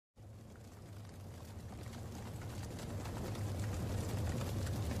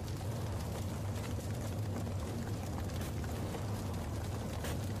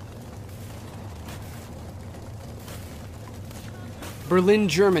Berlin,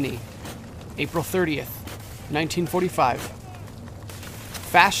 Germany, April 30th, 1945.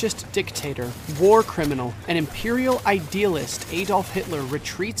 Fascist dictator, war criminal, and imperial idealist Adolf Hitler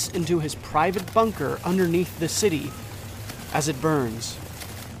retreats into his private bunker underneath the city as it burns.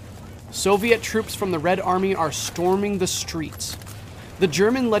 Soviet troops from the Red Army are storming the streets. The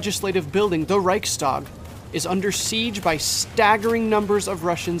German legislative building, the Reichstag, is under siege by staggering numbers of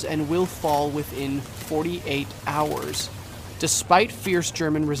Russians and will fall within 48 hours, despite fierce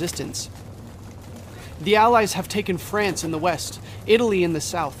German resistance. The Allies have taken France in the west, Italy in the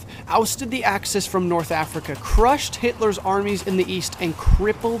south, ousted the Axis from North Africa, crushed Hitler's armies in the east, and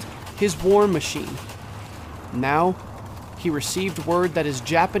crippled his war machine. Now, he received word that his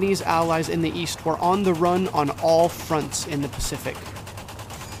Japanese allies in the east were on the run on all fronts in the Pacific.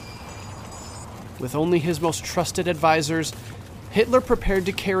 With only his most trusted advisors, Hitler prepared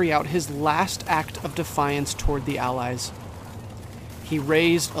to carry out his last act of defiance toward the Allies. He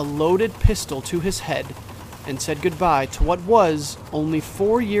raised a loaded pistol to his head and said goodbye to what was, only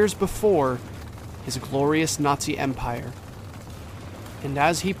 4 years before, his glorious Nazi empire. And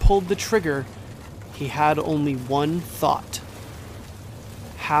as he pulled the trigger, he had only one thought.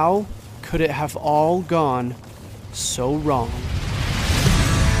 How could it have all gone so wrong?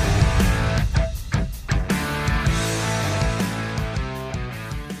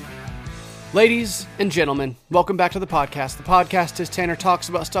 Ladies and gentlemen, welcome back to the podcast. The podcast is Tanner Talks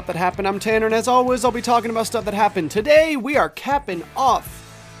About Stuff That Happened. I'm Tanner, and as always, I'll be talking about stuff that happened. Today, we are capping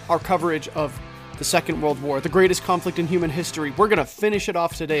off our coverage of the Second World War, the greatest conflict in human history. We're going to finish it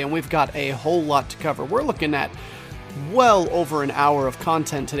off today, and we've got a whole lot to cover. We're looking at well over an hour of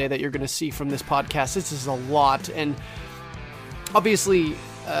content today that you're going to see from this podcast. This is a lot, and obviously,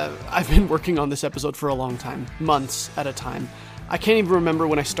 I've been working on this episode for a long time, months at a time. I can't even remember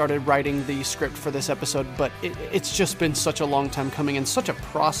when I started writing the script for this episode, but it's just been such a long time coming and such a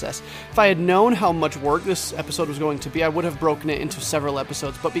process. If I had known how much work this episode was going to be, I would have broken it into several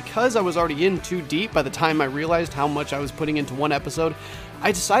episodes, but because I was already in too deep by the time I realized how much I was putting into one episode,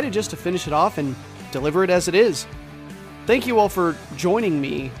 I decided just to finish it off and deliver it as it is. Thank you all for joining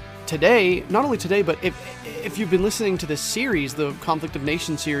me today, not only today, but if you've been listening to this series, the Conflict of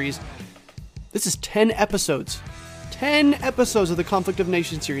Nations series, this is 10 episodes. 10 episodes of the Conflict of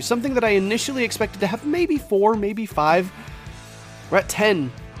Nations series, something that I initially expected to have maybe 4, maybe 5. We're at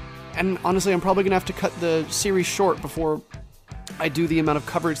 10. And honestly, I'm probably going to have to cut the series short before I do the amount of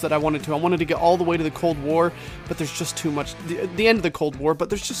coverage that I wanted to. I wanted to get all the way to the Cold War, but there's just too much. The end of the Cold War,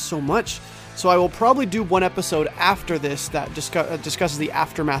 but there's just so much. So I will probably do one episode after this that discusses the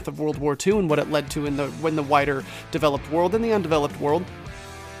aftermath of World War II and what it led to in the wider developed world and the undeveloped world.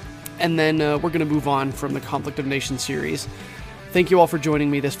 And then we're going to move on from the Conflict of Nations series. Thank you all for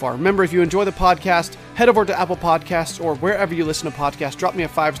joining me this far. Remember, if you enjoy the podcast, head over to Apple Podcasts or wherever you listen to podcasts. Drop me a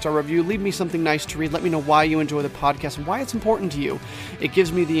 5-star review. Leave me something nice to read. Let me know why you enjoy the podcast and why it's important to you. It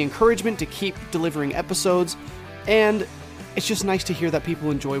gives me the encouragement to keep delivering episodes. And it's just nice to hear that people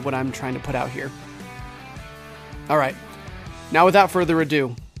enjoy what I'm trying to put out here. All right. Now, without further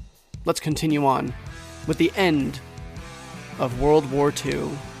ado, let's continue on with the end of World War II.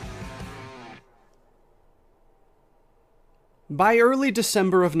 By early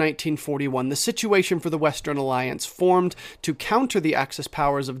December of 1941, the situation for the Western Alliance, formed to counter the Axis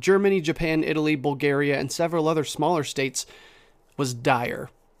powers of Germany, Japan, Italy, Bulgaria, and several other smaller states, was dire.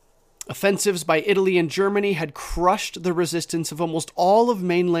 Offensives by Italy and Germany had crushed the resistance of almost all of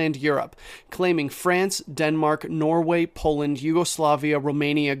mainland Europe, claiming France, Denmark, Norway, Poland, Yugoslavia,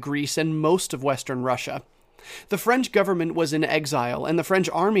 Romania, Greece, and most of Western Russia. The French government was in exile, and the French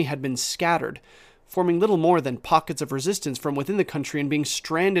army had been scattered, forming little more than pockets of resistance from within the country and being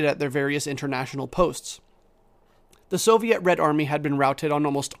stranded at their various international posts. The Soviet Red Army had been routed on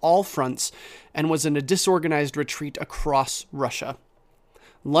almost all fronts and was in a disorganized retreat across Russia.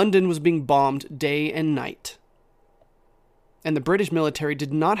 London was being bombed day and night. And the British military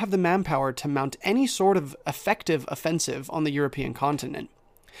did not have the manpower to mount any sort of effective offensive on the European continent.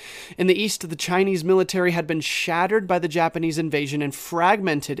 In the east, the Chinese military had been shattered by the Japanese invasion and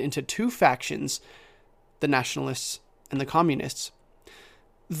fragmented into two factions, the nationalists and the communists.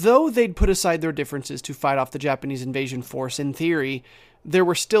 Though they'd put aside their differences to fight off the Japanese invasion force, in theory, there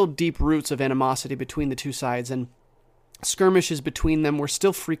were still deep roots of animosity between the two sides, and skirmishes between them were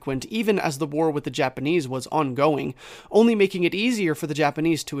still frequent even as the war with the Japanese was ongoing, only making it easier for the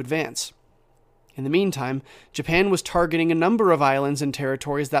Japanese to advance. In the meantime, Japan was targeting a number of islands and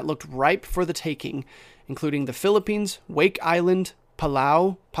territories that looked ripe for the taking, including the Philippines, Wake Island,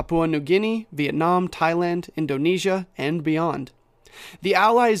 Palau, Papua New Guinea, Vietnam, Thailand, Indonesia, and beyond. The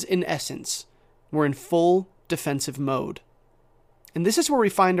Allies, in essence, were in full defensive mode. And this is where we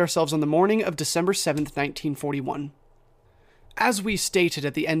find ourselves on the morning of December 7th, 1941. As we stated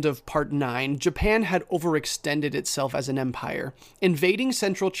at the end of Part 9, Japan had overextended itself as an empire. Invading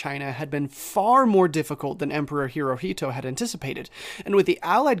central China had been far more difficult than Emperor Hirohito had anticipated, and with the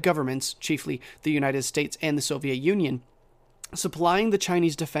Allied governments, chiefly the United States and the Soviet Union, supplying the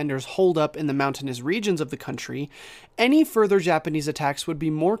Chinese defenders holed up in the mountainous regions of the country, any further Japanese attacks would be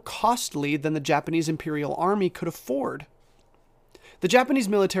more costly than the Japanese Imperial Army could afford. The Japanese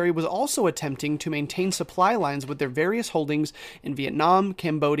military was also attempting to maintain supply lines with their various holdings in Vietnam,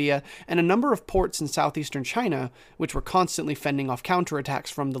 Cambodia, and a number of ports in southeastern China, which were constantly fending off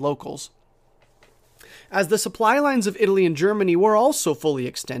counterattacks from the locals. As the supply lines of Italy and Germany were also fully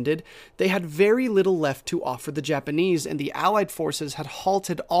extended, they had very little left to offer the Japanese, and the Allied forces had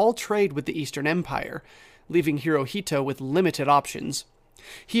halted all trade with the Eastern Empire, leaving Hirohito with limited options.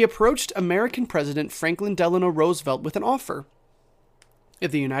 He approached American President Franklin Delano Roosevelt with an offer. If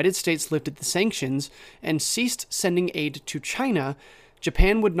the United States lifted the sanctions and ceased sending aid to China,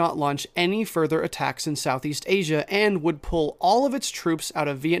 Japan would not launch any further attacks in Southeast Asia and would pull all of its troops out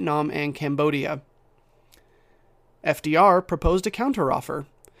of Vietnam and Cambodia. FDR proposed a counteroffer.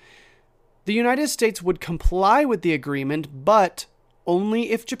 The United States would comply with the agreement, but only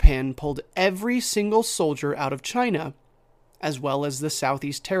if Japan pulled every single soldier out of China, as well as the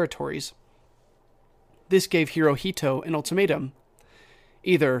Southeast territories. This gave Hirohito an ultimatum.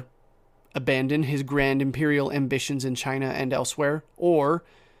 Either abandon his grand imperial ambitions in China and elsewhere, or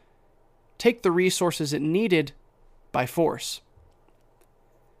take the resources it needed by force.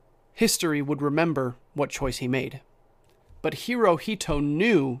 History would remember what choice he made. But Hirohito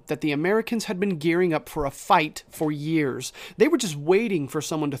knew that the Americans had been gearing up for a fight for years. They were just waiting for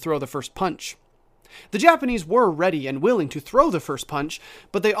someone to throw the first punch. The Japanese were ready and willing to throw the first punch,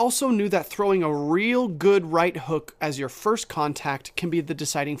 but they also knew that throwing a real good right hook as your first contact can be the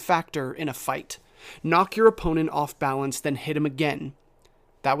deciding factor in a fight. Knock your opponent off balance, then hit him again.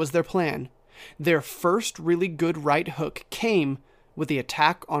 That was their plan. Their first really good right hook came with the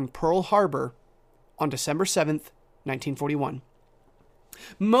attack on Pearl Harbor on December 7th, 1941.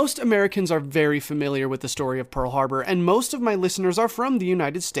 Most Americans are very familiar with the story of Pearl Harbor, and most of my listeners are from the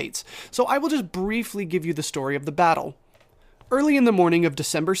United States, so I will just briefly give you the story of the battle. Early in the morning of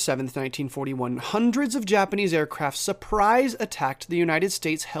December 7th, 1941, hundreds of Japanese aircraft surprise attacked the United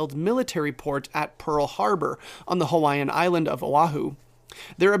States-held military port at Pearl Harbor on the Hawaiian island of Oahu.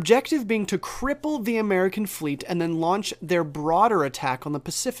 Their objective being to cripple the American fleet and then launch their broader attack on the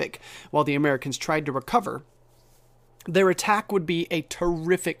Pacific, while the Americans tried to recover. Their attack would be a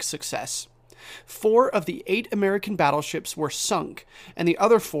terrific success. 4 of the 8 American battleships were sunk, and the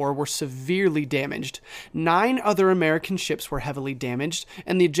other 4 were severely damaged. 9 other American ships were heavily damaged,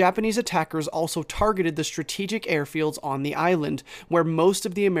 and the Japanese attackers also targeted the strategic airfields on the island, where most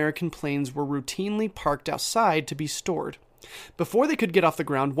of the American planes were routinely parked outside to be stored. Before they could get off the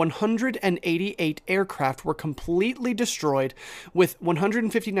ground, 188 aircraft were completely destroyed, with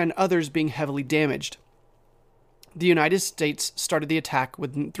 159 others being heavily damaged. The United States started the attack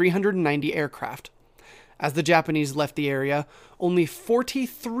with 390 aircraft. As the Japanese left the area, only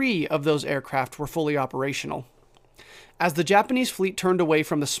 43 of those aircraft were fully operational. As the Japanese fleet turned away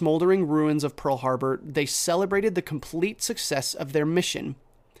from the smoldering ruins of Pearl Harbor, they celebrated the complete success of their mission.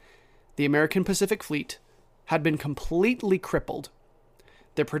 The American Pacific Fleet had been completely crippled.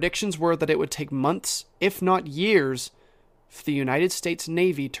 Their predictions were that it would take months, if not years, for the United States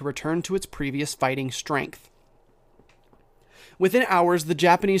Navy to return to its previous fighting strength. Within hours, the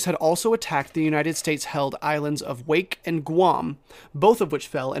Japanese had also attacked the United States-held islands of Wake and Guam, both of which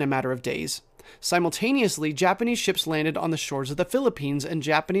fell in a matter of days. Simultaneously, Japanese ships landed on the shores of the Philippines, and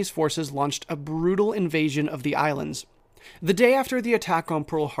Japanese forces launched a brutal invasion of the islands. The day after the attack on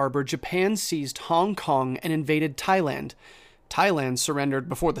Pearl Harbor, Japan seized Hong Kong and invaded Thailand. Thailand surrendered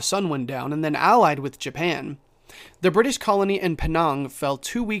before the sun went down and then allied with Japan. The British colony in Penang fell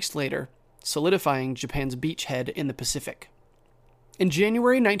 2 weeks later, solidifying Japan's beachhead in the Pacific. In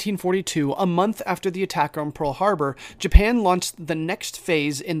January 1942, a month after the attack on Pearl Harbor, Japan launched the next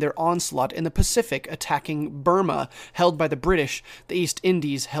phase in their onslaught in the Pacific, attacking Burma, held by the British, the East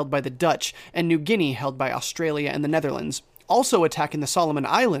Indies, held by the Dutch, and New Guinea, held by Australia and the Netherlands, also attacking the Solomon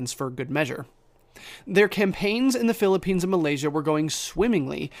Islands for good measure. Their campaigns in the Philippines and Malaysia were going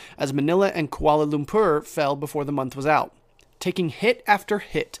swimmingly, as Manila and Kuala Lumpur fell before the month was out. Taking hit after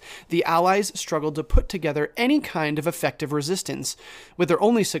hit, the Allies struggled to put together any kind of effective resistance, with their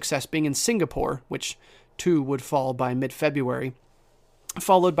only success being in Singapore, which too would fall by mid-February,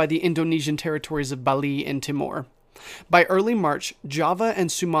 followed by the Indonesian territories of Bali and Timor. By early March, Java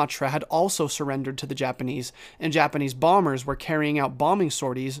and Sumatra had also surrendered to the Japanese, and Japanese bombers were carrying out bombing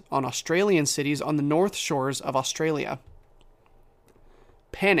sorties on Australian cities on the north shores of Australia.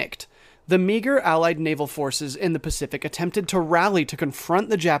 Panicked, the meager Allied naval forces in the Pacific attempted to rally to confront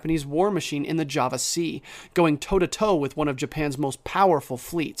the Japanese war machine in the Java Sea, going toe-to-toe with one of Japan's most powerful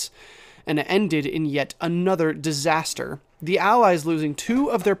fleets, and it ended in yet another disaster, the Allies losing 2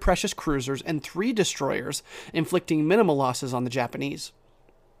 of their precious cruisers and 3 destroyers, inflicting minimal losses on the Japanese.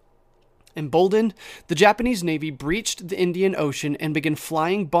 Emboldened, the Japanese Navy breached the Indian Ocean and began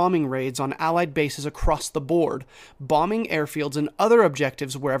flying bombing raids on Allied bases across the board, bombing airfields and other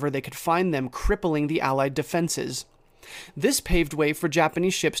objectives wherever they could find them, crippling the Allied defenses. This paved way for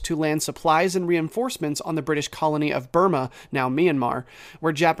Japanese ships to land supplies and reinforcements on the British colony of Burma, now Myanmar,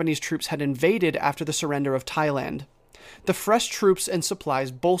 where Japanese troops had invaded after the surrender of Thailand. The fresh troops and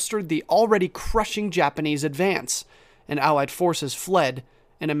supplies bolstered the already crushing Japanese advance, and Allied forces fled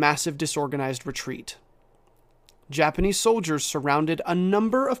in a massive disorganized retreat. Japanese soldiers surrounded a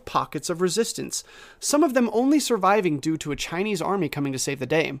number of pockets of resistance, some of them only surviving due to a Chinese army coming to save the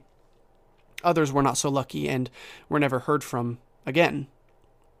day. Others were not so lucky and were never heard from again.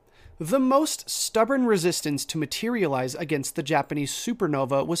 The most stubborn resistance to materialize against the Japanese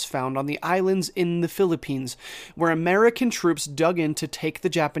supernova was found on the islands in the Philippines, where American troops dug in to take the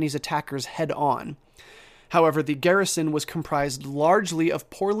Japanese attackers head-on. However, the garrison was comprised largely of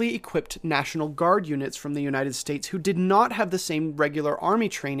poorly equipped National Guard units from the United States who did not have the same regular Army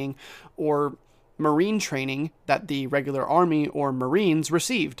training or Marine training that the regular Army or Marines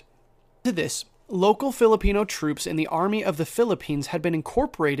received. To this, local Filipino troops in the Army of the Philippines had been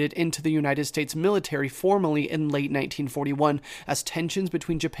incorporated into the United States military formally in late 1941 as tensions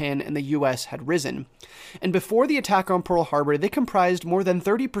between Japan and the U.S. had risen. And before the attack on Pearl Harbor, they comprised more than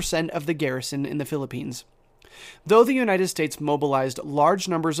 30% of the garrison in the Philippines. Though the United States mobilized large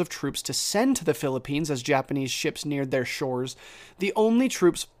numbers of troops to send to the Philippines as Japanese ships neared their shores, the only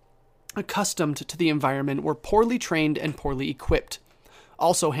troops accustomed to the environment were poorly trained and poorly equipped,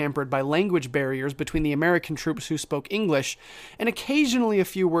 also hampered by language barriers between the American troops who spoke English and occasionally a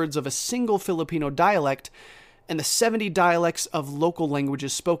few words of a single Filipino dialect and the 70 dialects of local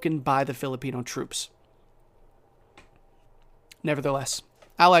languages spoken by the Filipino troops. Nevertheless,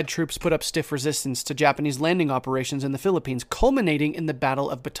 Allied troops put up stiff resistance to Japanese landing operations in the Philippines, culminating in the Battle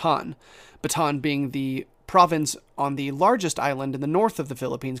of Bataan, Bataan being the province on the largest island in the north of the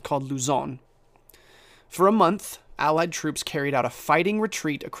Philippines called Luzon. For a month, Allied troops carried out a fighting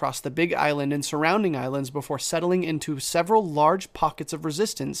retreat across the Big Island and surrounding islands before settling into several large pockets of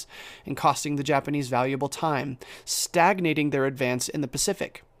resistance and costing the Japanese valuable time, stagnating their advance in the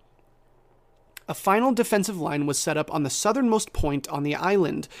Pacific. A final defensive line was set up on the southernmost point on the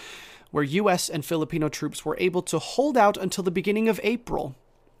island, where U.S. and Filipino troops were able to hold out until the beginning of April.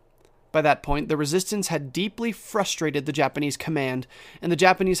 By that point, the resistance had deeply frustrated the Japanese command, and the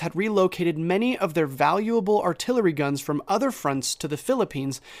Japanese had relocated many of their valuable artillery guns from other fronts to the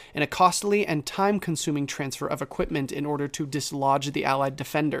Philippines in a costly and time-consuming transfer of equipment in order to dislodge the Allied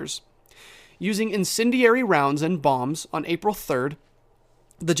defenders. Using incendiary rounds and bombs on April 3rd,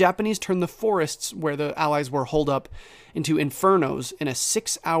 the Japanese turned the forests where the Allies were holed up into infernos in a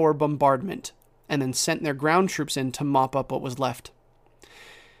 6-hour bombardment, and then sent their ground troops in to mop up what was left.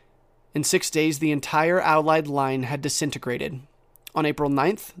 In 6 days, the entire Allied line had disintegrated. On April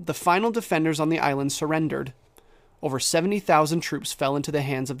 9th, the final defenders on the island surrendered. Over 70,000 troops fell into the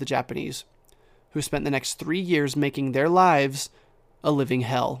hands of the Japanese, who spent the next 3 years making their lives a living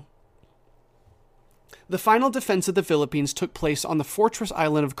hell. The final defense of the Philippines took place on the fortress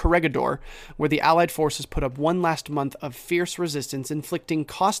island of Corregidor, where the Allied forces put up one last month of fierce resistance, inflicting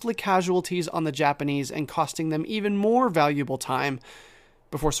costly casualties on the Japanese and costing them even more valuable time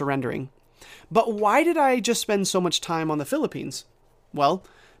before surrendering. But why did I just spend so much time on the Philippines? Well,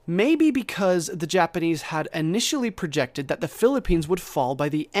 maybe because the Japanese had initially projected that the Philippines would fall by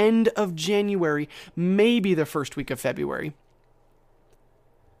the end of January, maybe the first week of February.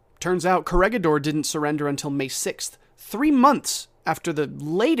 Turns out Corregidor didn't surrender until May 6th, 3 months after the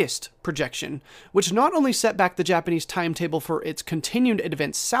latest projection, which not only set back the Japanese timetable for its continued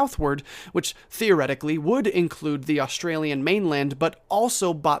advance southward, which theoretically would include the Australian mainland, but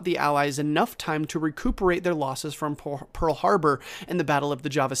also bought the Allies enough time to recuperate their losses from Pearl Harbor and the Battle of the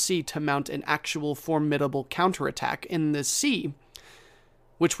Java Sea to mount an actual formidable counterattack in the sea,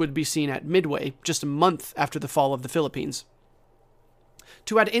 which would be seen at Midway, just a month after the fall of the Philippines.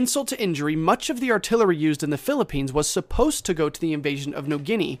 To add insult to injury, much of the artillery used in the Philippines was supposed to go to the invasion of New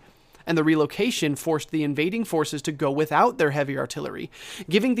Guinea, and the relocation forced the invading forces to go without their heavy artillery,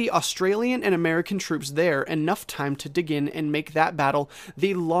 giving the Australian and American troops there enough time to dig in and make that battle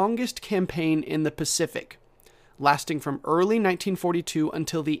the longest campaign in the Pacific, lasting from early 1942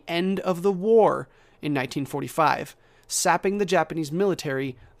 until the end of the war in 1945, sapping the Japanese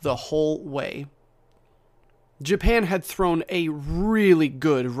military the whole way. Japan had thrown a really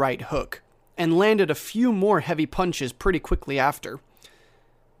good right hook and landed a few more heavy punches pretty quickly after.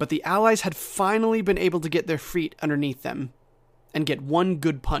 But the Allies had finally been able to get their feet underneath them and get one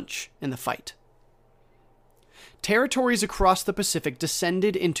good punch in the fight. Territories across the Pacific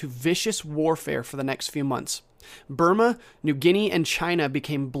descended into vicious warfare for the next few months. Burma, New Guinea, and China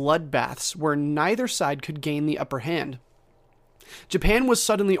became bloodbaths where neither side could gain the upper hand. Japan was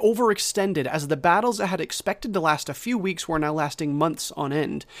suddenly overextended as the battles that had expected to last a few weeks were now lasting months on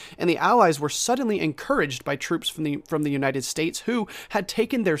end, and the Allies were suddenly encouraged by troops from the United States who had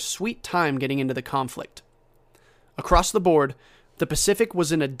taken their sweet time getting into the conflict. Across the board, the Pacific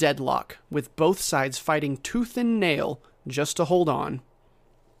was in a deadlock, with both sides fighting tooth and nail just to hold on.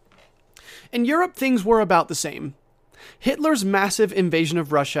 In Europe, things were about the same. Hitler's massive invasion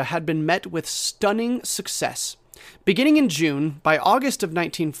of Russia had been met with stunning success. Beginning in June, by August of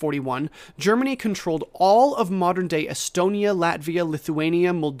 1941, Germany controlled all of modern-day Estonia, Latvia,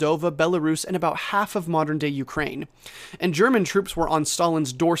 Lithuania, Moldova, Belarus, and about half of modern-day Ukraine, and German troops were on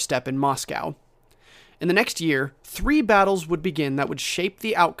Stalin's doorstep in Moscow. In the next year, 3 battles would begin that would shape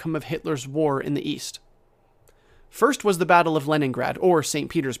the outcome of Hitler's war in the East. First was the Battle of Leningrad, or St.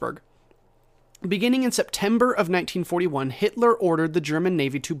 Petersburg. Beginning in September of 1941, Hitler ordered the German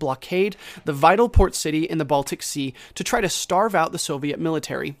Navy to blockade the vital port city in the Baltic Sea to try to starve out the Soviet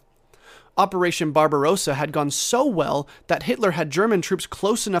military. Operation Barbarossa had gone so well that Hitler had German troops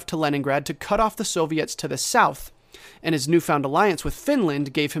close enough to Leningrad to cut off the Soviets to the south, and his newfound alliance with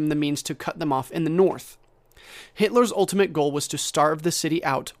Finland gave him the means to cut them off in the north. Hitler's ultimate goal was to starve the city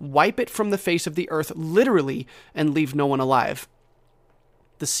out, wipe it from the face of the earth literally, and leave no one alive.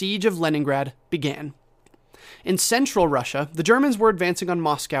 The siege of Leningrad began. In central Russia, the Germans were advancing on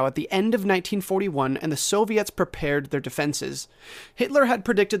Moscow at the end of 1941, and the Soviets prepared their defenses. Hitler had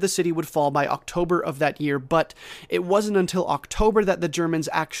predicted the city would fall by October of that year, but it wasn't until October that the Germans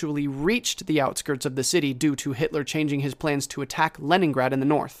actually reached the outskirts of the city due to Hitler changing his plans to attack Leningrad in the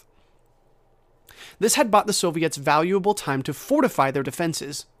north. This had bought the Soviets valuable time to fortify their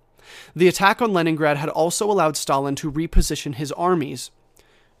defenses. The attack on Leningrad had also allowed Stalin to reposition his armies.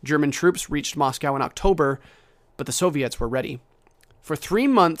 German troops reached Moscow in October, but the Soviets were ready. For 3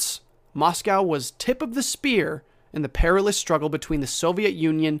 months, Moscow was tip of the spear in the perilous struggle between the Soviet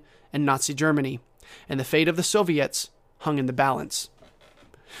Union and Nazi Germany, and the fate of the Soviets hung in the balance.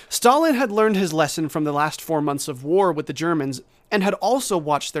 Stalin had learned his lesson from the last 4 months of war with the Germans and had also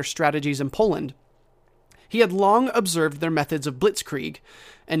watched their strategies in Poland. He had long observed their methods of blitzkrieg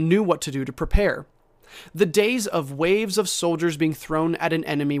and knew what to do to prepare. The days of waves of soldiers being thrown at an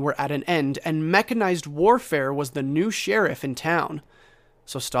enemy were at an end, and mechanized warfare was the new sheriff in town.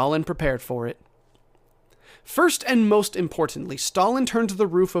 So Stalin prepared for it. First and most importantly, Stalin turned the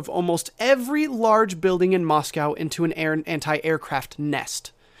roof of almost every large building in Moscow into an anti-aircraft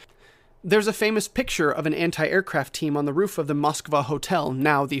nest. There's a famous picture of an anti-aircraft team on the roof of the Moskva Hotel,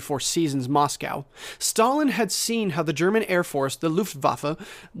 now the Four Seasons Moscow. Stalin had seen how the German Air Force, the Luftwaffe,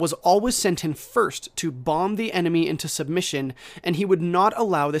 was always sent in first to bomb the enemy into submission, and he would not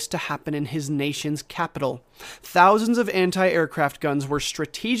allow this to happen in his nation's capital. Thousands of anti-aircraft guns were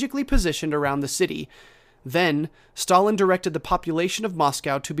strategically positioned around the city. Then, Stalin directed the population of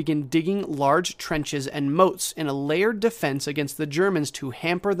Moscow to begin digging large trenches and moats in a layered defense against the Germans to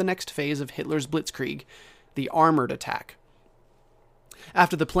hamper the next phase of Hitler's blitzkrieg, the armored attack.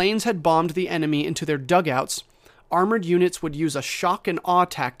 After the planes had bombed the enemy into their dugouts, armored units would use a shock and awe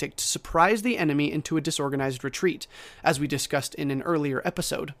tactic to surprise the enemy into a disorganized retreat, as we discussed in an earlier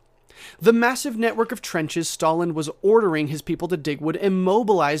episode. The massive network of trenches Stalin was ordering his people to dig would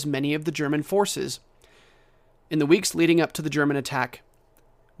immobilize many of the German forces. In the weeks leading up to the German attack,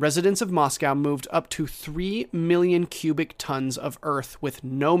 residents of Moscow moved up to 3 million cubic tons of earth with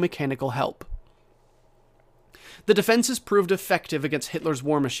no mechanical help. The defenses proved effective against Hitler's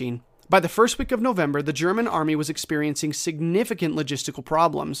war machine. By the first week of November, the German army was experiencing significant logistical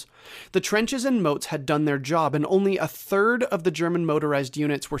problems. The trenches and moats had done their job, and only a third of the German motorized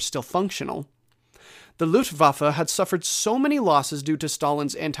units were still functional. The Luftwaffe had suffered so many losses due to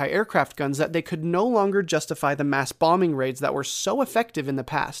Stalin's anti-aircraft guns that they could no longer justify the mass bombing raids that were so effective in the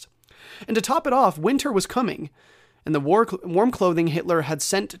past. And to top it off, winter was coming, and the warm clothing Hitler had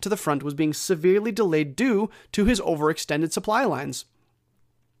sent to the front was being severely delayed due to his overextended supply lines.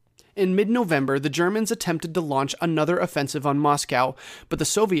 In mid-November, the Germans attempted to launch another offensive on Moscow, but the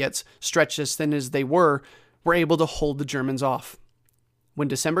Soviets, stretched as thin as they were able to hold the Germans off. When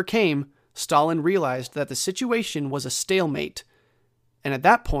December came, Stalin realized that the situation was a stalemate, and at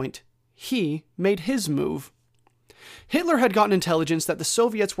that point, he made his move. Hitler had gotten intelligence that the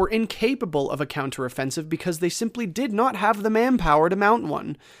Soviets were incapable of a counteroffensive because they simply did not have the manpower to mount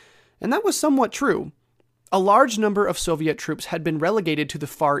one, and that was somewhat true. A large number of Soviet troops had been relegated to the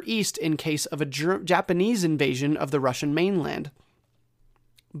Far East in case of a Japanese invasion of the Russian mainland.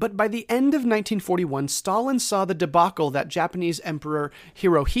 But by the end of 1941, Stalin saw the debacle that Japanese Emperor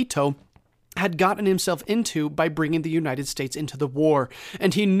Hirohito had gotten himself into by bringing the United States into the war,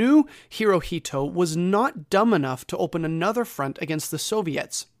 and he knew Hirohito was not dumb enough to open another front against the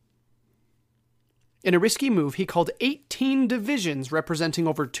Soviets. In a risky move, he called 18 divisions representing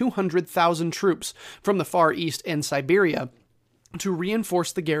over 200,000 troops from the Far East and Siberia to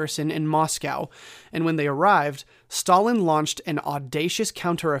reinforce the garrison in Moscow, and when they arrived, Stalin launched an audacious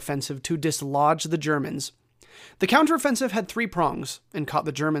counteroffensive to dislodge the Germans. The counteroffensive had 3 prongs and caught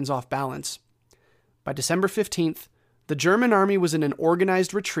the Germans off balance. By December 15th, the German army was in an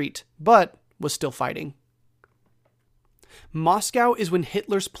organized retreat, but was still fighting. Moscow is when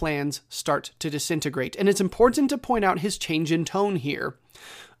Hitler's plans start to disintegrate, and it's important to point out his change in tone here.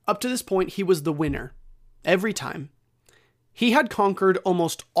 Up to this point, he was the winner. Every time. He had conquered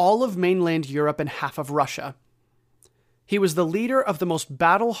almost all of mainland Europe and half of Russia. He was the leader of the most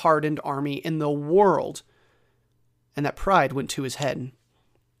battle-hardened army in the world, and that pride went to his head.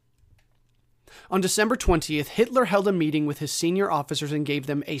 On December 20th, Hitler held a meeting with his senior officers and gave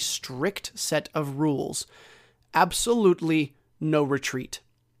them a strict set of rules. Absolutely no retreat.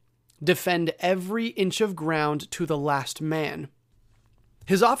 Defend every inch of ground to the last man.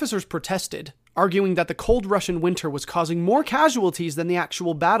 His officers protested, arguing that the cold Russian winter was causing more casualties than the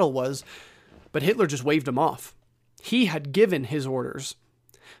actual battle was, but Hitler just waved them off. He had given his orders.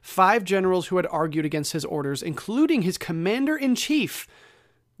 5 generals who had argued against his orders, including his commander-in-chief,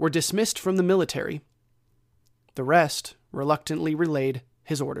 were dismissed from the military. The rest reluctantly relayed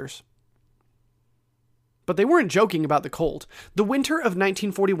his orders. But they weren't joking about the cold. The winter of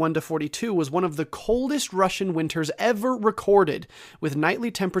 1941-42 was one of the coldest Russian winters ever recorded, with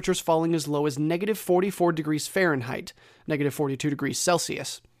nightly temperatures falling as low as negative 44 degrees Fahrenheit, negative 42 degrees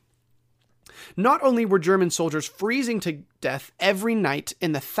Celsius. Not only were German soldiers freezing to death every night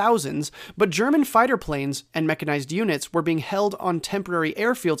in the thousands, but German fighter planes and mechanized units were being held on temporary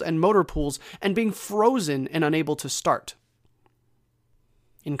airfields and motor pools and being frozen and unable to start.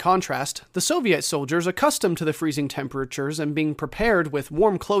 In contrast, the Soviet soldiers, accustomed to the freezing temperatures and being prepared with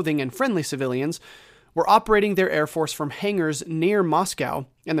warm clothing and friendly civilians, were operating their air force from hangars near Moscow,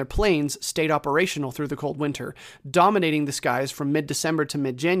 and their planes stayed operational through the cold winter, dominating the skies from mid-December to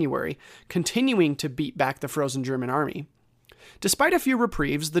mid-January, continuing to beat back the frozen German army. Despite a few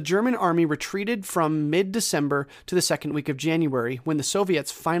reprieves, the German army retreated from mid-December to the second week of January, when the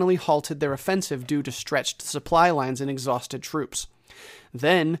Soviets finally halted their offensive due to stretched supply lines and exhausted troops.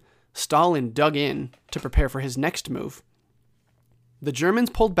 Then, Stalin dug in to prepare for his next move. The Germans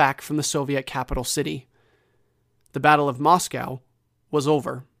pulled back from the Soviet capital city. The Battle of Moscow was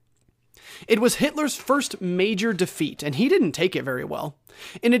over. It was Hitler's first major defeat, and he didn't take it very well.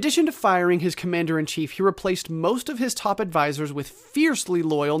 In addition to firing his commander-in-chief, he replaced most of his top advisors with fiercely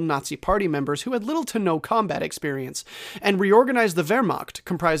loyal Nazi party members who had little to no combat experience, and reorganized the Wehrmacht,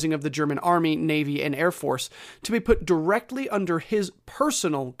 comprising of the German army, navy, and air force, to be put directly under his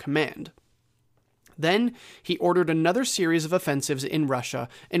personal command. Then, he ordered another series of offensives in Russia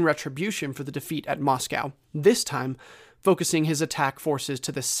in retribution for the defeat at Moscow, this time focusing his attack forces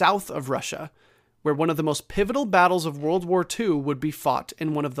to the south of Russia, where one of the most pivotal battles of World War II would be fought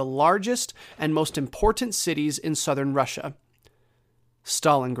in one of the largest and most important cities in southern Russia,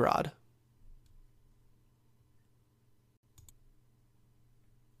 Stalingrad.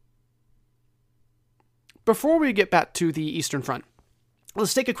 Before we get back to the Eastern Front,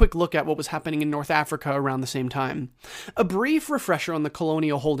 let's take a quick look at what was happening in North Africa around the same time. A brief refresher on the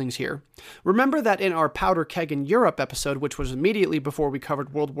colonial holdings here. Remember that in our Powder Keg in Europe episode, which was immediately before we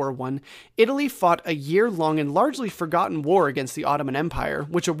covered World War I, Italy fought a year-long and largely forgotten war against the Ottoman Empire,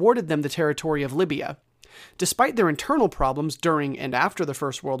 which awarded them the territory of Libya. Despite their internal problems during and after the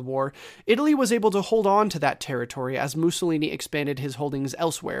First World War, Italy was able to hold on to that territory as Mussolini expanded his holdings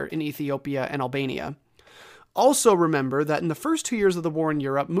elsewhere in Ethiopia and Albania. Also remember that in the first 2 years of the war in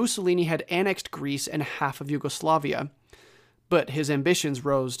Europe, Mussolini had annexed Greece and half of Yugoslavia, but his ambitions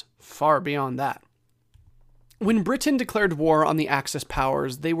rose far beyond that. When Britain declared war on the Axis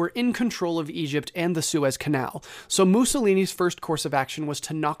powers, they were in control of Egypt and the Suez Canal, so Mussolini's first course of action was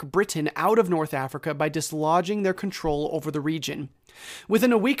to knock Britain out of North Africa by dislodging their control over the region.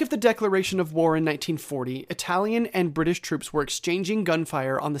 Within a week of the declaration of war in 1940, Italian and British troops were exchanging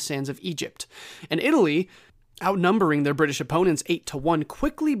gunfire on the sands of Egypt, and Italy, outnumbering their British opponents 8-1,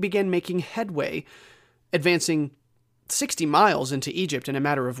 quickly began making headway, advancing 60 miles into Egypt in a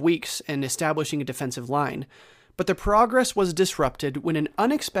matter of weeks and establishing a defensive line. But their progress was disrupted when an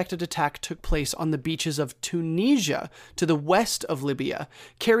unexpected attack took place on the beaches of Tunisia to the west of Libya,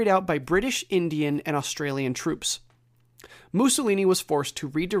 carried out by British, Indian, and Australian troops. Mussolini was forced to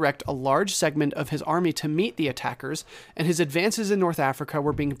redirect a large segment of his army to meet the attackers, and his advances in North Africa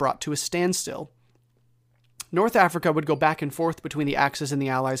were being brought to a standstill. North Africa would go back and forth between the Axis and the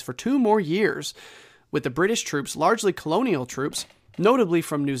Allies for 2 more years, with the British troops, largely colonial troops, notably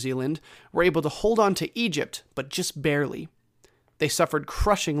from New Zealand, were able to hold on to Egypt, but just barely. They suffered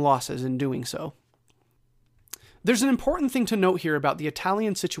crushing losses in doing so. There's an important thing to note here about the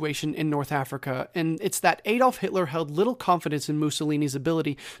Italian situation in North Africa, and it's that Adolf Hitler held little confidence in Mussolini's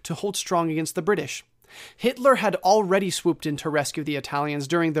ability to hold strong against the British. Hitler had already swooped in to rescue the Italians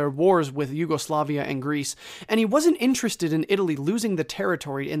during their wars with Yugoslavia and Greece, and he wasn't interested in Italy losing the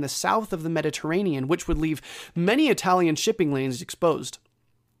territory in the south of the Mediterranean, which would leave many Italian shipping lanes exposed.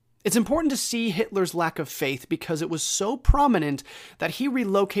 It's important to see Hitler's lack of faith because it was so prominent that he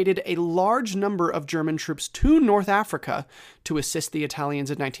relocated a large number of German troops to North Africa to assist the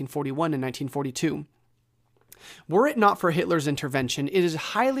Italians in 1941 and 1942. Were it not for Hitler's intervention, it is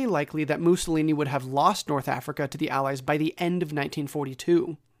highly likely that Mussolini would have lost North Africa to the Allies by the end of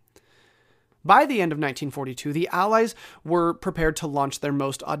 1942. By the end of 1942, the Allies were prepared to launch their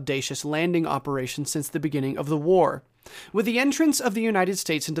most audacious landing operation since the beginning of the war. With the entrance of the United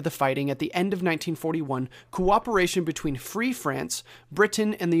States into the fighting at the end of 1941, cooperation between Free France,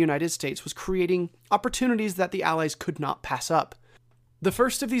 Britain, and the United States was creating opportunities that the Allies could not pass up. The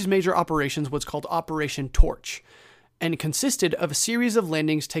first of these major operations was called Operation Torch, and consisted of a series of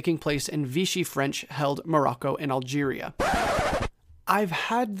landings taking place in Vichy French-held Morocco and Algeria. I've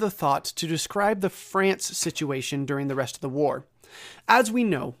had the thought to describe the France situation during the rest of the war. As we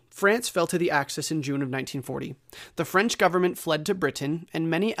know, France fell to the Axis in June of 1940. The French government fled to Britain, and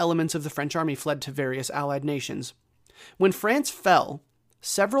many elements of the French army fled to various allied nations. When France fell,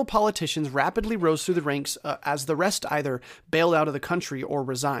 several politicians rapidly rose through the ranks as the rest either bailed out of the country or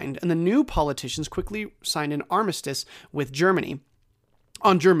resigned, and the new politicians quickly signed an armistice with Germany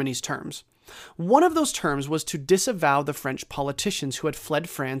on Germany's terms. One of those terms was to disavow the French politicians who had fled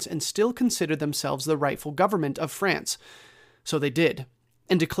France and still considered themselves the rightful government of France. So they did,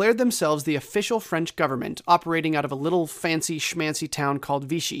 and declared themselves the official French government, operating out of a little fancy schmancy town called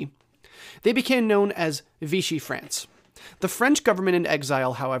Vichy. They became known as Vichy France. The French government in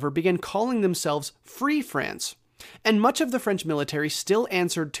exile, however, began calling themselves Free France, and much of the French military still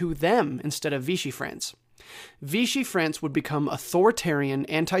answered to them instead of Vichy France. Vichy France would become authoritarian,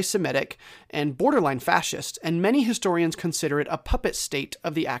 anti-Semitic, and borderline fascist, and many historians consider it a puppet state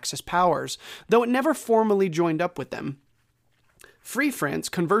of the Axis powers, though it never formally joined up with them. Free France,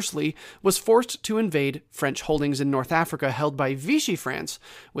 conversely, was forced to invade French holdings in North Africa held by Vichy France,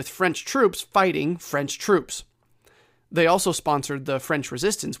 with French troops fighting French troops. They also sponsored the French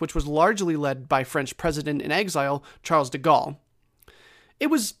resistance, which was largely led by French president in exile, Charles de Gaulle. It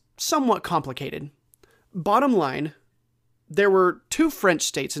was somewhat complicated. Bottom line, there were 2 French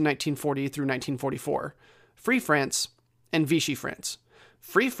states in 1940 through 1944, Free France and Vichy France.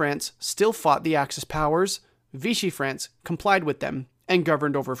 Free France still fought the Axis powers, Vichy France complied with them and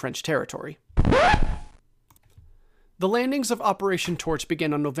governed over French territory. The landings of Operation Torch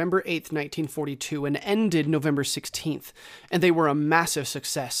began on November 8, 1942 and ended November 16th, and they were a massive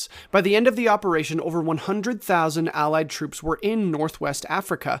success. By the end of the operation, over 100,000 Allied troops were in northwest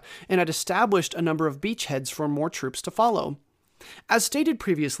Africa and had established a number of beachheads for more troops to follow. As stated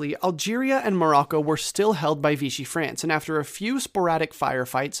previously, Algeria and Morocco were still held by Vichy France, and after a few sporadic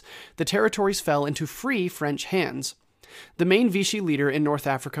firefights, the territories fell into Free French hands. The main Vichy leader in North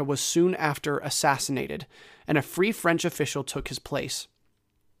Africa was soon after assassinated, and a Free French official took his place.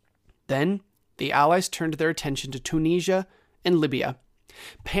 Then, the Allies turned their attention to Tunisia and Libya.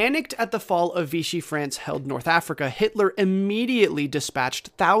 Panicked at the fall of Vichy France-held North Africa, Hitler immediately dispatched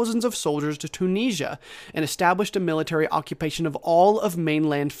thousands of soldiers to Tunisia and established a military occupation of all of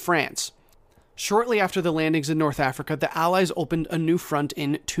mainland France. Shortly after the landings in North Africa, the Allies opened a new front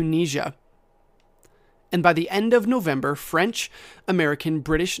in Tunisia. And by the end of November, French, American,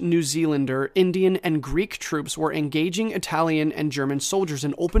 British, New Zealander, Indian, and Greek troops were engaging Italian and German soldiers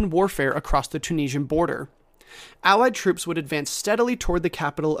in open warfare across the Tunisian border. Allied troops would advance steadily toward the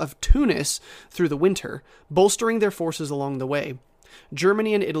capital of Tunis through the winter, bolstering their forces along the way.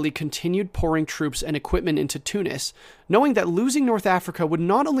 Germany and Italy continued pouring troops and equipment into Tunis, knowing that losing North Africa would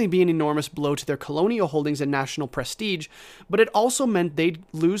not only be an enormous blow to their colonial holdings and national prestige, but it also meant they'd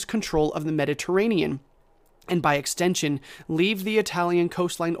lose control of the Mediterranean, and by extension, leave the Italian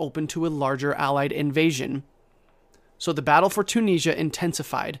coastline open to a larger Allied invasion. So the battle for Tunisia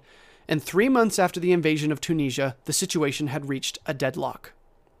intensified, and 3 months after the invasion of Tunisia, the situation had reached a deadlock.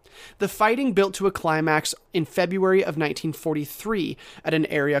 The fighting built to a climax in February of 1943 at an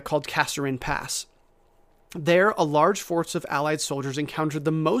area called Kasserine Pass. There, a large force of Allied soldiers encountered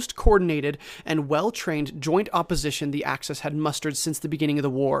the most coordinated and well-trained joint opposition the Axis had mustered since the beginning of the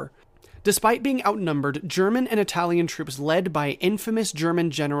war. Despite being outnumbered, German and Italian troops led by infamous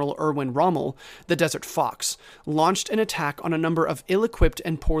German General Erwin Rommel, the Desert Fox, launched an attack on a number of ill-equipped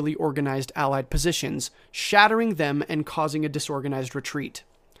and poorly organized Allied positions, shattering them and causing a disorganized retreat.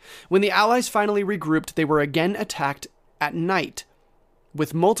 When the Allies finally regrouped, they were again attacked at night,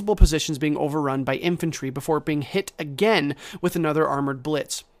 with multiple positions being overrun by infantry before being hit again with another armored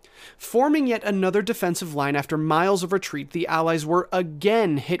blitz. Forming yet another defensive line after miles of retreat, the Allies were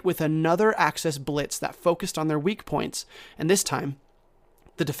again hit with another Axis blitz that focused on their weak points, and this time,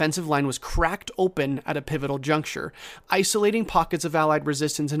 the defensive line was cracked open at a pivotal juncture, isolating pockets of Allied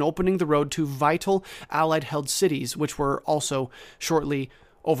resistance and opening the road to vital Allied-held cities, which were also shortly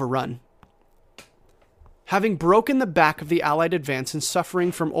overrun. Having broken the back of the Allied advance and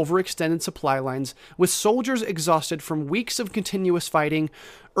suffering from overextended supply lines, with soldiers exhausted from weeks of continuous fighting,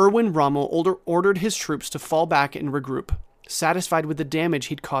 Erwin Rommel ordered his troops to fall back and regroup, satisfied with the damage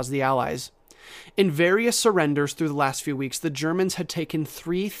he'd caused the Allies. In various surrenders through the last few weeks, the Germans had taken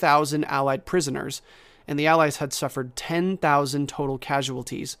 3,000 Allied prisoners, and the Allies had suffered 10,000 total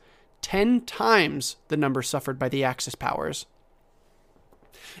casualties, 10 times the number suffered by the Axis powers.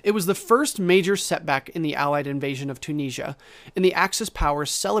 It was the first major setback in the Allied invasion of Tunisia, and the Axis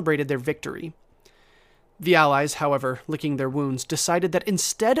powers celebrated their victory. The Allies, however, licking their wounds, decided that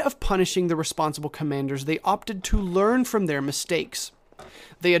instead of punishing the responsible commanders, they opted to learn from their mistakes.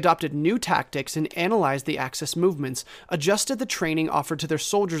 They adopted new tactics and analyzed the Axis movements, adjusted the training offered to their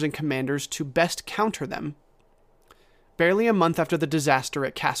soldiers and commanders to best counter them. Barely a month after the disaster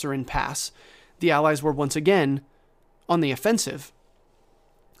at Kasserine Pass, the Allies were once again on the offensive.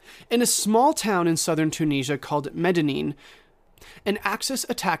 In a small town in southern Tunisia called Medellin, an Axis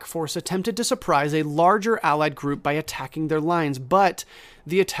attack force attempted to surprise a larger Allied group by attacking their lines, but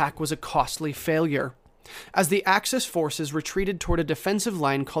the attack was a costly failure. As the Axis forces retreated toward a defensive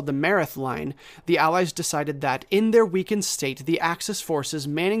line called the Mareth Line, the Allies decided that, in their weakened state, the Axis forces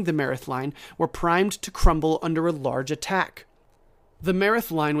manning the Mareth Line were primed to crumble under a large attack. The Mareth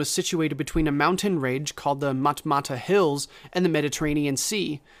Line was situated between a mountain range called the Matmata Hills and the Mediterranean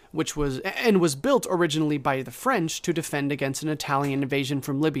Sea, which was built originally by the French to defend against an Italian invasion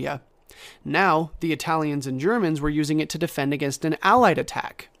from Libya. Now, the Italians and Germans were using it to defend against an Allied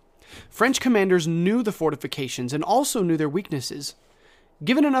attack. French commanders knew the fortifications and also knew their weaknesses.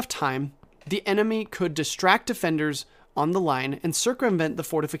 Given enough time, the enemy could distract defenders on the line and circumvent the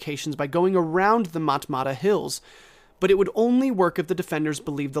fortifications by going around the Matmata Hills, but it would only work if the defenders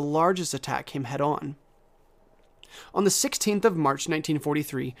believed the largest attack came head-on. On the 16th of March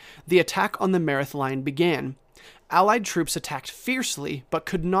 1943, the attack on the Mareth Line began. Allied troops attacked fiercely, but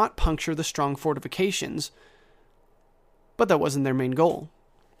could not puncture the strong fortifications. But that wasn't their main goal.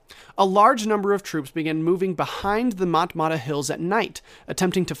 A large number of troops began moving behind the Matmata Hills at night,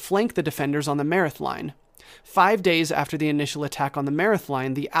 attempting to flank the defenders on the Mareth Line. 5 days after the initial attack on the Mareth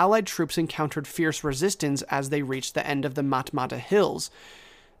Line, the Allied troops encountered fierce resistance as they reached the end of the Matmata Hills.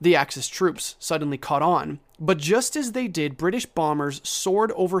 The Axis troops suddenly caught on, but just as they did, British bombers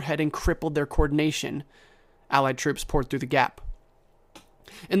soared overhead and crippled their coordination. Allied troops poured through the gap.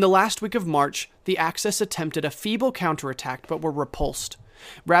 In the last week of March, the Axis attempted a feeble counterattack but were repulsed.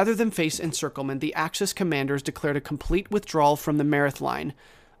 Rather than face encirclement, the Axis commanders declared a complete withdrawal from the Mareth Line,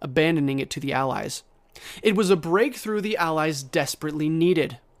 abandoning it to the Allies. It was a breakthrough the Allies desperately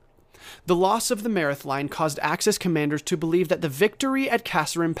needed. The loss of the Mareth Line caused Axis commanders to believe that the victory at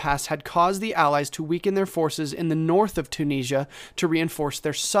Kasserine Pass had caused the Allies to weaken their forces in the north of Tunisia to reinforce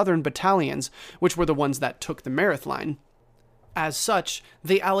their southern battalions, which were the ones that took the Mareth Line. As such,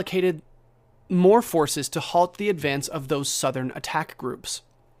 they allocated more forces to halt the advance of those southern attack groups.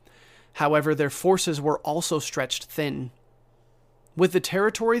 However, their forces were also stretched thin. With the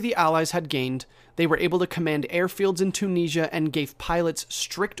territory the Allies had gained, they were able to command airfields in Tunisia and gave pilots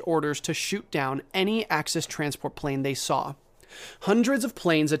strict orders to shoot down any Axis transport plane they saw. Hundreds of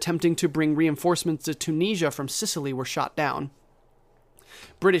planes attempting to bring reinforcements to Tunisia from Sicily were shot down.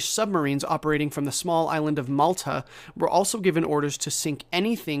 British submarines operating from the small island of Malta were also given orders to sink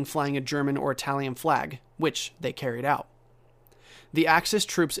anything flying a German or Italian flag, which they carried out. The Axis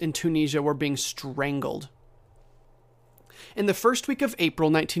troops in Tunisia were being strangled. In the first week of April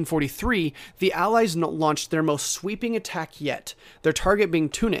 1943, the Allies launched their most sweeping attack yet, their target being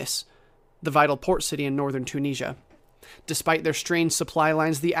Tunis, the vital port city in northern Tunisia. Despite their strained supply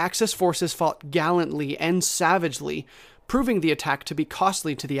lines, the Axis forces fought gallantly and savagely, proving the attack to be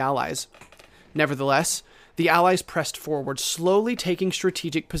costly to the Allies. Nevertheless, the Allies pressed forward, slowly taking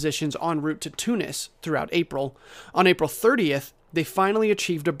strategic positions en route to Tunis throughout April. On April 30th, they finally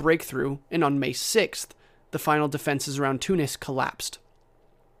achieved a breakthrough, and on May 6th, the final defenses around Tunis collapsed.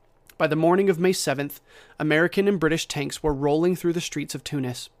 By the morning of May 7th, American and British tanks were rolling through the streets of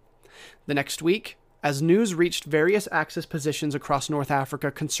Tunis. The next week, as news reached various Axis positions across North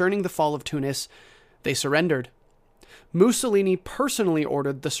Africa concerning the fall of Tunis, they surrendered. Mussolini personally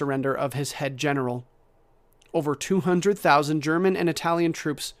ordered the surrender of his head general. Over 200,000 German and Italian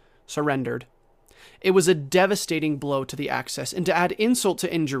troops surrendered. It was a devastating blow to the Axis, and to add insult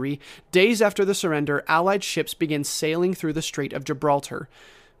to injury, days after the surrender, Allied ships began sailing through the Strait of Gibraltar,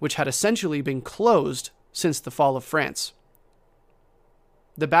 which had essentially been closed since the fall of France.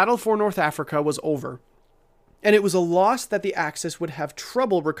 The battle for North Africa was over, and it was a loss that the Axis would have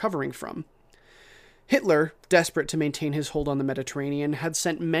trouble recovering from. Hitler, desperate to maintain his hold on the Mediterranean, had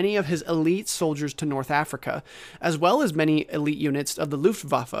sent many of his elite soldiers to North Africa, as well as many elite units of the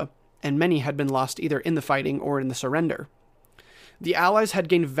Luftwaffe, and many had been lost either in the fighting or in the surrender. The Allies had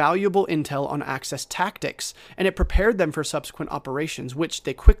gained valuable intel on Axis tactics, and it prepared them for subsequent operations, which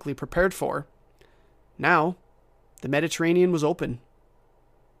they quickly prepared for. Now, the Mediterranean was open.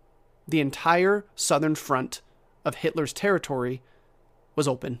 The entire southern front of Hitler's territory was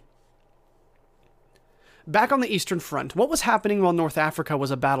open. Back on the Eastern Front, what was happening while North Africa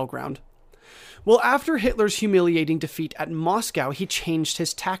was a battleground? Well, after Hitler's humiliating defeat at Moscow, he changed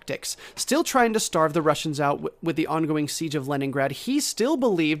his tactics. Still trying to starve the Russians out with the ongoing siege of Leningrad, he still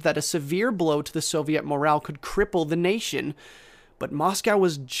believed that a severe blow to the Soviet morale could cripple the nation. But Moscow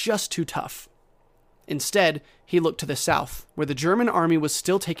was just too tough. Instead, he looked to the south, where the German army was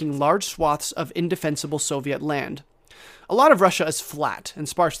still taking large swaths of indefensible Soviet land. A lot of Russia is flat and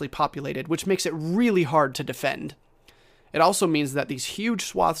sparsely populated, which makes it really hard to defend. It also means that these huge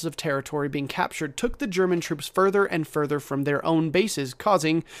swaths of territory being captured took the German troops further and further from their own bases,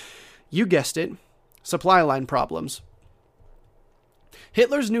 causing, you guessed it, supply line problems.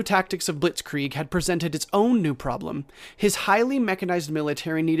 Hitler's new tactics of blitzkrieg had presented its own new problem. His highly mechanized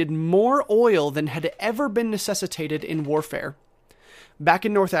military needed more oil than had ever been necessitated in warfare. Back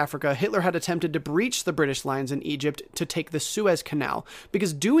in North Africa, Hitler had attempted to breach the British lines in Egypt to take the Suez Canal,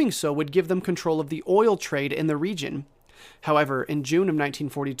 because doing so would give them control of the oil trade in the region. However, in June of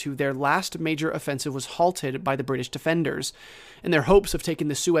 1942, their last major offensive was halted by the British defenders, and their hopes of taking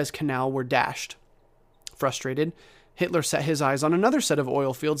the Suez Canal were dashed. Frustrated, Hitler set his eyes on another set of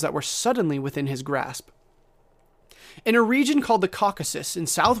oil fields that were suddenly within his grasp. In a region called the Caucasus in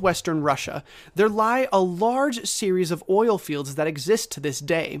southwestern Russia, there lie a large series of oil fields that exist to this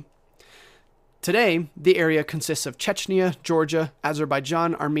day. Today, the area consists of Chechnya, Georgia,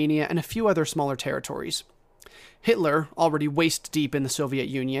 Azerbaijan, Armenia, and a few other smaller territories. Hitler, already waist-deep in the Soviet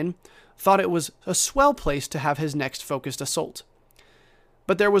Union, thought it was a swell place to have his next focused assault.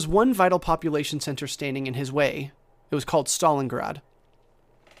 But there was one vital population center standing in his way. It was called Stalingrad.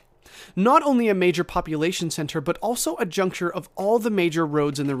 Not only a major population center, but also a juncture of all the major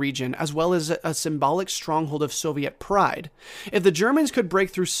roads in the region, as well as a symbolic stronghold of Soviet pride. If the Germans could break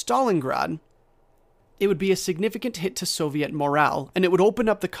through Stalingrad, it would be a significant hit to Soviet morale, and it would open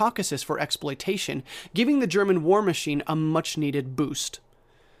up the Caucasus for exploitation, giving the German war machine a much-needed boost.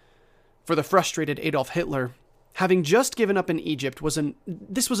 For the frustrated Adolf Hitler, having just given up in Egypt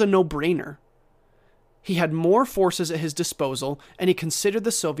this was a no-brainer. He had more forces at his disposal, and he considered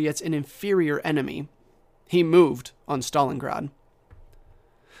the Soviets an inferior enemy. He moved on Stalingrad.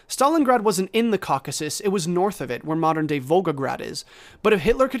 Stalingrad wasn't in the Caucasus, it was north of it, where modern-day Volgograd is. But if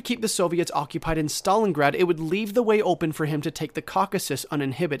Hitler could keep the Soviets occupied in Stalingrad, it would leave the way open for him to take the Caucasus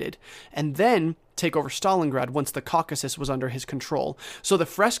uninhibited, and then take over Stalingrad once the Caucasus was under his control, so the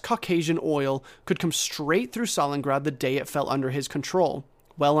fresh Caucasian oil could come straight through Stalingrad the day it fell under his control,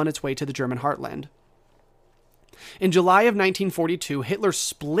 well on its way to the German heartland. In July of 1942, Hitler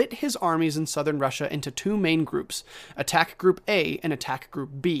split his armies in southern Russia into two main groups, Attack Group A and Attack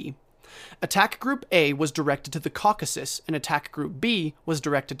Group B. Attack Group A was directed to the Caucasus, and Attack Group B was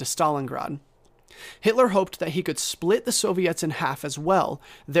directed to Stalingrad. Hitler hoped that he could split the Soviets in half as well,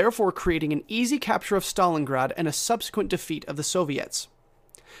 therefore creating an easy capture of Stalingrad and a subsequent defeat of the Soviets.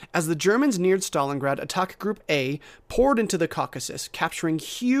 As the Germans neared Stalingrad, Attack Group A poured into the Caucasus, capturing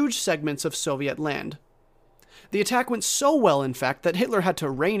huge segments of Soviet land. The attack went so well, in fact, that Hitler had to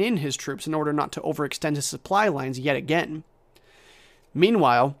rein in his troops in order not to overextend his supply lines yet again.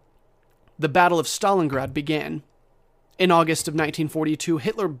 Meanwhile, the Battle of Stalingrad began. In August of 1942,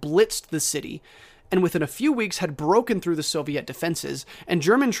 Hitler blitzed the city, and within a few weeks had broken through the Soviet defenses, and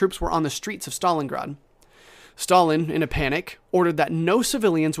German troops were on the streets of Stalingrad. Stalin, in a panic, ordered that no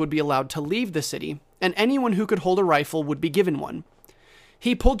civilians would be allowed to leave the city, and anyone who could hold a rifle would be given one.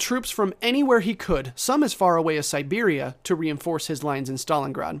 He pulled troops from anywhere he could, some as far away as Siberia, to reinforce his lines in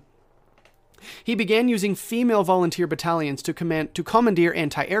Stalingrad. He began using female volunteer battalions to commandeer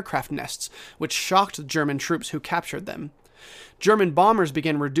anti-aircraft nests, which shocked German troops who captured them. German bombers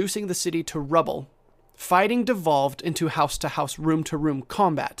began reducing the city to rubble. Fighting devolved into house-to-house, room-to-room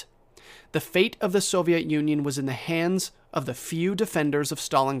combat. The fate of the Soviet Union was in the hands of the few defenders of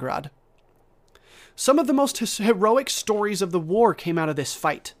Stalingrad. Some of the most heroic stories of the war came out of this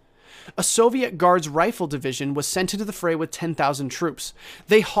fight. A Soviet Guards rifle division was sent into the fray with 10,000 troops.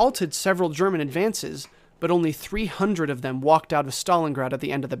 They halted several German advances, but only 300 of them walked out of Stalingrad at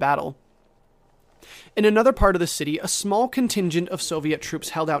the end of the battle. In another part of the city, a small contingent of Soviet troops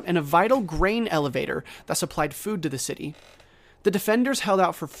held out in a vital grain elevator that supplied food to the city. The defenders held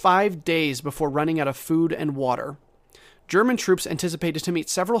out for 5 days before running out of food and water. German troops anticipated to meet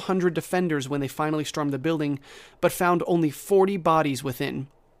several hundred defenders when they finally stormed the building, but found only 40 bodies within.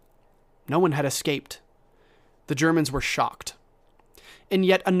 No one had escaped. The Germans were shocked. In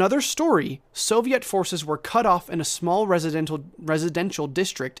yet another story, Soviet forces were cut off in a small residential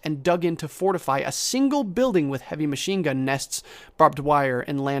district and dug in to fortify a single building with heavy machine gun nests, barbed wire,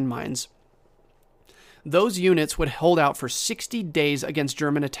 and landmines. Those units would hold out for 60 days against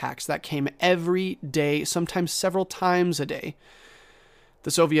German attacks that came every day, sometimes several times a day.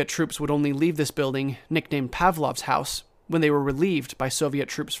 The Soviet troops would only leave this building, nicknamed Pavlov's house, when they were relieved by Soviet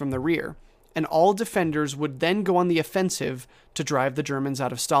troops from the rear, and all defenders would then go on the offensive to drive the Germans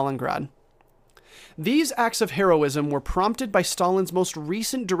out of Stalingrad. These acts of heroism were prompted by Stalin's most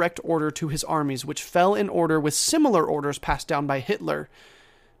recent direct order to his armies, which fell in order with similar orders passed down by Hitler: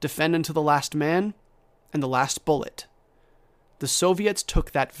 defend until the last man and the last bullet. The Soviets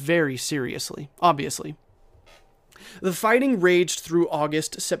took that very seriously, obviously. The fighting raged through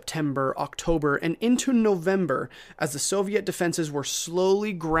August, September, October, and into November as the Soviet defenses were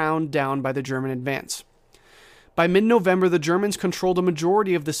slowly ground down by the German advance. By mid-November, the Germans controlled a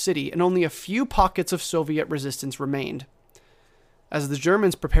majority of the city, and only a few pockets of Soviet resistance remained. As the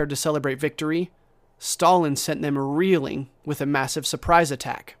Germans prepared to celebrate victory, Stalin sent them reeling with a massive surprise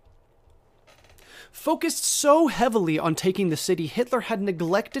attack. Focused so heavily on taking the city, Hitler had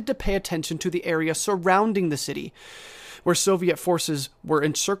neglected to pay attention to the area surrounding the city, where Soviet forces were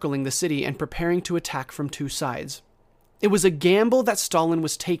encircling the city and preparing to attack from two sides. It was a gamble that Stalin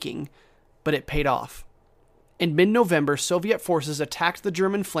was taking, but it paid off. In mid-November, Soviet forces attacked the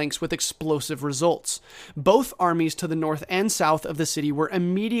German flanks with explosive results. Both armies to the north and south of the city were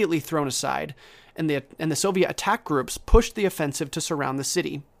immediately thrown aside, and the Soviet attack groups pushed the offensive to surround the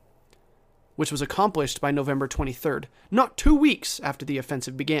city, which was accomplished by November 23rd, not 2 weeks after the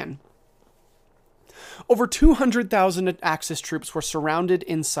offensive began. Over 200,000 Axis troops were surrounded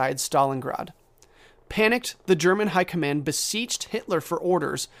inside Stalingrad. Panicked, the German high command beseeched Hitler for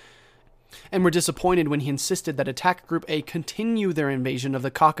orders, and were disappointed when he insisted that Attack Group A continue their invasion of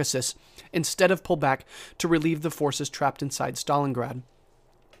the Caucasus, instead of pull back to relieve the forces trapped inside Stalingrad.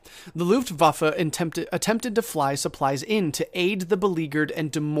 The Luftwaffe attempted to fly supplies in to aid the beleaguered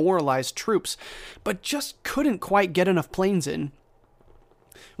and demoralized troops, but just couldn't quite get enough planes in.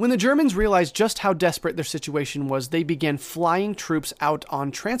 When the Germans realized just how desperate their situation was, they began flying troops out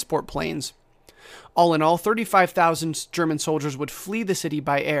on transport planes. All in all, 35,000 German soldiers would flee the city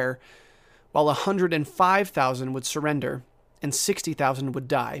by air, while 105,000 would surrender, and 60,000 would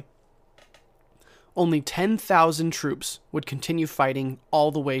die. Only 10,000 troops would continue fighting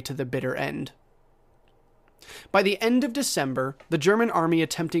all the way to the bitter end. By the end of December, the German army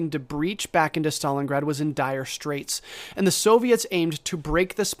attempting to breach back into Stalingrad was in dire straits, and the Soviets aimed to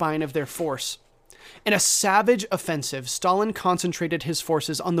break the spine of their force. In a savage offensive, Stalin concentrated his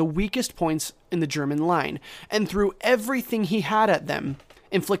forces on the weakest points in the German line, and threw everything he had at them,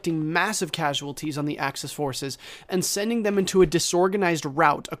 inflicting massive casualties on the Axis forces and sending them into a disorganized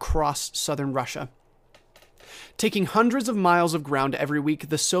rout across southern Russia. Taking hundreds of miles of ground every week,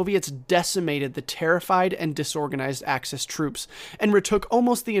 the Soviets decimated the terrified and disorganized Axis troops and retook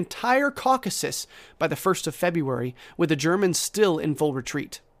almost the entire Caucasus by the 1st of February, with the Germans still in full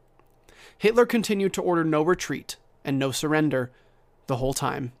retreat. Hitler continued to order no retreat and no surrender the whole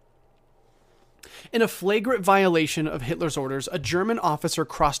time. In a flagrant violation of Hitler's orders, a German officer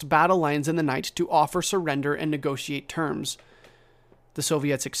crossed battle lines in the night to offer surrender and negotiate terms. The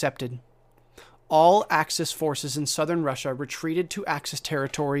Soviets accepted. All Axis forces in southern Russia retreated to Axis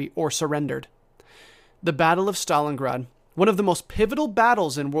territory or surrendered. The Battle of Stalingrad, one of the most pivotal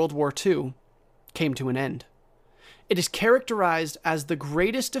battles in World War II, came to an end. It is characterized as the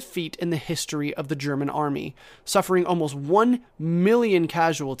greatest defeat in the history of the German army, suffering almost 1 million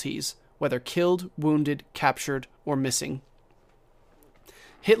casualties, whether killed, wounded, captured, or missing.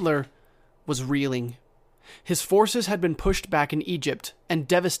 Hitler was reeling. His forces had been pushed back in Egypt and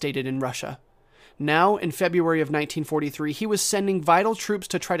devastated in Russia. Now, in February of 1943, he was sending vital troops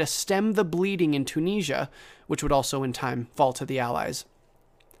to try to stem the bleeding in Tunisia, which would also in time fall to the Allies.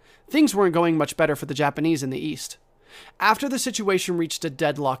 Things weren't going much better for the Japanese in the East. After the situation reached a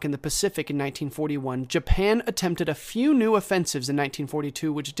deadlock in the Pacific in 1941, Japan attempted a few new offensives in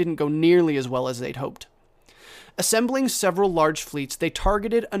 1942, which didn't go nearly as well as they'd hoped. Assembling several large fleets, they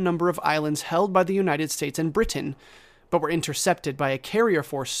targeted a number of islands held by the United States and Britain, but were intercepted by a carrier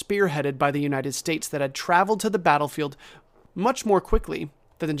force spearheaded by the United States that had traveled to the battlefield much more quickly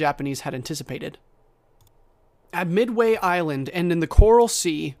than the Japanese had anticipated. At Midway Island and in the Coral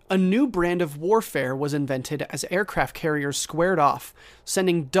Sea, a new brand of warfare was invented as aircraft carriers squared off,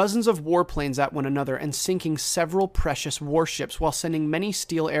 sending dozens of warplanes at one another and sinking several precious warships while sending many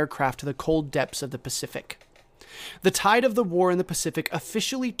steel aircraft to the cold depths of the Pacific. The tide of the war in the Pacific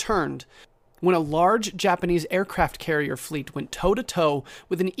officially turned when a large Japanese aircraft carrier fleet went toe-to-toe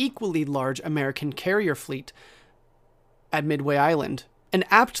with an equally large American carrier fleet at Midway Island, an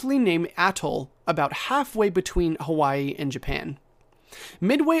aptly named atoll about halfway between Hawaii and Japan.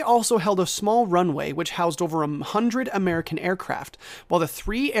 Midway also held a small runway which housed over 100 American aircraft, while the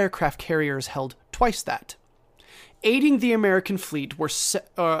 3 aircraft carriers held twice that. Aiding the American fleet were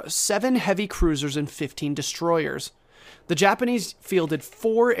 7 heavy cruisers and 15 destroyers. The Japanese fielded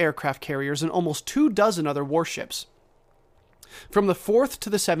 4 aircraft carriers and almost 24 other warships. From the 4th to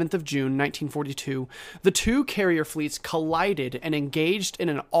the 7th of June, 1942, the 2 carrier fleets collided and engaged in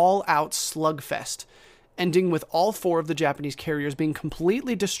an all-out slugfest, ending with all 4 of the Japanese carriers being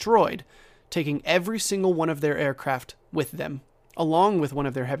completely destroyed, taking every single one of their aircraft with them, along with one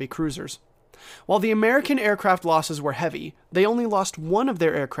of their heavy cruisers. While the American aircraft losses were heavy, they only lost 1 of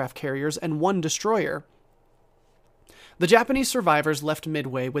their aircraft carriers and 1 destroyer. The Japanese survivors left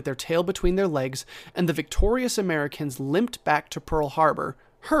Midway with their tail between their legs, and the victorious Americans limped back to Pearl Harbor,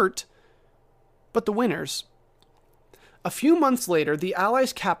 hurt, but the winners. A few months later, the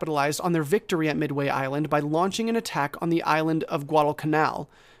Allies capitalized on their victory at Midway Island by launching an attack on the island of Guadalcanal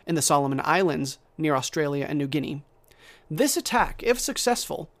in the Solomon Islands near Australia and New Guinea. This attack, if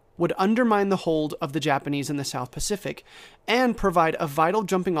successful, would undermine the hold of the Japanese in the South Pacific and provide a vital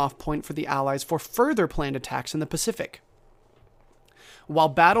jumping-off point for the Allies for further planned attacks in the Pacific. While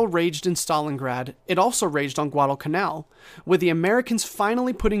battle raged in Stalingrad, it also raged on Guadalcanal, with the Americans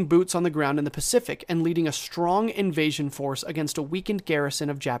finally putting boots on the ground in the Pacific and leading a strong invasion force against a weakened garrison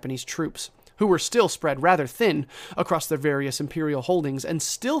of Japanese troops, who were still spread rather thin across their various imperial holdings and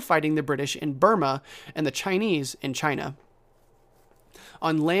still fighting the British in Burma and the Chinese in China.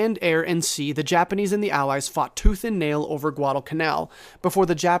 On land, air, and sea, the Japanese and the Allies fought tooth and nail over Guadalcanal before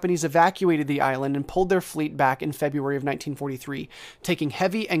the Japanese evacuated the island and pulled their fleet back in February of 1943, taking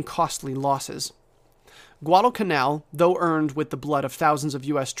heavy and costly losses. Guadalcanal, though earned with the blood of thousands of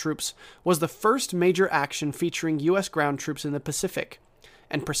U.S. troops, was the first major action featuring U.S. ground troops in the Pacific,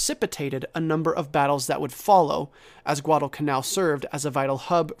 and precipitated a number of battles that would follow, as Guadalcanal served as a vital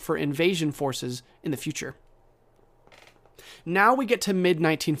hub for invasion forces in the future. Now we get to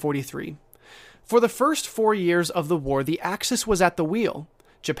mid-1943. For the first 4 years of the war, the Axis was at the wheel.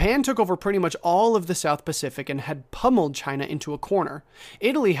 Japan took over pretty much all of the South Pacific and had pummeled China into a corner.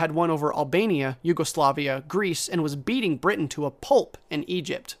 Italy had won over Albania, Yugoslavia, Greece, and was beating Britain to a pulp in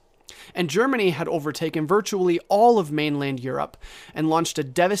Egypt. And Germany had overtaken virtually all of mainland Europe and launched a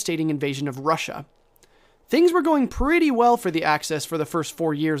devastating invasion of Russia. Things were going pretty well for the Axis for the first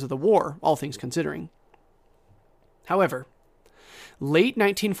 4 years of the war, all things considering. However, late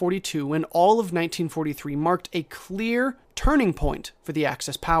 1942 and all of 1943 marked a clear turning point for the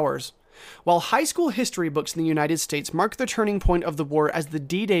Axis powers. While high school history books in the United States mark the turning point of the war as the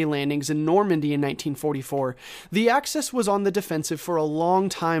D-Day landings in Normandy in 1944, the Axis was on the defensive for a long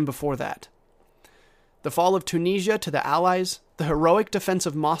time before that. the fall of Tunisia to the Allies, the heroic defense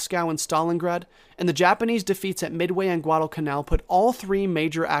of Moscow and Stalingrad, and the Japanese defeats at Midway and Guadalcanal put all three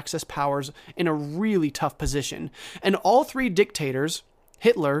major Axis powers in a really tough position, and all three dictators,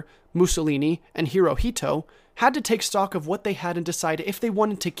 Hitler, Mussolini, and Hirohito, had to take stock of what they had and decide if they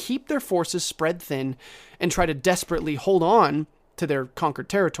wanted to keep their forces spread thin and try to desperately hold on to their conquered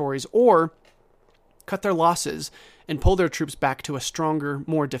territories, or cut their losses and pull their troops back to a stronger,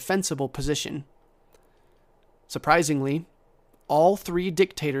 more defensible position. Surprisingly, all three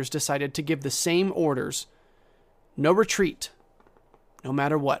dictators decided to give the same orders: no retreat, no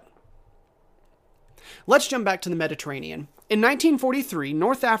matter what. Let's jump back to the Mediterranean. In 1943,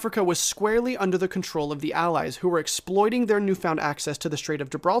 North Africa was squarely under the control of the Allies, who were exploiting their newfound access to the Strait of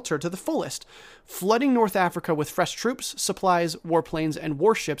Gibraltar to the fullest, flooding North Africa with fresh troops, supplies, warplanes, and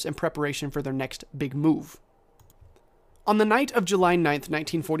warships in preparation for their next big move. On the night of July 9th,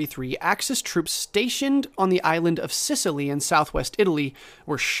 1943, Axis troops stationed on the island of Sicily in southwest Italy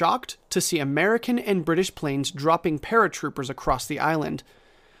were shocked to see American and British planes dropping paratroopers across the island.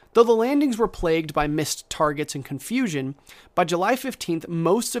 Though the landings were plagued by missed targets and confusion, by July 15th,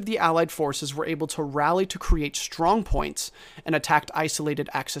 most of the Allied forces were able to rally to create strong points and attacked isolated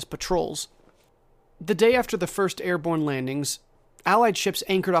Axis patrols. The day after the first airborne landings, Allied ships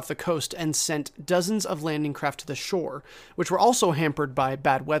anchored off the coast and sent dozens of landing craft to the shore, which were also hampered by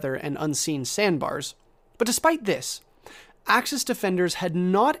bad weather and unseen sandbars. But despite this, Axis defenders had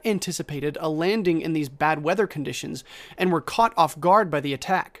not anticipated a landing in these bad weather conditions and were caught off guard by the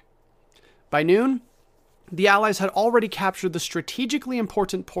attack. By noon, the Allies had already captured the strategically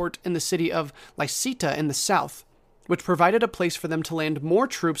important port in the city of Lyceta in the south, which provided a place for them to land more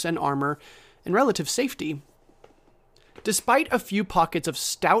troops and armor in relative safety. Despite a few pockets of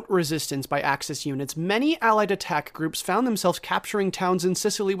stout resistance by Axis units, many Allied attack groups found themselves capturing towns in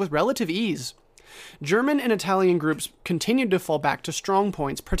Sicily with relative ease. German and Italian groups continued to fall back to strong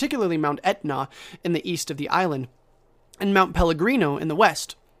points, particularly Mount Etna in the east of the island, and Mount Pellegrino in the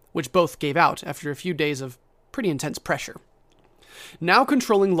west, which both gave out after a few days of pretty intense pressure. Now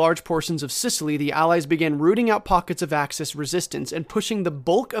controlling large portions of Sicily, the Allies began rooting out pockets of Axis resistance and pushing the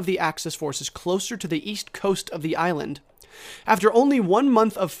bulk of the Axis forces closer to the east coast of the island. After only 1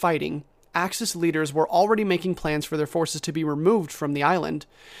 month of fighting, Axis leaders were already making plans for their forces to be removed from the island.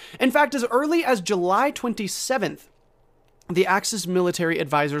 In fact, as early as July 27th, the Axis military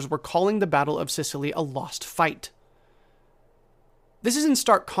advisors were calling the Battle of Sicily a lost fight. This is in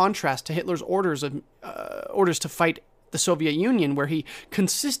stark contrast to Hitler's orders to fight the Soviet Union, where he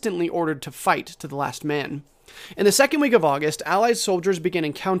consistently ordered to fight to the last man. In the second week of August, Allied soldiers began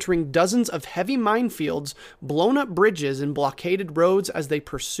encountering dozens of heavy minefields, blown up bridges, and blockaded roads as they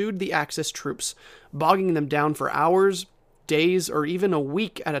pursued the Axis troops, bogging them down for hours, days, or even a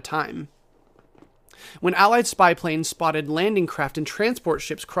week at a time. When Allied spy planes spotted landing craft and transport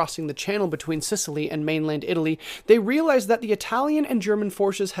ships crossing the channel between Sicily and mainland Italy, they realized that the Italian and German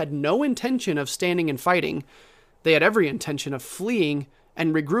forces had no intention of standing and fighting. They had every intention of fleeing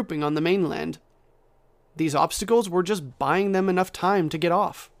and regrouping on the mainland. These obstacles were just buying them enough time to get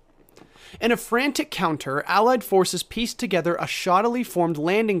off. In a frantic counter, Allied forces pieced together a shoddily formed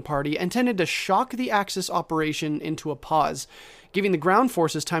landing party intended to shock the Axis operation into a pause, giving the ground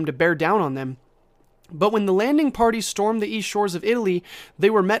forces time to bear down on them. But when the landing party stormed the east shores of Italy, they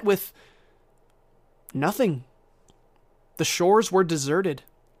were met with nothing. The shores were deserted.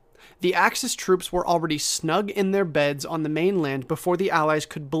 The Axis troops were already snug in their beds on the mainland before the Allies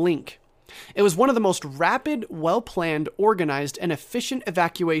could blink. It was one of the most rapid, well-planned, organized, and efficient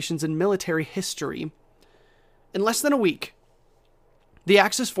evacuations in military history. In less than a week, the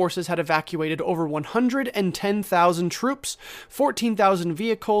Axis forces had evacuated over 110,000 troops, 14,000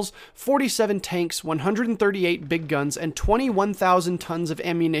 vehicles, 47 tanks, 138 big guns, and 21,000 tons of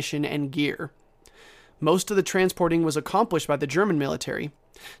ammunition and gear. Most of the transporting was accomplished by the German military.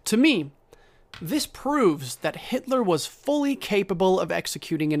 To me, this proves that Hitler was fully capable of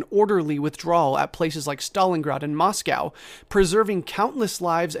executing an orderly withdrawal at places like Stalingrad and Moscow, preserving countless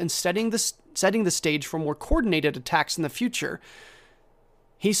lives and setting the stage for more coordinated attacks in the future.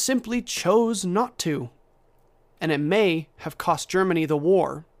 He simply chose not to, and it may have cost Germany the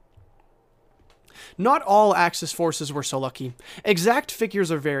war. Not all Axis forces were so lucky. Exact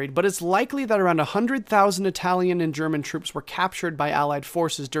figures are varied, but it's likely that around 100,000 Italian and German troops were captured by Allied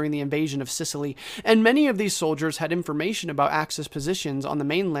forces during the invasion of Sicily, and many of these soldiers had information about Axis positions on the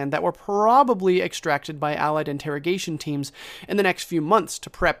mainland that were probably extracted by Allied interrogation teams in the next few months to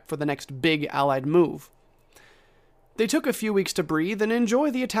prep for the next big Allied move. They took a few weeks to breathe and enjoy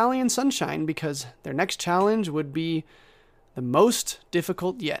the Italian sunshine because their next challenge would be the most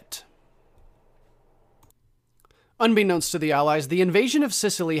difficult yet. Unbeknownst to the Allies, the invasion of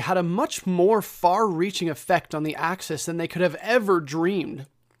Sicily had a much more far-reaching effect on the Axis than they could have ever dreamed.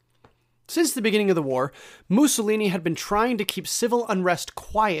 Since the beginning of the war, Mussolini had been trying to keep civil unrest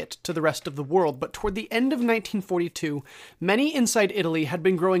quiet to the rest of the world, but toward the end of 1942, many inside Italy had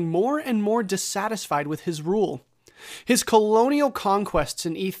been growing more and more dissatisfied with his rule. His colonial conquests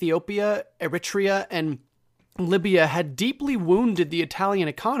in Ethiopia, Eritrea, and Libya had deeply wounded the Italian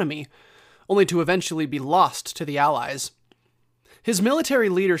economy, only to eventually be lost to the Allies. His military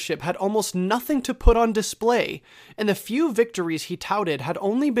leadership had almost nothing to put on display, and the few victories he touted had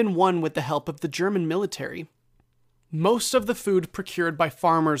only been won with the help of the German military. Most of the food procured by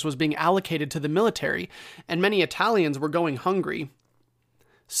farmers was being allocated to the military, and many Italians were going hungry.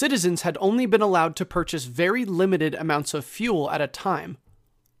 Citizens had only been allowed to purchase very limited amounts of fuel at a time.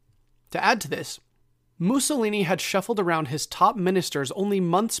 To add to this, Mussolini had shuffled around his top ministers only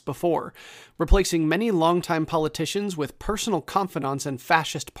months before, replacing many longtime politicians with personal confidants and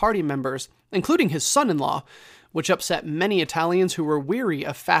fascist party members, including his son-in-law, which upset many Italians who were weary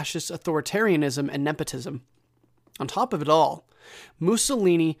of fascist authoritarianism and nepotism. On top of it all,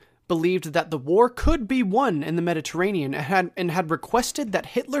 Mussolini believed that the war could be won in the Mediterranean and had requested that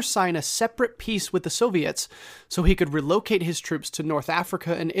Hitler sign a separate peace with the Soviets so he could relocate his troops to North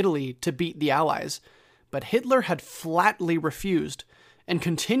Africa and Italy to beat the Allies. But Hitler had flatly refused and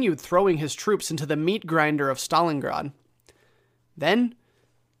continued throwing his troops into the meat grinder of Stalingrad. Then,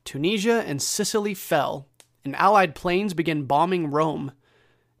 Tunisia and Sicily fell, and Allied planes began bombing Rome,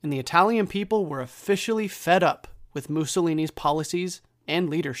 and the Italian people were officially fed up with Mussolini's policies and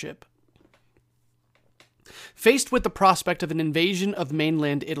leadership. Faced with the prospect of an invasion of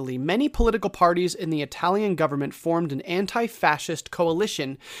mainland Italy, many political parties in the Italian government formed an anti-fascist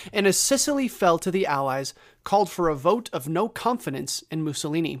coalition, and as Sicily fell to the Allies, called for a vote of no confidence in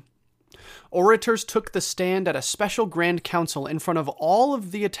Mussolini. Orators took the stand at a special Grand Council in front of all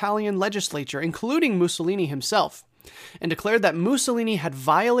of the Italian legislature, including Mussolini himself, and declared that Mussolini had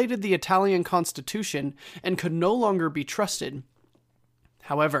violated the Italian constitution and could no longer be trusted.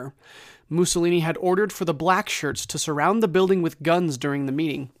 However, Mussolini had ordered for the Black Shirts to surround the building with guns during the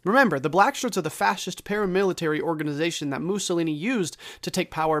meeting. Remember, the Black Shirts are the fascist paramilitary organization that Mussolini used to take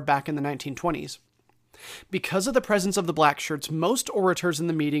power back in the 1920s. Because of the presence of the Black Shirts, most orators in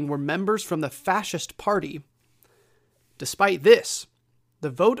the meeting were members from the fascist party. Despite this, the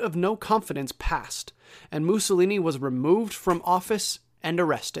vote of no confidence passed, and Mussolini was removed from office and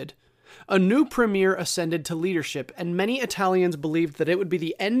arrested. A new premier ascended to leadership, and many Italians believed that it would be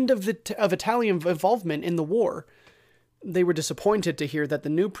the end of Italian involvement in the war. They were disappointed to hear that the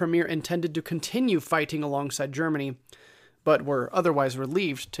new premier intended to continue fighting alongside Germany, but were otherwise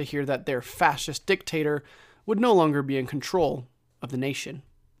relieved to hear that their fascist dictator would no longer be in control of the nation.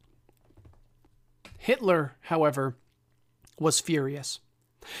 Hitler, however, was furious.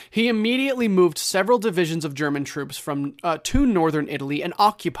 He immediately moved several divisions of German troops to northern Italy and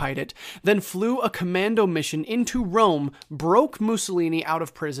occupied it, then flew a commando mission into Rome, broke Mussolini out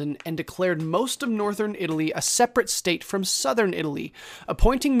of prison, and declared most of northern Italy a separate state from southern Italy,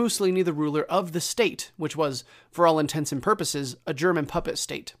 appointing Mussolini the ruler of the state, which was, for all intents and purposes, a German puppet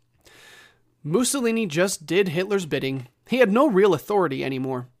state. Mussolini just did Hitler's bidding. He had no real authority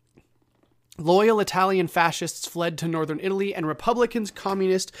anymore. Loyal Italian fascists fled to northern Italy, and Republicans,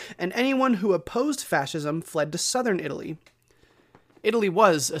 communists, and anyone who opposed fascism fled to southern Italy. Italy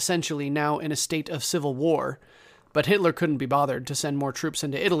was, essentially, now in a state of civil war, but Hitler couldn't be bothered to send more troops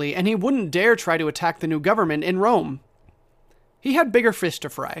into Italy, and he wouldn't dare try to attack the new government in Rome. He had bigger fish to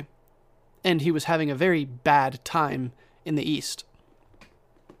fry, and he was having a very bad time in the east.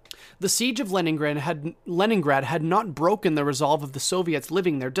 The siege of Leningrad had not broken the resolve of the Soviets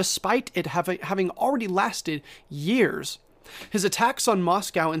living there, despite it having already lasted years. His attacks on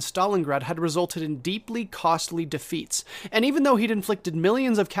Moscow and Stalingrad had resulted in deeply costly defeats, and even though he'd inflicted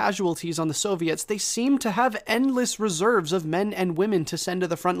millions of casualties on the Soviets, they seemed to have endless reserves of men and women to send to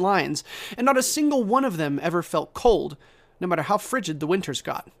the front lines, and not a single one of them ever felt cold, no matter how frigid the winters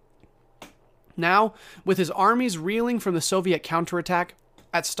got. Now, with his armies reeling from the Soviet counterattack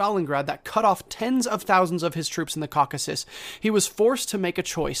at Stalingrad that cut off tens of thousands of his troops in the Caucasus, he was forced to make a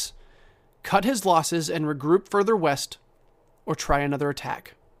choice: cut his losses and regroup further west, or try another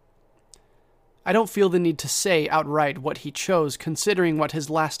attack. I don't feel the need to say outright what he chose, considering what his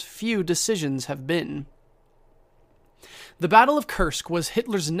last few decisions have been. The Battle of Kursk was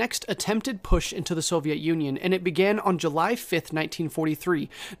Hitler's next attempted push into the Soviet Union, and it began on July 5th, 1943,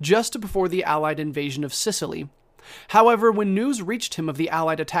 just before the Allied invasion of Sicily. However, when news reached him of the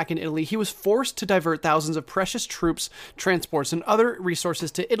Allied attack in Italy, he was forced to divert thousands of precious troops, transports, and other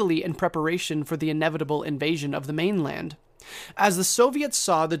resources to Italy in preparation for the inevitable invasion of the mainland. As the Soviets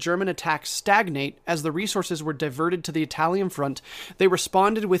saw the German attack stagnate as the resources were diverted to the Italian front, they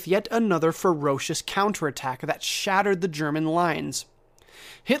responded with yet another ferocious counterattack that shattered the German lines.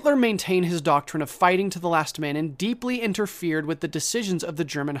 Hitler maintained his doctrine of fighting to the last man and deeply interfered with the decisions of the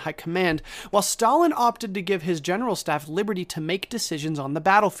German High Command, while Stalin opted to give his general staff liberty to make decisions on the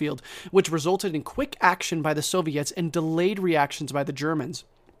battlefield, which resulted in quick action by the Soviets and delayed reactions by the Germans.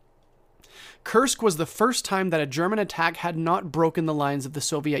 Kursk was the first time that a German attack had not broken the lines of the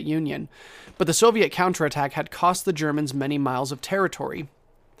Soviet Union, but the Soviet counterattack had cost the Germans many miles of territory.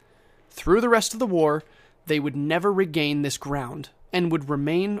 Through the rest of the war, they would never regain this ground, and would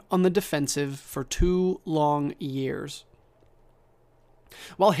remain on the defensive for 2 long years.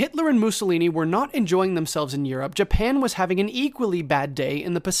 While Hitler and Mussolini were not enjoying themselves in Europe, Japan was having an equally bad day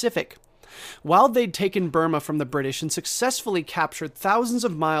in the Pacific. While they'd taken Burma from the British and successfully captured thousands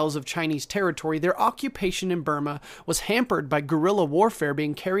of miles of Chinese territory, their occupation in Burma was hampered by guerrilla warfare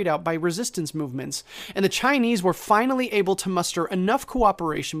being carried out by resistance movements, and the Chinese were finally able to muster enough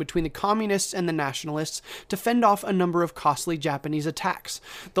cooperation between the communists and the nationalists to fend off a number of costly Japanese attacks.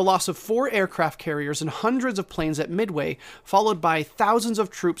 The loss of 4 aircraft carriers and hundreds of planes at Midway, followed by thousands of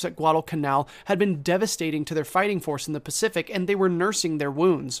troops at Guadalcanal, had been devastating to their fighting force in the Pacific, and they were nursing their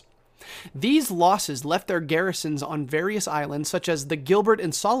wounds. These losses left their garrisons on various islands, such as the Gilbert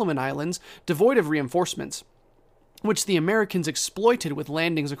and Solomon Islands, devoid of reinforcements, which the Americans exploited with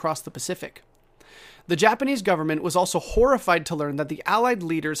landings across the Pacific. The Japanese government was also horrified to learn that the Allied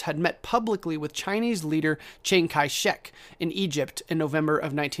leaders had met publicly with Chinese leader Chiang Kai-shek in Egypt in November of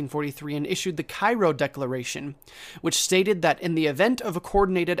 1943 and issued the Cairo Declaration, which stated that in the event of a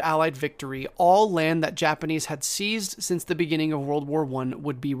coordinated Allied victory, all land that Japanese had seized since the beginning of World War I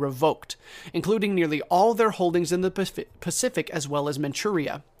would be revoked, including nearly all their holdings in the Pacific as well as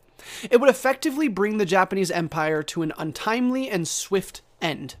Manchuria. It would effectively bring the Japanese Empire to an untimely and swift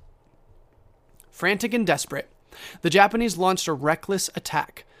end. Frantic and desperate, the Japanese launched a reckless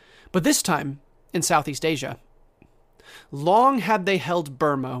attack, but this time in Southeast Asia. Long had they held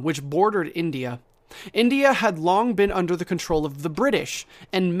Burma, which bordered India. India had long been under the control of the British,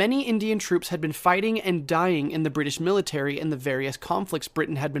 and many Indian troops had been fighting and dying in the British military in the various conflicts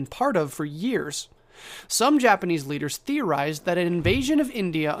Britain had been part of for years. Some Japanese leaders theorized that an invasion of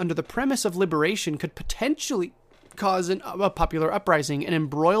India under the premise of liberation could potentially cause a popular uprising and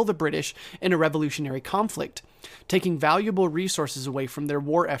embroil the British in a revolutionary conflict, taking valuable resources away from their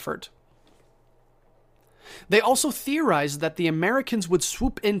war effort. They also theorized that the Americans would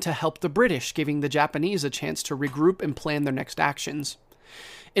swoop in to help the British, giving the Japanese a chance to regroup and plan their next actions.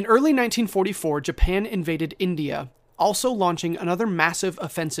 In early 1944, Japan invaded India, also launching another massive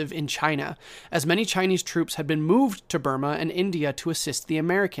offensive in China, as many Chinese troops had been moved to Burma and India to assist the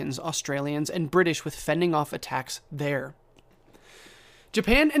Americans, Australians, and British with fending off attacks there.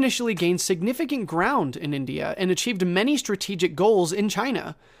 Japan initially gained significant ground in India and achieved many strategic goals in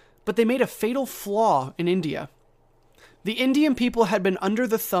China, but they made a fatal flaw in India. The Indian people had been under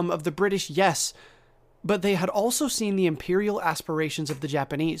the thumb of the British, yes, but they had also seen the imperial aspirations of the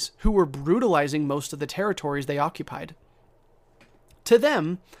Japanese, who were brutalizing most of the territories they occupied. To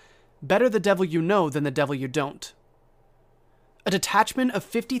them, better the devil you know than the devil you don't. A detachment of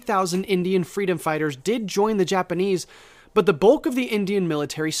 50,000 Indian freedom fighters did join the Japanese, but the bulk of the Indian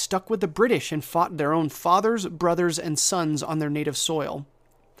military stuck with the British and fought their own fathers, brothers, and sons on their native soil.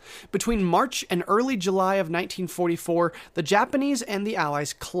 Between March and early July of 1944, the Japanese and the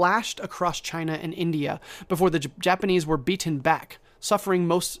Allies clashed across China and India before the Japanese were beaten back, suffering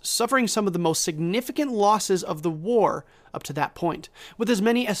some of the most significant losses of the war up to that point, with as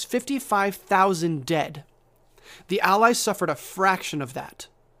many as 55,000 dead. The Allies suffered a fraction of that.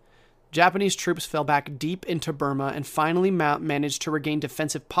 Japanese troops fell back deep into Burma and finally managed to regain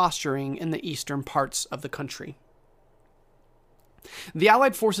defensive posturing in the eastern parts of the country. The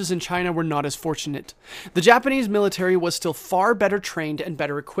Allied forces in China were not as fortunate. The Japanese military was still far better trained and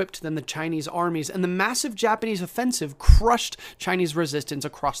better equipped than the Chinese armies, and the massive Japanese offensive crushed Chinese resistance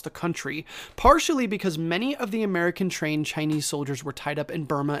across the country, partially because many of the American-trained Chinese soldiers were tied up in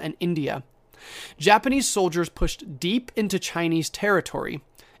Burma and India. Japanese soldiers pushed deep into Chinese territory,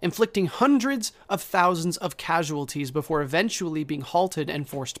 inflicting hundreds of thousands of casualties before eventually being halted and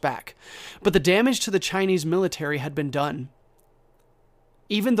forced back. But the damage to the Chinese military had been done.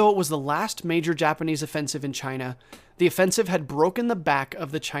 Even though it was the last major Japanese offensive in China, the offensive had broken the back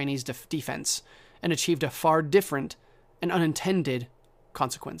of the Chinese defense and achieved a far different and unintended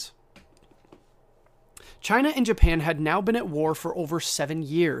consequence. China and Japan had now been at war for over 7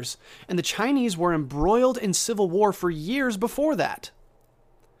 years, and the Chinese were embroiled in civil war for years before that.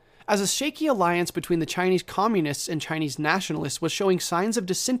 As a shaky alliance between the Chinese communists and Chinese nationalists was showing signs of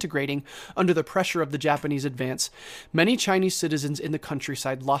disintegrating under the pressure of the Japanese advance, many Chinese citizens in the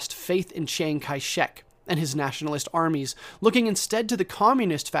countryside lost faith in Chiang Kai-shek and his nationalist armies, looking instead to the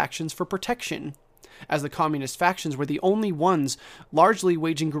communist factions for protection, as the communist factions were the only ones largely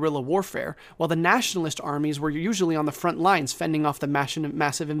waging guerrilla warfare, while the nationalist armies were usually on the front lines fending off the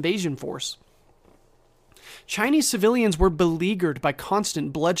massive invasion force. Chinese civilians were beleaguered by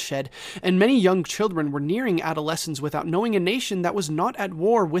constant bloodshed, and many young children were nearing adolescence without knowing a nation that was not at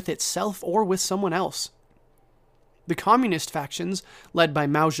war with itself or with someone else. The communist factions, led by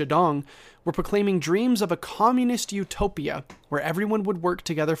Mao Zedong, were proclaiming dreams of a communist utopia where everyone would work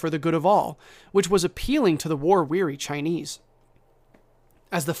together for the good of all, which was appealing to the war-weary Chinese.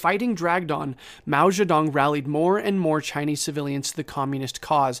 As the fighting dragged on, Mao Zedong rallied more and more Chinese civilians to the communist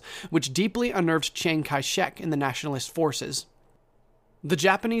cause, which deeply unnerved Chiang Kai-shek and the nationalist forces. The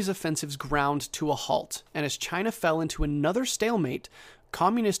Japanese offensives ground to a halt, and as China fell into another stalemate,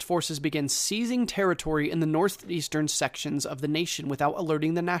 communist forces began seizing territory in the northeastern sections of the nation without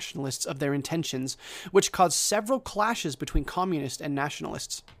alerting the nationalists of their intentions, which caused several clashes between communists and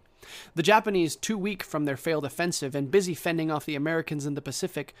nationalists. The Japanese, too weak from their failed offensive and busy fending off the Americans in the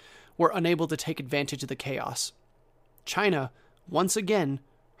Pacific, were unable to take advantage of the chaos. China, once again,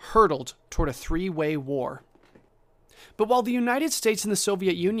 hurtled toward a three-way war. But while the United States and the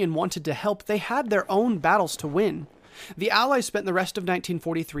Soviet Union wanted to help, they had their own battles to win. The Allies spent the rest of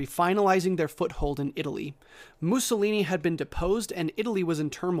 1943 finalizing their foothold in Italy. Mussolini had been deposed and Italy was in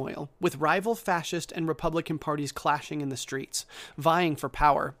turmoil, with rival fascist and Republican parties clashing in the streets, vying for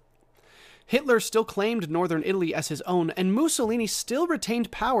power. Hitler still claimed northern Italy as his own, and Mussolini still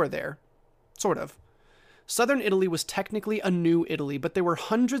retained power there. Sort of. Southern Italy was technically a new Italy, but there were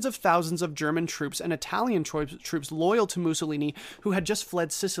hundreds of thousands of German troops and Italian troops loyal to Mussolini who had just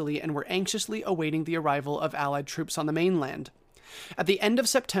fled Sicily and were anxiously awaiting the arrival of Allied troops on the mainland. At the end of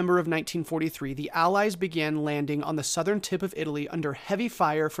September of 1943, the Allies began landing on the southern tip of Italy under heavy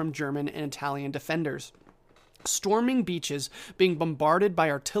fire from German and Italian defenders, storming beaches, being bombarded by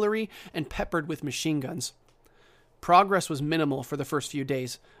artillery and peppered with machine guns. Progress was minimal for the first few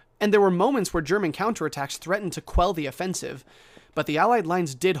days, and there were moments where German counterattacks threatened to quell the offensive, but the Allied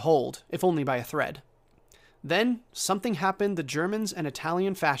lines did hold, if only by a thread. Then, something happened the Germans and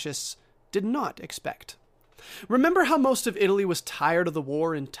Italian fascists did not expect. Remember how most of Italy was tired of the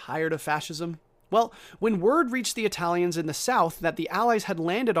war and tired of fascism? Well, when word reached the Italians in the south that the Allies had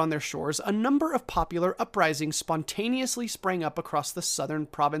landed on their shores, a number of popular uprisings spontaneously sprang up across the southern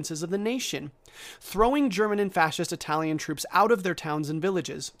provinces of the nation, throwing German and fascist Italian troops out of their towns and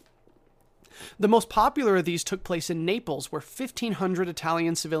villages. The most popular of these took place in Naples, where 1,500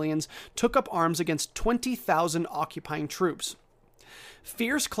 Italian civilians took up arms against 20,000 occupying troops.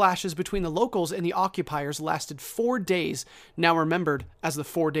 Fierce clashes between the locals and the occupiers lasted 4 days, now remembered as the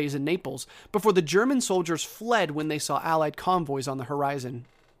 4 days in Naples, before the German soldiers fled when they saw Allied convoys on the horizon.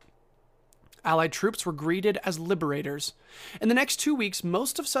 Allied troops were greeted as liberators. In the next 2 weeks,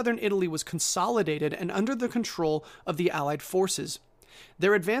 most of southern Italy was consolidated and under the control of the Allied forces.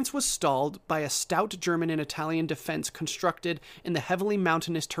 Their advance was stalled by a stout German and Italian defense constructed in the heavily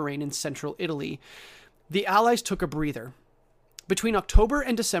mountainous terrain in central Italy. The Allies took a breather. Between October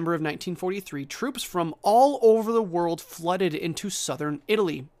and December of 1943, troops from all over the world flooded into southern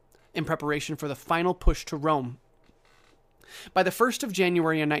Italy in preparation for the final push to Rome. By the 1st of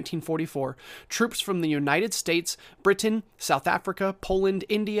January in 1944, troops from the United States, Britain, South Africa, Poland,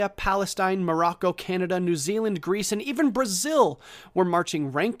 India, Palestine, Morocco, Canada, New Zealand, Greece, and even Brazil were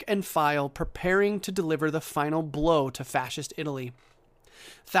marching rank and file, preparing to deliver the final blow to fascist Italy.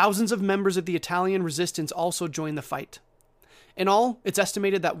 Thousands of members of the Italian resistance also joined the fight. In all, it's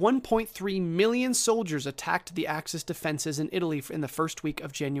estimated that 1.3 million soldiers attacked the Axis defenses in Italy in the first week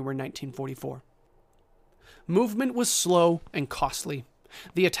of January 1944. Movement was slow and costly.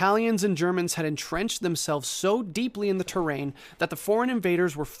 The Italians and Germans had entrenched themselves so deeply in the terrain that the foreign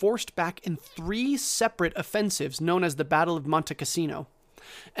invaders were forced back in 3 separate offensives known as the Battle of Monte Cassino.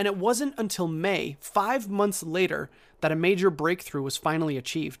 And it wasn't until May, 5 months later, that a major breakthrough was finally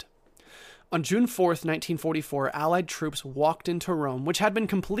achieved. On June 4th, 1944, Allied troops walked into Rome, which had been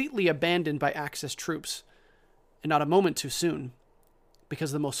completely abandoned by Axis troops. And not a moment too soon,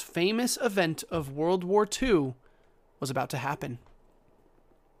 because the most famous event of World War II was about to happen.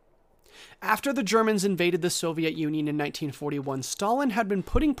 After the Germans invaded the Soviet Union in 1941, Stalin had been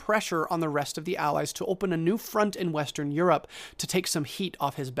putting pressure on the rest of the Allies to open a new front in Western Europe to take some heat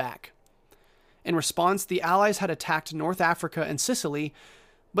off his back. In response, the Allies had attacked North Africa and Sicily,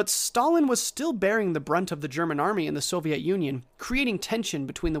 but Stalin was still bearing the brunt of the German army in the Soviet Union, creating tension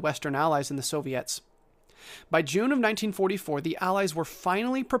between the Western Allies and the Soviets. By June of 1944, the Allies were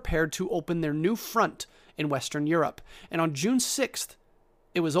finally prepared to open their new front in Western Europe, and on June 6th,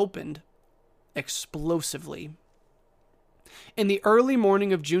 it was opened explosively. In the early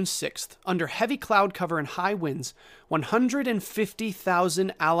morning of June 6th, under heavy cloud cover and high winds,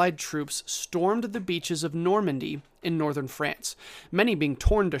 150,000 Allied troops stormed the beaches of Normandy in northern France, many being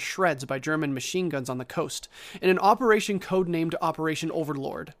torn to shreds by German machine guns on the coast, in an operation codenamed Operation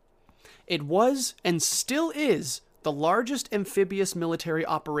Overlord. It was, and still is, the largest amphibious military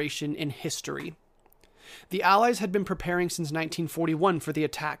operation in history. The Allies had been preparing since 1941 for the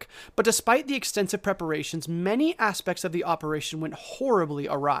attack, but despite the extensive preparations, many aspects of the operation went horribly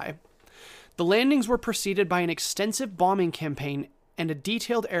awry. The landings were preceded by an extensive bombing campaign and a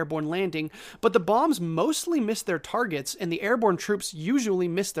detailed airborne landing, but the bombs mostly missed their targets and the airborne troops usually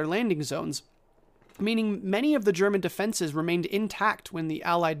missed their landing zones, meaning many of the German defenses remained intact when the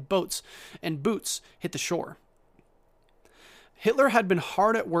Allied boats and boots hit the shore. Hitler had been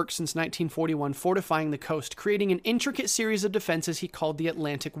hard at work since 1941 fortifying the coast, creating an intricate series of defenses he called the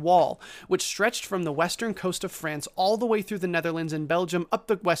Atlantic Wall, which stretched from the western coast of France all the way through the Netherlands and Belgium up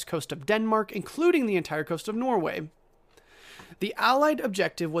the west coast of Denmark, including the entire coast of Norway. The Allied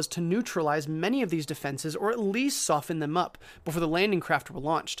objective was to neutralize many of these defenses, or at least soften them up, before the landing craft were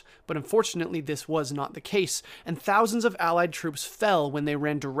launched, but unfortunately this was not the case, and thousands of Allied troops fell when they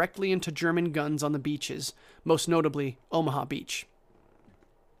ran directly into German guns on the beaches, most notably Omaha Beach.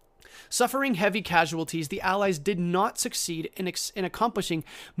 Suffering heavy casualties, the Allies did not succeed in accomplishing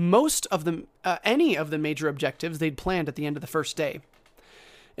any of the major objectives they'd planned at the end of the first day.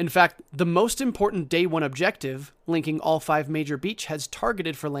 In fact, the most important Day 1 objective, linking all 5 major beachheads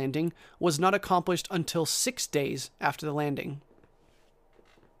targeted for landing, was not accomplished until 6 days after the landing.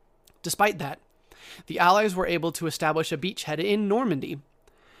 Despite that, the Allies were able to establish a beachhead in Normandy.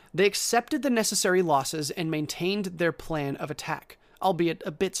 They accepted the necessary losses and maintained their plan of attack, albeit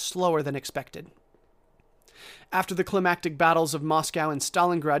a bit slower than expected. After the climactic battles of Moscow and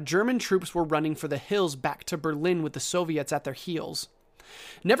Stalingrad, German troops were running for the hills back to Berlin with the Soviets at their heels.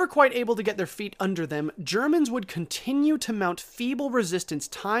 Never quite able to get their feet under them, Germans would continue to mount feeble resistance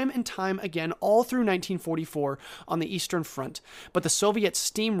time and time again all through 1944 on the Eastern Front, but the Soviet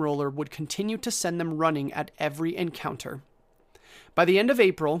steamroller would continue to send them running at every encounter. By the end of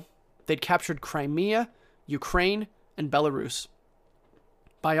April, they'd captured Crimea, Ukraine, and Belarus.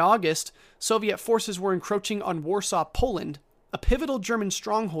 By August, Soviet forces were encroaching on Warsaw, Poland, a pivotal German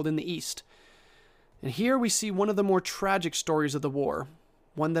stronghold in the east. And here we see one of the more tragic stories of the war,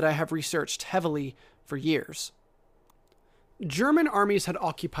 one that I have researched heavily for years. German armies had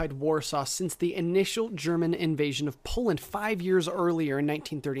occupied Warsaw since the initial German invasion of Poland 5 years earlier in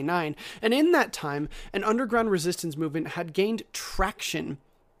 1939, and in that time, an underground resistance movement had gained traction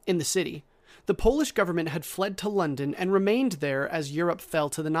in the city. The Polish government had fled to London and remained there as Europe fell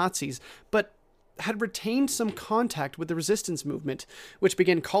to the Nazis, but had retained some contact with the resistance movement, which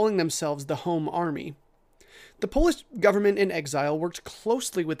began calling themselves the Home Army. The Polish government in exile worked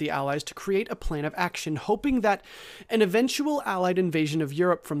closely with the Allies to create a plan of action, hoping that an eventual Allied invasion of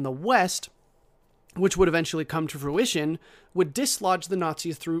Europe from the West, which would eventually come to fruition, would dislodge the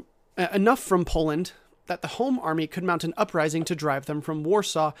Nazis through enough from Poland that the Home Army could mount an uprising to drive them from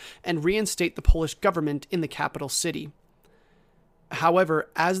Warsaw and reinstate the Polish government in the capital city. However,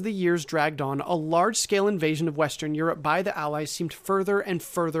 as the years dragged on, a large-scale invasion of Western Europe by the Allies seemed further and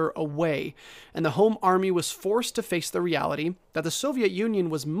further away, and the Home Army was forced to face the reality that the Soviet Union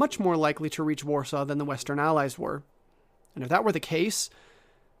was much more likely to reach Warsaw than the Western Allies were. And if that were the case,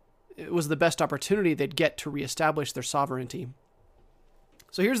 it was the best opportunity they'd get to reestablish their sovereignty.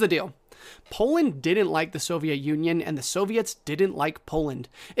 So here's the deal. Poland didn't like the Soviet Union, and the Soviets didn't like Poland.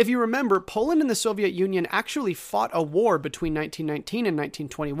 If you remember, Poland and the Soviet Union actually fought a war between 1919 and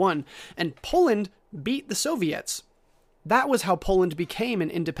 1921, and Poland beat the Soviets. That was how Poland became an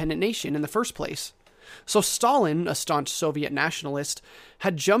independent nation in the first place. So Stalin, a staunch Soviet nationalist,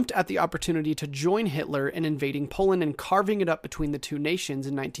 had jumped at the opportunity to join Hitler in invading Poland and carving it up between the two nations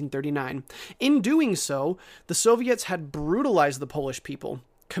in 1939. In doing so, the Soviets had brutalized the Polish people,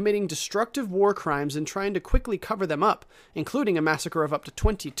 committing destructive war crimes and trying to quickly cover them up, including a massacre of up to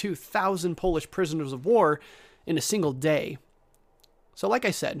 22,000 Polish prisoners of war in a single day. So like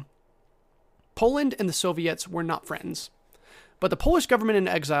I said, Poland and the Soviets were not friends, but the Polish government in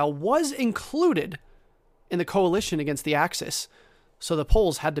exile was included in the coalition against the Axis, so the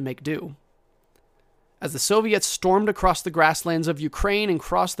Poles had to make do. As the Soviets stormed across the grasslands of Ukraine and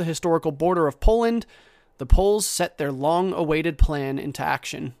crossed the historical border of Poland, the Poles set their long-awaited plan into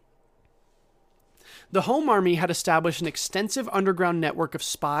action. The Home Army had established an extensive underground network of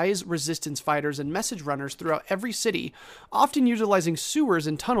spies, resistance fighters, and message runners throughout every city, often utilizing sewers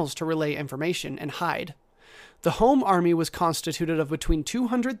and tunnels to relay information and hide. The Home Army was constituted of between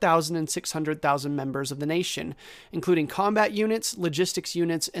 200,000 and 600,000 members of the nation, including combat units, logistics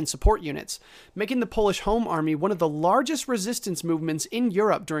units, and support units, making the Polish Home Army one of the largest resistance movements in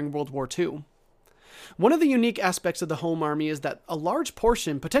Europe during World War II. One of the unique aspects of the Home Army is that a large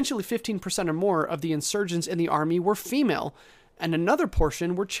portion, potentially 15% or more, of the insurgents in the army were female, and another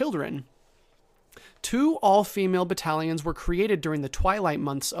portion were children. 2 all-female battalions were created during the twilight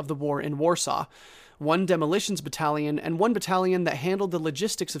months of the war in Warsaw, 1 demolitions battalion, and 1 battalion that handled the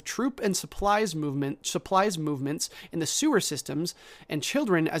logistics of troop and supplies movements in the sewer systems, and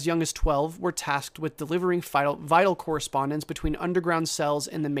children as young as 12 were tasked with delivering vital correspondence between underground cells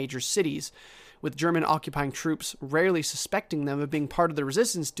in the major cities, with German occupying troops rarely suspecting them of being part of the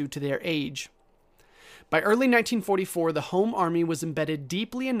resistance due to their age. By early 1944, the Home Army was embedded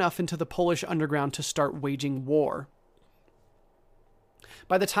deeply enough into the Polish underground to start waging war.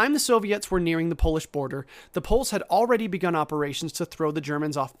 By the time the Soviets were nearing the Polish border, the Poles had already begun operations to throw the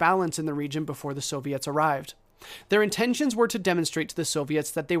Germans off balance in the region before the Soviets arrived. Their intentions were to demonstrate to the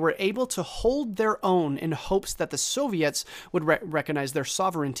Soviets that they were able to hold their own in hopes that the Soviets would recognize their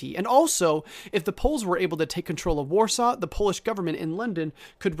sovereignty. And also, if the Poles were able to take control of Warsaw, the Polish government in London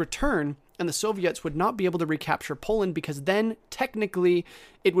could return and the Soviets would not be able to recapture Poland because then, technically,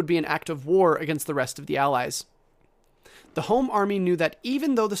 it would be an act of war against the rest of the Allies. The Home Army knew that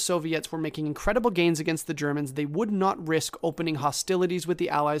even though the Soviets were making incredible gains against the Germans, they would not risk opening hostilities with the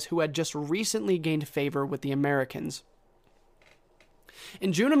Allies who had just recently gained favor with the Americans.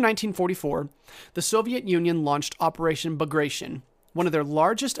 In June of 1944, the Soviet Union launched Operation Bagration, one of their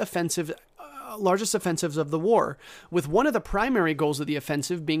largest offensives of the war, with one of the primary goals of the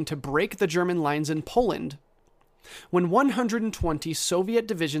offensive being to break the German lines in Poland. When 120 Soviet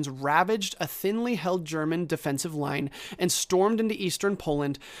divisions ravaged a thinly held German defensive line and stormed into eastern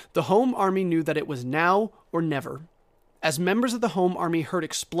Poland, the Home Army knew that it was now or never. As members of the Home Army heard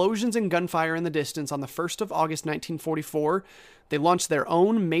explosions and gunfire in the distance on the 1st of August 1944, they launched their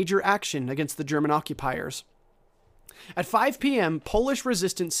own major action against the German occupiers. At 5 p.m., Polish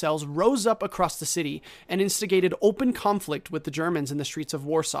resistance cells rose up across the city and instigated open conflict with the Germans in the streets of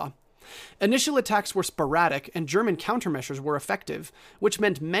Warsaw. Initial attacks were sporadic and German countermeasures were effective, which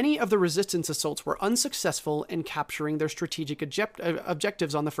meant many of the resistance assaults were unsuccessful in capturing their strategic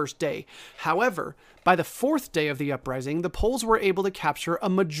objectives on the first day. However, by the 4th day of the uprising, the Poles were able to capture a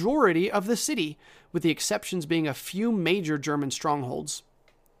majority of the city, with the exceptions being a few major German strongholds.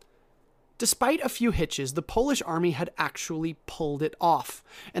 Despite a few hitches, the Polish army had actually pulled it off,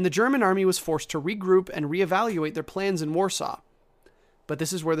 and the German army was forced to regroup and reevaluate their plans in Warsaw. But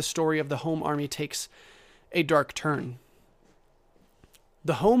this is where the story of the Home Army takes a dark turn.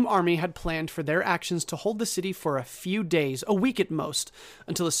 The Home Army had planned for their actions to hold the city for a few days, a week at most,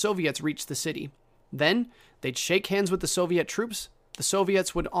 until the Soviets reached the city. Then, they'd shake hands with the Soviet troops, the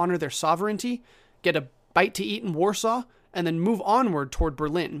Soviets would honor their sovereignty, get a bite to eat in Warsaw, and then move onward toward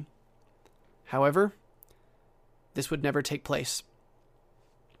Berlin. However, this would never take place.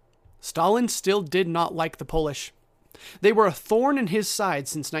 Stalin still did not like the Polish. They were a thorn in his side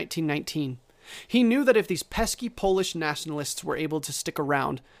since 1919. He knew that if these pesky Polish nationalists were able to stick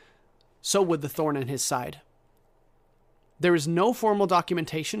around, so would the thorn in his side. There is no formal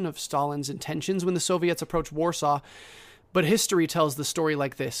documentation of Stalin's intentions when the Soviets approached Warsaw, but history tells the story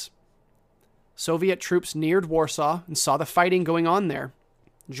like this. Soviet troops neared Warsaw and saw the fighting going on there.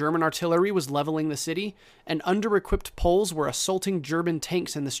 German artillery was leveling the city, and under-equipped Poles were assaulting German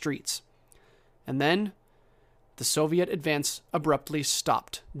tanks in the streets. And then, the Soviet advance abruptly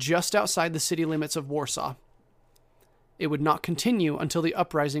stopped, just outside the city limits of Warsaw. It would not continue until the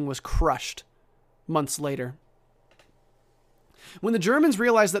uprising was crushed, months later. When the Germans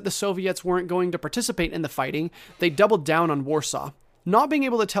realized that the Soviets weren't going to participate in the fighting, they doubled down on Warsaw. Not being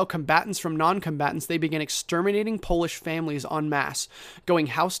able to tell combatants from non-combatants, they began exterminating Polish families en masse, going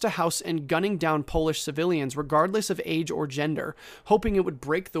house to house and gunning down Polish civilians regardless of age or gender, hoping it would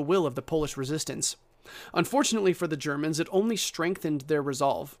break the will of the Polish resistance. Unfortunately for the Germans, it only strengthened their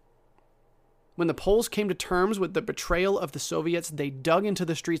resolve. When the Poles came to terms with the betrayal of the Soviets, they dug into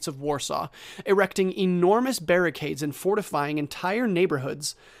the streets of Warsaw, erecting enormous barricades and fortifying entire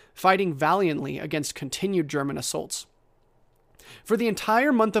neighborhoods, fighting valiantly against continued German assaults. For the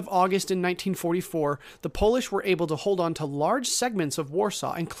entire month of August in 1944, the Polish were able to hold on to large segments of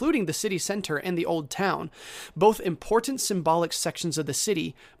Warsaw, including the city center and the Old Town, both important symbolic sections of the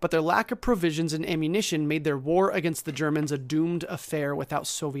city, but their lack of provisions and ammunition made their war against the Germans a doomed affair without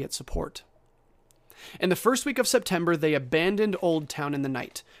Soviet support. In the first week of September, they abandoned Old Town in the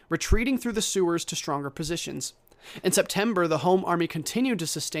night, retreating through the sewers to stronger positions. In September, the Home Army continued to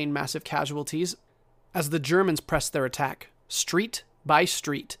sustain massive casualties as the Germans pressed their attack. Street by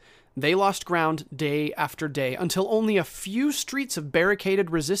street, they lost ground day after day until only a few streets of barricaded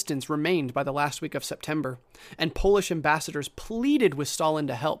resistance remained by the last week of September, and Polish ambassadors pleaded with Stalin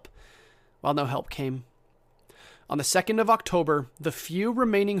to help, while no help came. On the 2nd of October, the few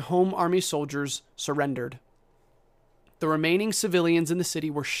remaining Home Army soldiers surrendered. The remaining civilians in the city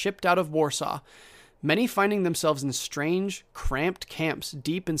were shipped out of Warsaw, many finding themselves in strange, cramped camps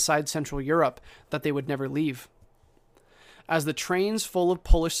deep inside Central Europe that they would never leave. As the trains full of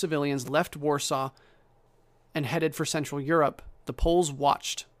Polish civilians left Warsaw and headed for Central Europe, the Poles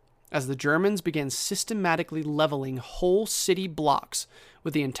watched as the Germans began systematically leveling whole city blocks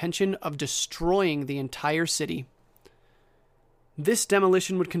with the intention of destroying the entire city. This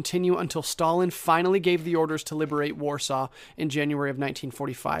demolition would continue until Stalin finally gave the orders to liberate Warsaw in January of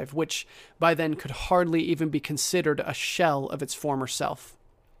 1945, which by then could hardly even be considered a shell of its former self.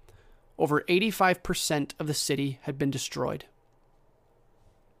 Over 85% of the city had been destroyed.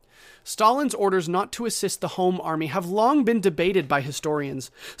 Stalin's orders not to assist the Home Army have long been debated by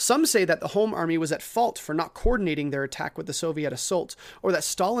historians. Some say that the Home Army was at fault for not coordinating their attack with the Soviet assault, or that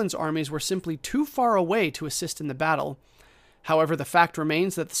Stalin's armies were simply too far away to assist in the battle. However, the fact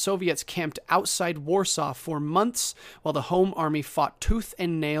remains that the Soviets camped outside Warsaw for months while the Home Army fought tooth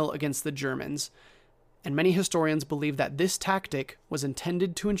and nail against the Germans. And many historians believe that this tactic was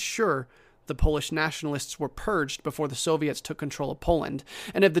intended to ensure the Polish nationalists were purged before the Soviets took control of Poland,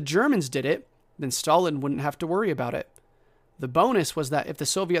 and if the Germans did it, then Stalin wouldn't have to worry about it. The bonus was that if the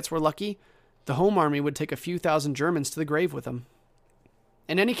Soviets were lucky, the Home Army would take a few thousand Germans to the grave with them.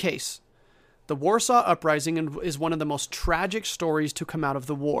 In any case, the Warsaw Uprising is one of the most tragic stories to come out of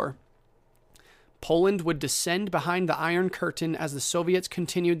the war. Poland would descend behind the Iron Curtain as the Soviets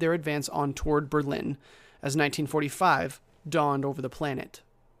continued their advance on toward Berlin, as 1945 dawned over the planet.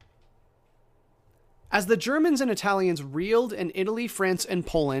 As the Germans and Italians reeled in Italy, France, and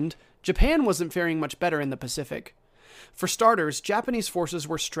Poland, Japan wasn't faring much better in the Pacific. For starters, Japanese forces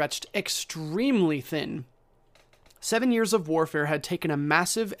were stretched extremely thin. 7 years of warfare had taken a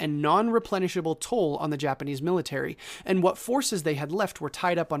massive and non-replenishable toll on the Japanese military, and what forces they had left were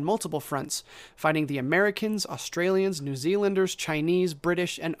tied up on multiple fronts, fighting the Americans, Australians, New Zealanders, Chinese,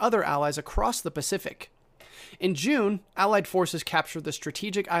 British, and other allies across the Pacific. In June, Allied forces captured the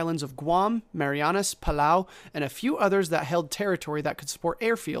strategic islands of Guam, Marianas, Palau, and a few others that held territory that could support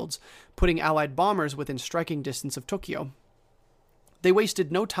airfields, putting Allied bombers within striking distance of Tokyo. They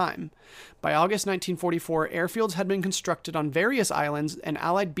wasted no time. By August 1944, airfields had been constructed on various islands, and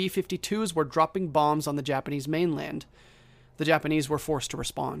Allied B-52s were dropping bombs on the Japanese mainland. The Japanese were forced to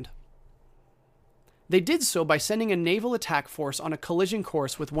respond. They did so by sending a naval attack force on a collision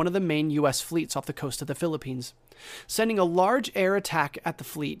course with one of the main U.S. fleets off the coast of the Philippines. Sending a large air attack at the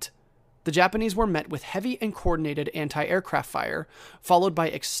fleet, the Japanese were met with heavy and coordinated anti-aircraft fire, followed by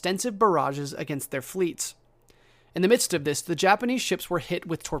extensive barrages against their fleets. In the midst of this, the Japanese ships were hit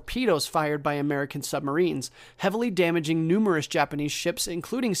with torpedoes fired by American submarines, heavily damaging numerous Japanese ships,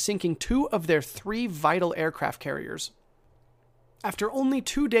 including sinking 2 of their 3 vital aircraft carriers. After only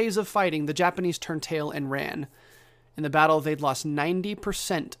 2 days of fighting, the Japanese turned tail and ran. In the battle, they'd lost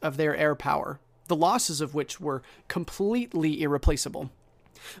 90% of their air power, the losses of which were completely irreplaceable.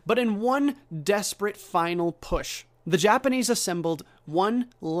 But in one desperate final push, the Japanese assembled one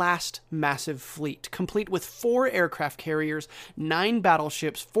last massive fleet, complete with 4 aircraft carriers, 9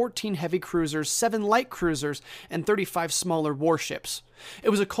 battleships, 14 heavy cruisers, 7 light cruisers, and 35 smaller warships. It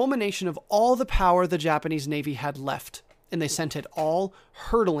was a culmination of all the power the Japanese Navy had left, and they sent it all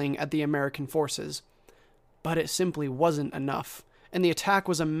hurtling at the American forces. But it simply wasn't enough, and the attack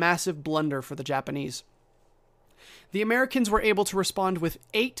was a massive blunder for the Japanese. The Americans were able to respond with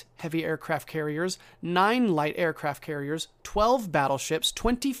 8 heavy aircraft carriers, 9 light aircraft carriers, 12 battleships,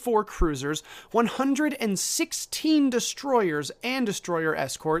 24 cruisers, 116 destroyers and destroyer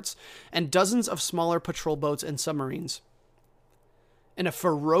escorts, and dozens of smaller patrol boats and submarines. In a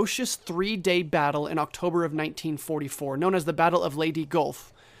ferocious 3-day battle in October of 1944, known as the Battle of Leyte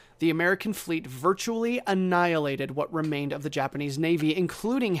Gulf, the American fleet virtually annihilated what remained of the Japanese Navy,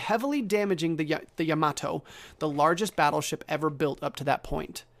 including heavily damaging the Yamato, the largest battleship ever built up to that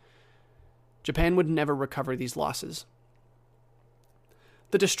point. Japan would never recover these losses.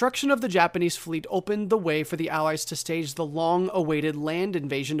 The destruction of the Japanese fleet opened the way for the Allies to stage the long-awaited land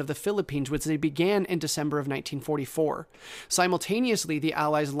invasion of the Philippines, which they began in December of 1944. Simultaneously, the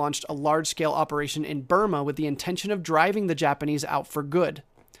Allies launched a large-scale operation in Burma with the intention of driving the Japanese out for good.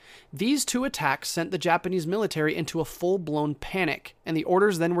 These two attacks sent the Japanese military into a full-blown panic, and the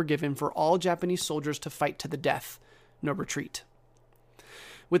orders then were given for all Japanese soldiers to fight to the death. No retreat.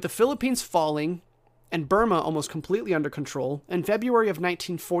 With the Philippines falling and Burma almost completely under control, in February of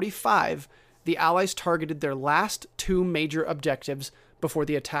 1945, the Allies targeted their last two major objectives before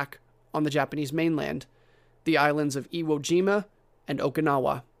the attack on the Japanese mainland, the islands of Iwo Jima and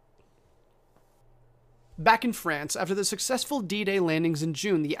Okinawa. Back in France, after the successful D-Day landings in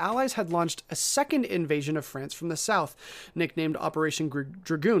June, the Allies had launched a second invasion of France from the south, nicknamed Operation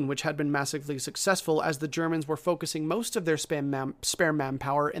Dragoon, which had been massively successful as the Germans were focusing most of their spare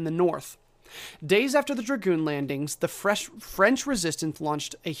manpower in the north. Days after the Dragoon landings, the French resistance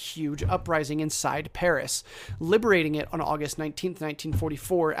launched a huge uprising inside Paris, liberating it on August 19,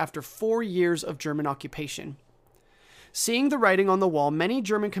 1944, after 4 years of German occupation. Seeing the writing on the wall, many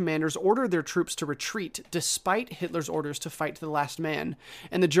German commanders ordered their troops to retreat, despite Hitler's orders to fight to the last man,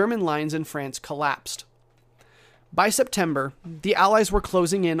 and the German lines in France collapsed. By September, the Allies were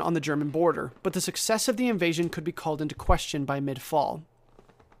closing in on the German border, but the success of the invasion could be called into question by mid-fall.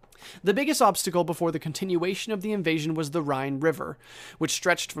 The biggest obstacle before the continuation of the invasion was the Rhine River, which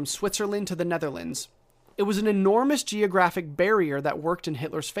stretched from Switzerland to the Netherlands. It was an enormous geographic barrier that worked in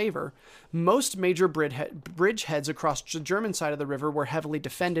Hitler's favor. Most major bridgeheads across the German side of the river were heavily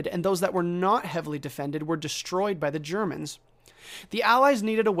defended, and those that were not heavily defended were destroyed by the Germans. The Allies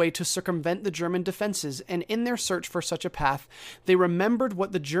needed a way to circumvent the German defenses, and in their search for such a path, they remembered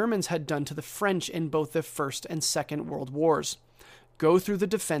what the Germans had done to the French in both the First and Second World Wars. Go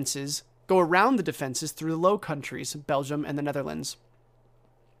around the defenses through the Low Countries, Belgium and the Netherlands.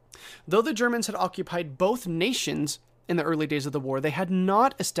 Though the Germans had occupied both nations in the early days of the war, they had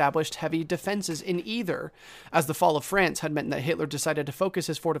not established heavy defenses in either, as the fall of France had meant that Hitler decided to focus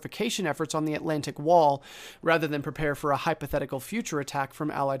his fortification efforts on the Atlantic Wall, rather than prepare for a hypothetical future attack from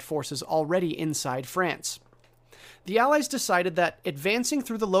Allied forces already inside France. The Allies decided that advancing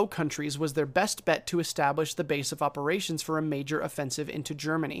through the Low Countries was their best bet to establish the base of operations for a major offensive into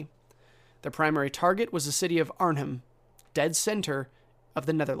Germany. Their primary target was the city of Arnhem, dead center of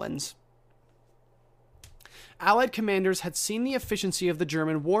the Netherlands. Allied commanders had seen the efficiency of the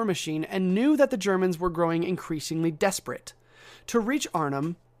German war machine and knew that the Germans were growing increasingly desperate. To reach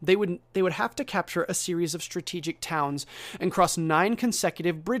Arnhem, they would have to capture a series of strategic towns and cross 9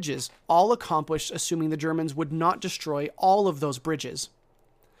 consecutive bridges, all accomplished assuming the Germans would not destroy all of those bridges.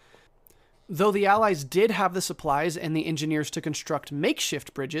 Though the Allies did have the supplies and the engineers to construct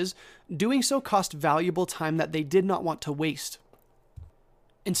makeshift bridges, doing so cost valuable time that they did not want to waste.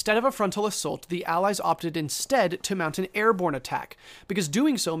 Instead of a frontal assault, the Allies opted instead to mount an airborne attack, because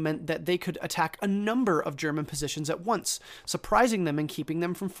doing so meant that they could attack a number of German positions at once, surprising them and keeping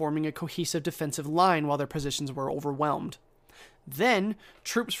them from forming a cohesive defensive line while their positions were overwhelmed. Then,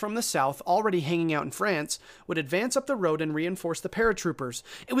 troops from the south, already hanging out in France, would advance up the road and reinforce the paratroopers.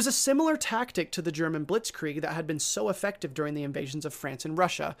 It was a similar tactic to the German blitzkrieg that had been so effective during the invasions of France and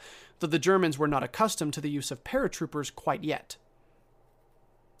Russia, though the Germans were not accustomed to the use of paratroopers quite yet.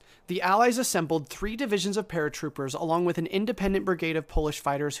 The Allies assembled 3 divisions of paratroopers along with an independent brigade of Polish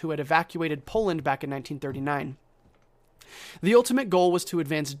fighters who had evacuated Poland back in 1939. The ultimate goal was to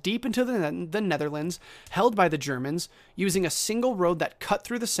advance deep into the Netherlands, held by the Germans, using a single road that cut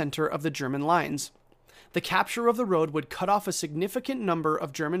through the center of the German lines. The capture of the road would cut off a significant number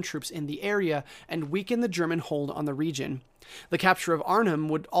of German troops in the area and weaken the German hold on the region. The capture of Arnhem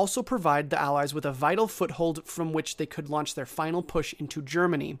would also provide the Allies with a vital foothold from which they could launch their final push into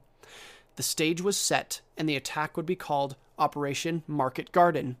Germany. The stage was set, and the attack would be called Operation Market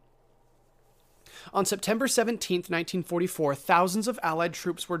Garden. On September 17, 1944, thousands of Allied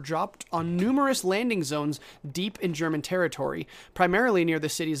troops were dropped on numerous landing zones deep in German territory, primarily near the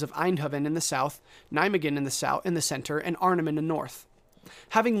cities of Eindhoven in the south, Nijmegen in the center, and Arnhem in the north.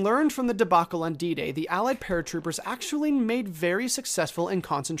 Having learned from the debacle on D-Day, the Allied paratroopers actually made very successful and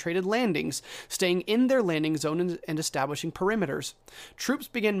concentrated landings, staying in their landing zone and establishing perimeters. Troops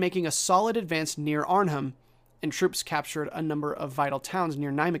began making a solid advance near Arnhem, and troops captured a number of vital towns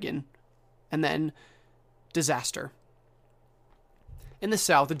near Nijmegen. And then, disaster. In the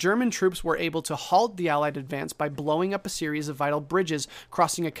south, the German troops were able to halt the Allied advance by blowing up a series of vital bridges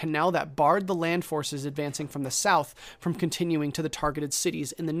crossing a canal that barred the land forces advancing from the south from continuing to the targeted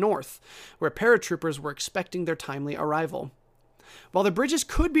cities in the north, where paratroopers were expecting their timely arrival. While the bridges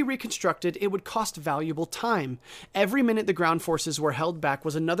could be reconstructed, it would cost valuable time. Every minute the ground forces were held back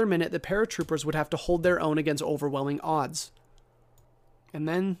was another minute the paratroopers would have to hold their own against overwhelming odds. And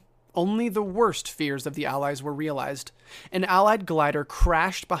then, only the worst fears of the Allies were realized. An Allied glider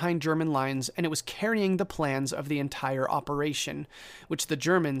crashed behind German lines, and it was carrying the plans of the entire operation, which the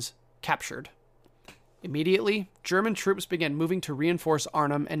Germans captured. Immediately, German troops began moving to reinforce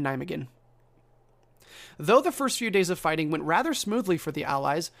Arnhem and Nijmegen. Though the first few days of fighting went rather smoothly for the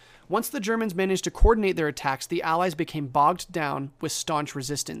Allies, once the Germans managed to coordinate their attacks, the Allies became bogged down with staunch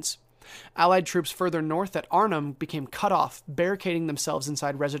resistance. Allied troops further north at Arnhem became cut off, barricading themselves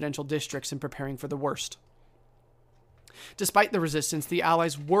inside residential districts and preparing for the worst. Despite the resistance, the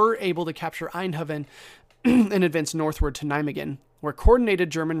Allies were able to capture Eindhoven and advance northward to Nijmegen, where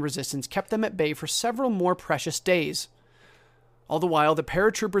coordinated German resistance kept them at bay for several more precious days. All the while, the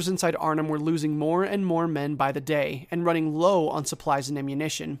paratroopers inside Arnhem were losing more and more men by the day and running low on supplies and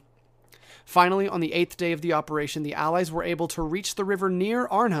ammunition. Finally, on the 8th day of the operation, the Allies were able to reach the river near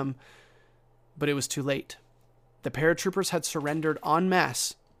Arnhem, but it was too late. The paratroopers had surrendered en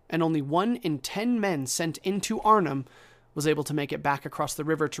masse, and only 1 in 10 men sent into Arnhem was able to make it back across the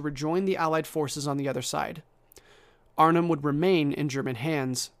river to rejoin the Allied forces on the other side. Arnhem would remain in German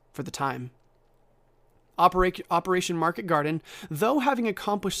hands for the time. Operation Market Garden, though having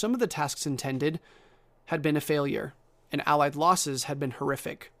accomplished some of the tasks intended, had been a failure, and Allied losses had been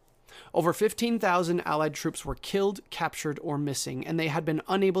horrific. Over 15,000 Allied troops were killed, captured, or missing, and they had been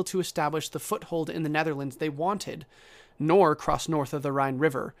unable to establish the foothold in the Netherlands they wanted, nor cross north of the Rhine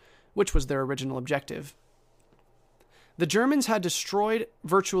River, which was their original objective. The Germans had destroyed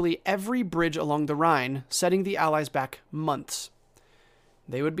virtually every bridge along the Rhine, setting the Allies back months.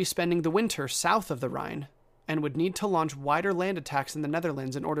 They would be spending the winter south of the Rhine, and would need to launch wider land attacks in the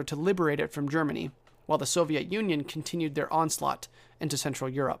Netherlands in order to liberate it from Germany, while the Soviet Union continued their onslaught into Central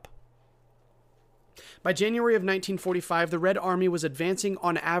Europe. By January of 1945, the Red Army was advancing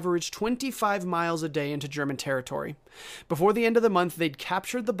on average 25 miles a day into German territory. Before the end of the month, they'd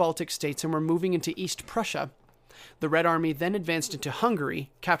captured the Baltic states and were moving into East Prussia. The Red Army then advanced into Hungary,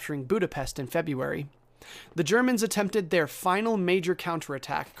 capturing Budapest in February. The Germans attempted their final major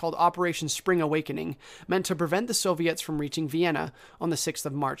counterattack, called Operation Spring Awakening, meant to prevent the Soviets from reaching Vienna on the 6th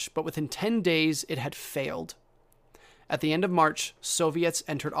of March, but within 10 days it had failed. At the end of March, Soviets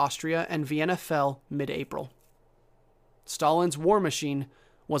entered Austria, and Vienna fell mid-April. Stalin's war machine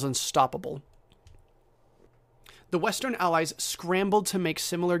was unstoppable. The Western Allies scrambled to make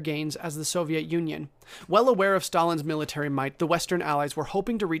similar gains as the Soviet Union. Well aware of Stalin's military might, the Western Allies were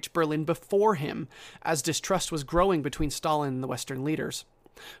hoping to reach Berlin before him, as distrust was growing between Stalin and the Western leaders.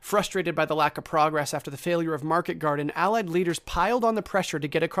 Frustrated by the lack of progress after the failure of Market Garden, Allied leaders piled on the pressure to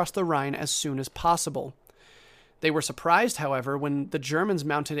get across the Rhine as soon as possible. They were surprised, however, when the Germans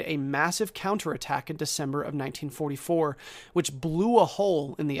mounted a massive counterattack in December of 1944, which blew a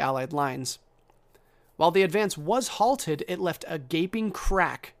hole in the Allied lines. While the advance was halted, it left a gaping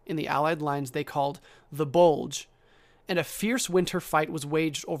crack in the Allied lines they called the Bulge, and a fierce winter fight was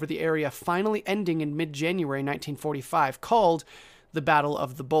waged over the area, finally ending in mid-January 1945, called the Battle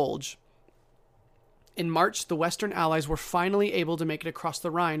of the Bulge. In March, the Western Allies were finally able to make it across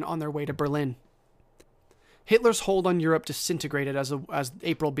the Rhine on their way to Berlin. Hitler's hold on Europe disintegrated as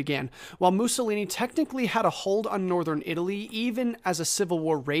April began. While Mussolini technically had a hold on northern Italy, even as a civil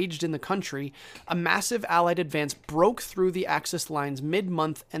war raged in the country, a massive Allied advance broke through the Axis lines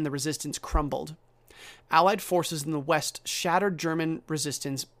mid-month and the resistance crumbled. Allied forces in the west shattered German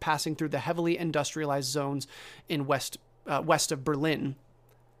resistance, passing through the heavily industrialized zones in west of Berlin.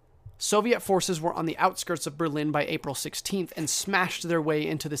 Soviet forces were on the outskirts of Berlin by April 16th and smashed their way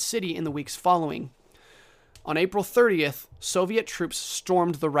into the city in the weeks following. On April 30th, Soviet troops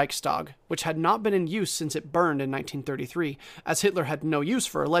stormed the Reichstag, which had not been in use since it burned in 1933, as Hitler had no use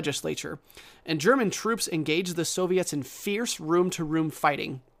for a legislature, and German troops engaged the Soviets in fierce room-to-room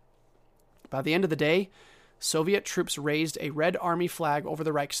fighting. By the end of the day, Soviet troops raised a Red Army flag over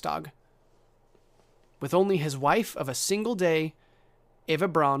the Reichstag. With only his wife of a single day, Eva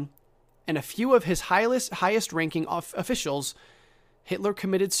Braun, and a few of his highest-ranking officials, Hitler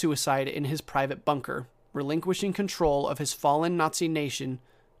committed suicide in his private bunker, relinquishing control of his fallen Nazi nation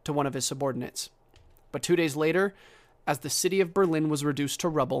to one of his subordinates. But 2 days later, as the city of Berlin was reduced to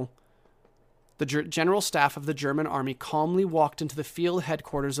rubble, the general staff of the German army calmly walked into the field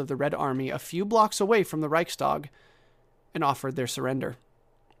headquarters of the Red Army a few blocks away from the Reichstag and offered their surrender.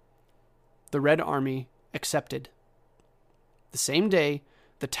 The Red Army accepted. The same day,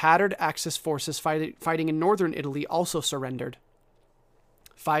 the tattered Axis forces fighting in northern Italy also surrendered.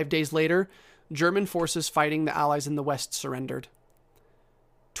 5 days later, German forces fighting the Allies in the west surrendered.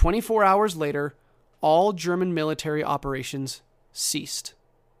 24 hours later, all German military operations ceased,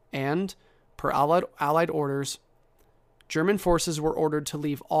 and, per Allied orders, German forces were ordered to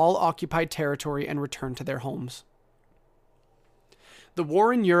leave all occupied territory and return to their homes. The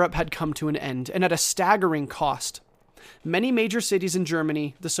war in Europe had come to an end, and at a staggering cost. Many major cities in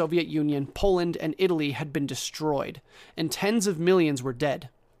Germany, the Soviet Union, Poland, and Italy had been destroyed, and tens of millions were dead.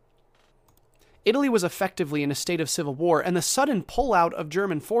 Italy was effectively in a state of civil war, and the sudden pullout of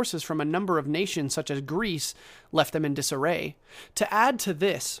German forces from a number of nations such as Greece left them in disarray. To add to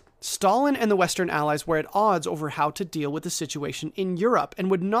this, Stalin and the Western Allies were at odds over how to deal with the situation in Europe and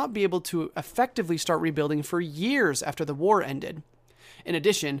would not be able to effectively start rebuilding for years after the war ended. In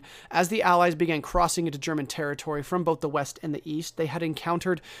addition, as the Allies began crossing into German territory from both the West and the East, they had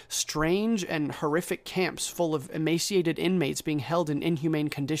encountered strange and horrific camps full of emaciated inmates being held in inhumane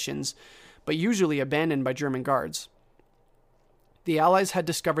conditions, but usually abandoned by German guards. The Allies had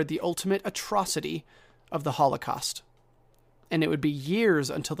discovered the ultimate atrocity of the Holocaust, and it would be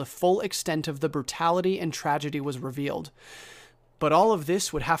years until the full extent of the brutality and tragedy was revealed. But all of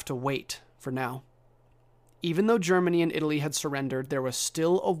this would have to wait for now. Even though Germany and Italy had surrendered, there was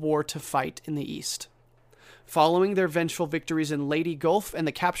still a war to fight in the East. Following their vengeful victories in Leyte Gulf and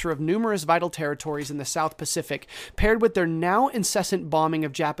the capture of numerous vital territories in the South Pacific, paired with their now incessant bombing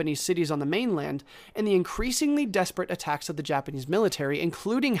of Japanese cities on the mainland, and the increasingly desperate attacks of the Japanese military,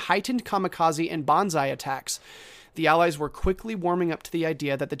 including heightened kamikaze and banzai attacks, the Allies were quickly warming up to the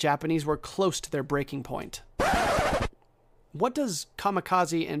idea that the Japanese were close to their breaking point. What does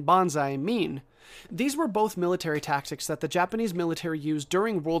kamikaze and banzai mean? These were both military tactics that the Japanese military used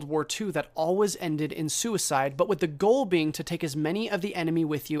during World War II that always ended in suicide, but with the goal being to take as many of the enemy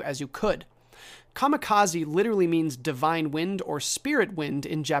with you as you could. Kamikaze literally means divine wind or spirit wind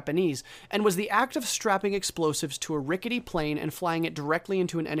in Japanese, and was the act of strapping explosives to a rickety plane and flying it directly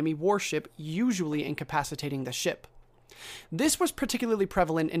into an enemy warship, usually incapacitating the ship. This was particularly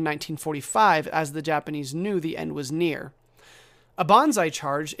prevalent in 1945, as the Japanese knew the end was near. A banzai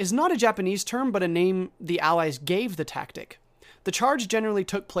charge is not a Japanese term, but a name the Allies gave the tactic. The charge generally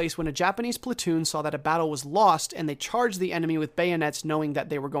took place when a Japanese platoon saw that a battle was lost and they charged the enemy with bayonets knowing that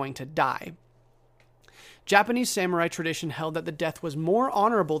they were going to die. Japanese samurai tradition held that the death was more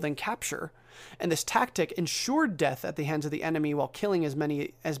honorable than capture, and this tactic ensured death at the hands of the enemy while killing as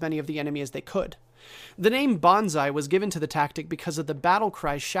many of the enemy as they could. The name banzai was given to the tactic because of the battle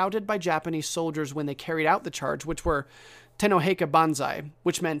cries shouted by Japanese soldiers when they carried out the charge, which were Tenoheika Banzai,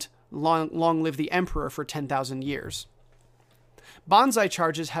 which meant long live the emperor for 10,000 years. Banzai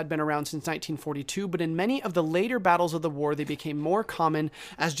charges had been around since 1942, but in many of the later battles of the war, they became more common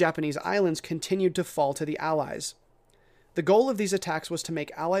as Japanese islands continued to fall to the Allies. The goal of these attacks was to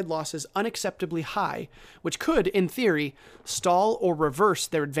make Allied losses unacceptably high, which could, in theory, stall or reverse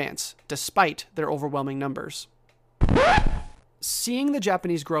their advance, despite their overwhelming numbers. Seeing the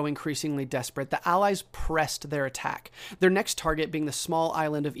Japanese grow increasingly desperate, the Allies pressed their attack, their next target being the small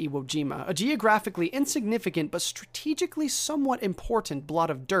island of Iwo Jima, a geographically insignificant but strategically somewhat important blot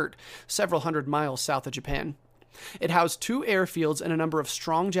of dirt several hundred miles south of Japan. It housed 2 airfields and a number of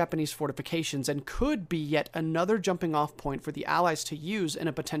strong Japanese fortifications, and could be yet another jumping-off point for the Allies to use in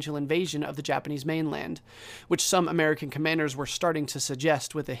a potential invasion of the Japanese mainland, which some American commanders were starting to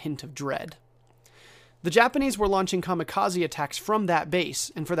suggest with a hint of dread. The Japanese were launching kamikaze attacks from that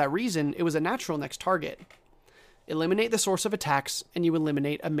base, and for that reason, it was a natural next target. Eliminate the source of attacks, and you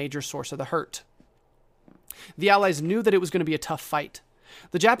eliminate a major source of the hurt. The Allies knew that it was going to be a tough fight.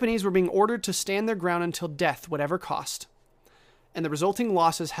 The Japanese were being ordered to stand their ground until death, whatever cost. And the resulting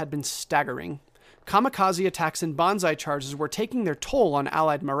losses had been staggering. Kamikaze attacks and banzai charges were taking their toll on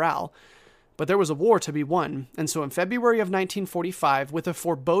Allied morale, but there was a war to be won, and so in February of 1945, with a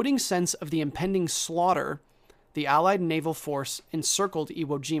foreboding sense of the impending slaughter, the Allied naval force encircled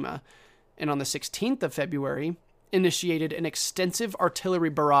Iwo Jima, and on the 16th of February, initiated an extensive artillery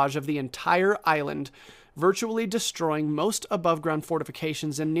barrage of the entire island, virtually destroying most above-ground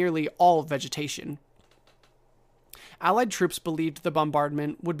fortifications and nearly all vegetation. Allied troops believed the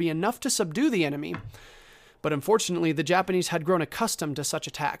bombardment would be enough to subdue the enemy, but unfortunately, the Japanese had grown accustomed to such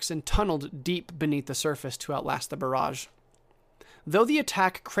attacks and tunneled deep beneath the surface to outlast the barrage. Though the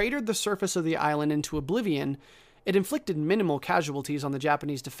attack cratered the surface of the island into oblivion, it inflicted minimal casualties on the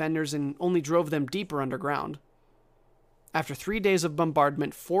Japanese defenders and only drove them deeper underground. After 3 days of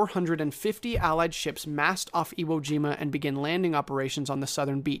bombardment, 450 Allied ships massed off Iwo Jima and began landing operations on the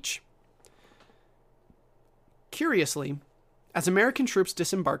southern beach. Curiously, as American troops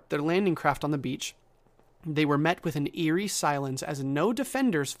disembarked their landing craft on the beach, they were met with an eerie silence as no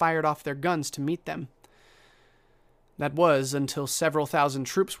defenders fired off their guns to meet them. That was until several thousand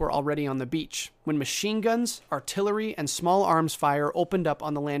troops were already on the beach, when machine guns, artillery, and small arms fire opened up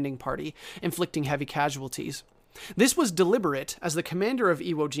on the landing party, inflicting heavy casualties. This was deliberate, as the commander of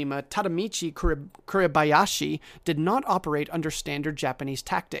Iwo Jima, Tadamichi Kuribayashi, did not operate under standard Japanese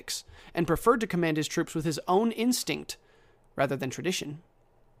tactics, and preferred to command his troops with his own instinct, rather than tradition.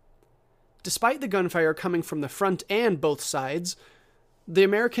 Despite the gunfire coming from the front and both sides, the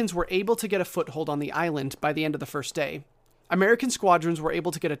Americans were able to get a foothold on the island by the end of the first day. American squadrons were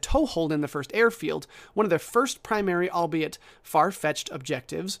able to get a toehold in the first airfield, one of their first primary, albeit far-fetched,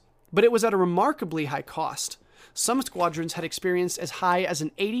 objectives, but it was at a remarkably high cost. Some squadrons had experienced as high as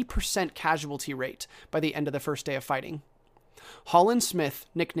an 80% casualty rate by the end of the first day of fighting. Holland Smith,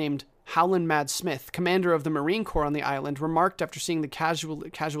 nicknamed Howlin' Mad Smith, commander of the Marine Corps on the island, remarked after seeing the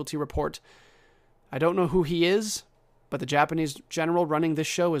casualty report, "I don't know who he is, but the Japanese general running this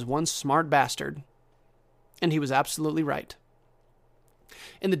show is one smart bastard." And he was absolutely right.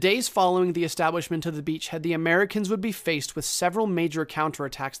 In the days following the establishment of the beachhead, the Americans would be faced with several major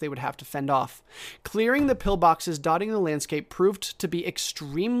counterattacks they would have to fend off. Clearing the pillboxes dotting the landscape proved to be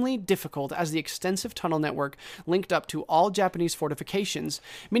extremely difficult, as the extensive tunnel network linked up to all Japanese fortifications,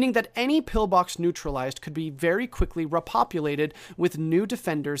 meaning that any pillbox neutralized could be very quickly repopulated with new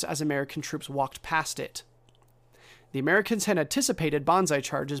defenders as American troops walked past it. The Americans had anticipated banzai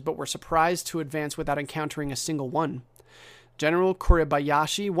charges, but were surprised to advance without encountering a single one. General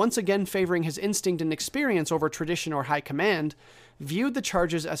Kuribayashi, once again favoring his instinct and experience over tradition or high command, viewed the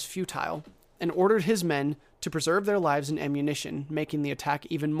charges as futile and ordered his men to preserve their lives and ammunition, making the attack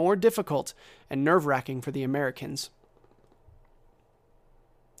even more difficult and nerve-wracking for the Americans.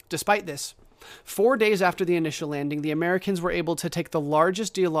 Despite this, 4 days after the initial landing, the Americans were able to take the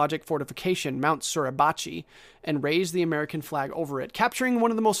largest geologic fortification, Mount Suribachi, and raise the American flag over it, capturing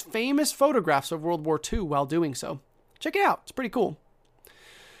one of the most famous photographs of World War II while doing so. Check it out, it's pretty cool.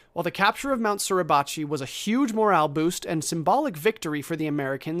 While the capture of Mount Suribachi was a huge morale boost and symbolic victory for the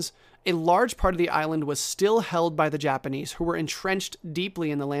Americans, a large part of the island was still held by the Japanese, who were entrenched deeply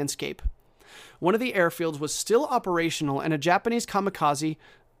in the landscape. One of the airfields was still operational, and a Japanese kamikaze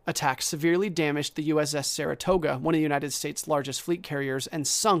attack severely damaged the USS Saratoga, one of the United States' largest fleet carriers, and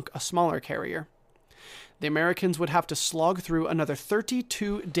sunk a smaller carrier. The Americans would have to slog through another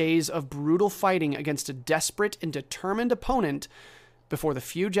 32 days of brutal fighting against a desperate and determined opponent before the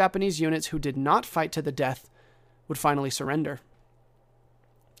few Japanese units who did not fight to the death would finally surrender.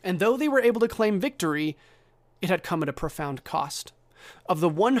 And though they were able to claim victory, it had come at a profound cost. Of the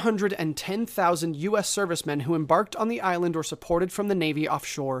 110,000 U.S. servicemen who embarked on the island or supported from the Navy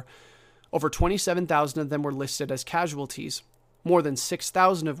offshore, over 27,000 of them were listed as casualties, more than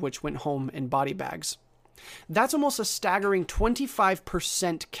 6,000 of which went home in body bags. That's almost a staggering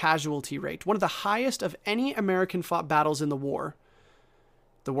 25% casualty rate, one of the highest of any American-fought battles in the war.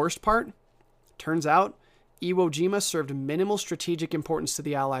 The worst part? Turns out, Iwo Jima served minimal strategic importance to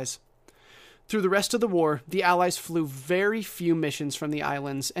the Allies. Through the rest of the war, the Allies flew very few missions from the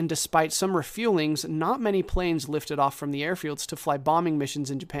islands, and despite some refuelings, not many planes lifted off from the airfields to fly bombing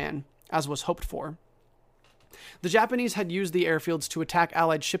missions in Japan, as was hoped for. The Japanese had used the airfields to attack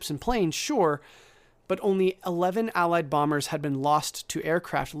Allied ships and planes, sure, but only 11 Allied bombers had been lost to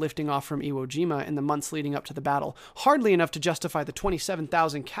aircraft lifting off from Iwo Jima in the months leading up to the battle, hardly enough to justify the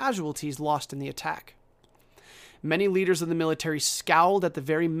 27,000 casualties lost in the attack. Many leaders of the military scowled at the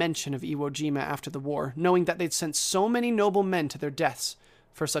very mention of Iwo Jima after the war, knowing that they'd sent so many noble men to their deaths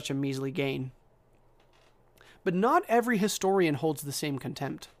for such a measly gain. But not every historian holds the same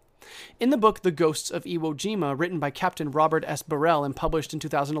contempt. In the book The Ghosts of Iwo Jima, written by Captain Robert S. Burrell and published in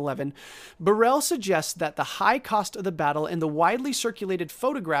 2011, Burrell suggests that the high cost of the battle and the widely circulated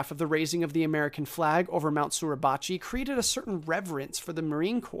photograph of the raising of the American flag over Mount Suribachi created a certain reverence for the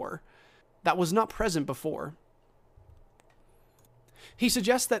Marine Corps that was not present before. He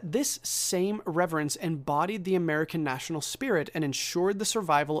suggests that this same reverence embodied the American national spirit and ensured the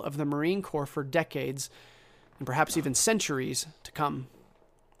survival of the Marine Corps for decades, and perhaps even centuries, to come.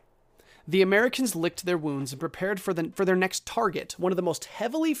 The Americans licked their wounds and prepared for their next target, one of the most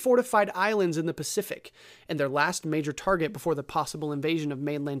heavily fortified islands in the Pacific, and their last major target before the possible invasion of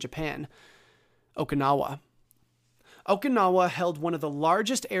mainland Japan, Okinawa. Okinawa held one of the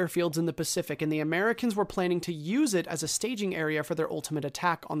largest airfields in the Pacific, and the Americans were planning to use it as a staging area for their ultimate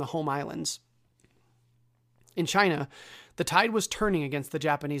attack on the home islands. In China, the tide was turning against the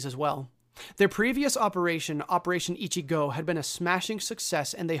Japanese as well. Their previous Operation Ichigo, had been a smashing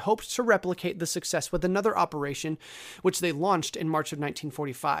success, and they hoped to replicate the success with another operation, which they launched in March of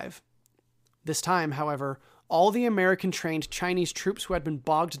 1945. This time, however, all the American-trained Chinese troops who had been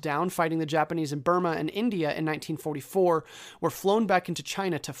bogged down fighting the Japanese in Burma and India in 1944 were flown back into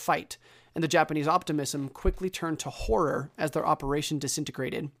China to fight, and the Japanese optimism quickly turned to horror as their operation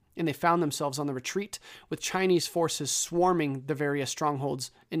disintegrated, and they found themselves on the retreat with Chinese forces swarming the various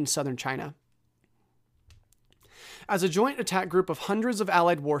strongholds in southern China. As a joint attack group of hundreds of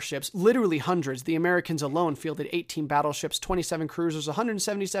Allied warships, literally hundreds, the Americans alone fielded 18 battleships, 27 cruisers,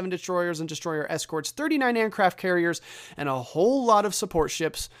 177 destroyers and destroyer escorts, 39 aircraft carriers, and a whole lot of support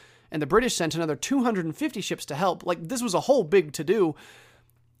ships, and the British sent another 250 ships to help. Like, this was a whole big to-do.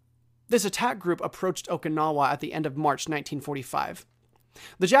 This attack group approached Okinawa at the end of March 1945.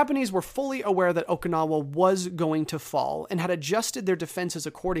 The Japanese were fully aware that Okinawa was going to fall and had adjusted their defenses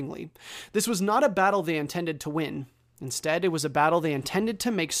accordingly. This was not a battle they intended to win. Instead, it was a battle they intended to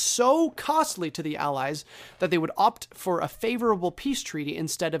make so costly to the Allies that they would opt for a favorable peace treaty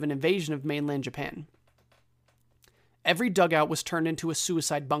instead of an invasion of mainland Japan. Every dugout was turned into a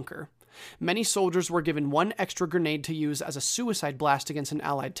suicide bunker. Many soldiers were given one extra grenade to use as a suicide blast against an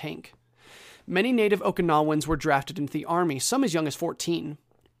Allied tank. Many native Okinawans were drafted into the army, some as young as 14.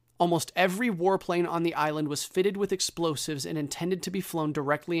 Almost every warplane on the island was fitted with explosives and intended to be flown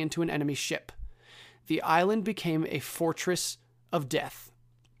directly into an enemy ship. The island became a fortress of death.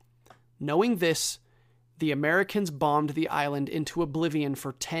 Knowing this, the Americans bombed the island into oblivion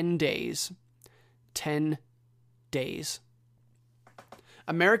for 10 days. 10 days.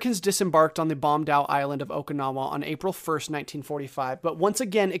 Americans disembarked on the bombed-out island of Okinawa on April 1st, 1945, but once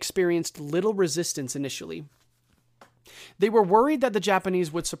again experienced little resistance initially. They were worried that the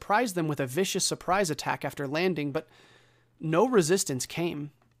Japanese would surprise them with a vicious surprise attack after landing, but no resistance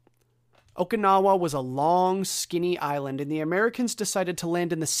came. Okinawa was a long, skinny island, and the Americans decided to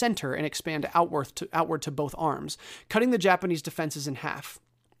land in the center and expand outward to both arms, cutting the Japanese defenses in half.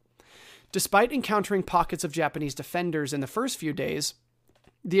 Despite encountering pockets of Japanese defenders in the first few days,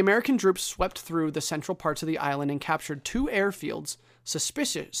 the American troops swept through the central parts of the island and captured 2 airfields,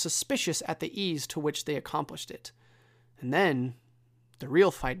 suspicious at the ease to which they accomplished it. And then, the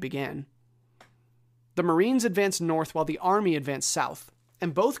real fight began. The Marines advanced north while the Army advanced south,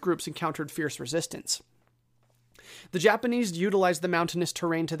 and both groups encountered fierce resistance. The Japanese utilized the mountainous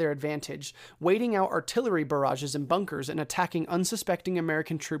terrain to their advantage, waiting out artillery barrages and bunkers and attacking unsuspecting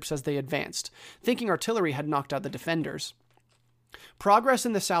American troops as they advanced, thinking artillery had knocked out the defenders. Progress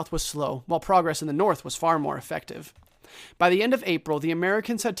in the south was slow, while progress in the north was far more effective. By the end of April, the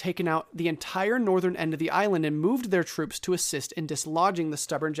Americans had taken out the entire northern end of the island and moved their troops to assist in dislodging the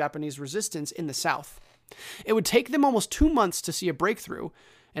stubborn Japanese resistance in the south. It would take them almost 2 months to see a breakthrough,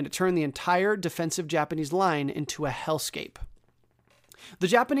 and to turn the entire defensive Japanese line into a hellscape. The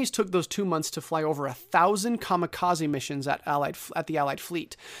Japanese took those 2 months to fly over 1,000 kamikaze missions at the Allied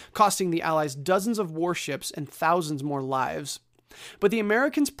fleet, costing the Allies dozens of warships and thousands more lives. But the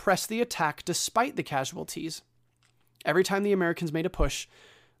Americans pressed the attack despite the casualties. Every time the Americans made a push,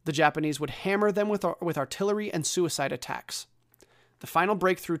 the Japanese would hammer them with artillery and suicide attacks. The final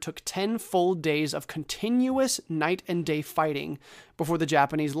breakthrough took 10 full days of continuous night and day fighting before the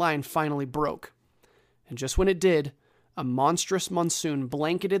Japanese line finally broke. And just when it did, a monstrous monsoon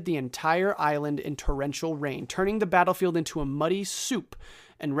blanketed the entire island in torrential rain, turning the battlefield into a muddy soup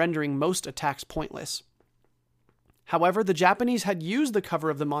and rendering most attacks pointless. However, the Japanese had used the cover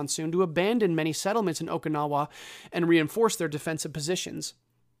of the monsoon to abandon many settlements in Okinawa and reinforce their defensive positions.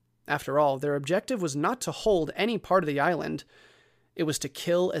 After all, their objective was not to hold any part of the island. It was to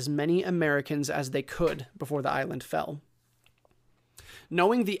kill as many Americans as they could before the island fell.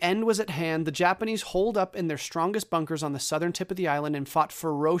 Knowing the end was at hand, the Japanese holed up in their strongest bunkers on the southern tip of the island and fought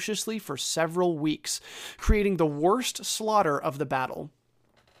ferociously for several weeks, creating the worst slaughter of the battle.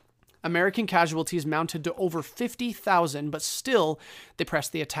 American casualties mounted to over 50,000, but still they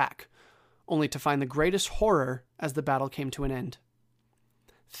pressed the attack, only to find the greatest horror as the battle came to an end.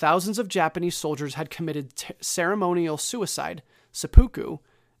 Thousands of Japanese soldiers had committed ceremonial suicide, seppuku,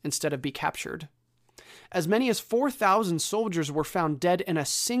 instead of be captured. As many as 4,000 soldiers were found dead in a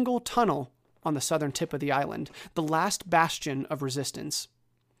single tunnel on the southern tip of the island, the last bastion of resistance.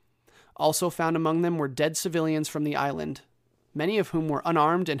 Also found among them were dead civilians from the island, many of whom were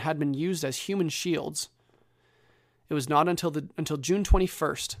unarmed and had been used as human shields. It was not until June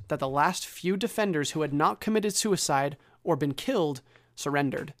 21st that the last few defenders who had not committed suicide or been killed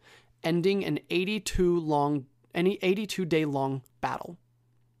surrendered, ending an 82-day-long battle,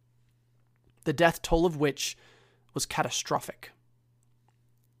 the death toll of which was catastrophic.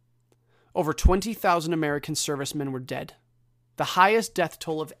 Over 20,000 American servicemen were dead, the highest death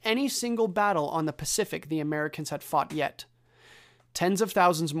toll of any single battle on the Pacific the Americans had fought yet. Tens of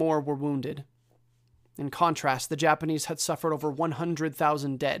thousands more were wounded. In contrast, the Japanese had suffered over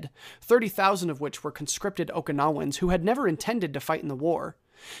 100,000 dead, 30,000 of which were conscripted Okinawans who had never intended to fight in the war.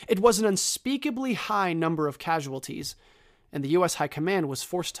 It was an unspeakably high number of casualties, and the U.S. High Command was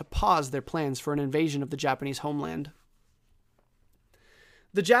forced to pause their plans for an invasion of the Japanese homeland.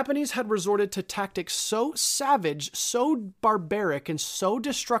 The Japanese had resorted to tactics so savage, so barbaric, and so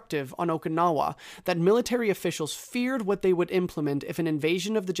destructive on Okinawa that military officials feared what they would implement if an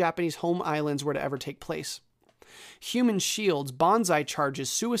invasion of the Japanese home islands were to ever take place. Human shields, bonsai charges,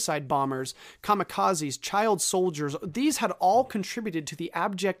 suicide bombers, kamikazes, child soldiers, these had all contributed to the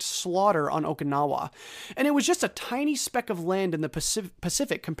abject slaughter on Okinawa, and it was just a tiny speck of land in the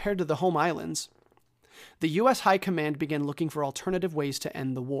Pacific compared to the home islands. The U.S. High Command began looking for alternative ways to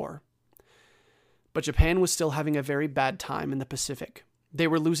end the war. But Japan was still having a very bad time in the Pacific. They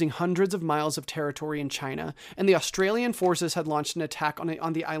were losing hundreds of miles of territory in China, and the Australian forces had launched an attack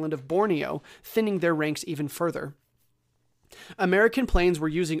on the island of Borneo, thinning their ranks even further. American planes were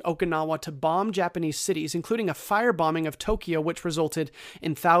using Okinawa to bomb Japanese cities, including a firebombing of Tokyo, which resulted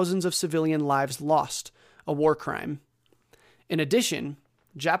in thousands of civilian lives lost, a war crime. In addition,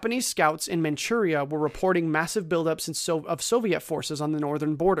 Japanese scouts in Manchuria were reporting massive buildups of Soviet forces on the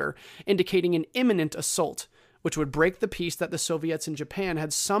northern border, indicating an imminent assault, which would break the peace that the Soviets and Japan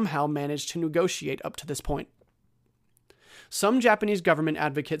had somehow managed to negotiate up to this point. Some Japanese government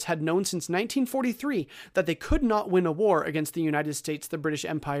advocates had known since 1943 that they could not win a war against the United States, the British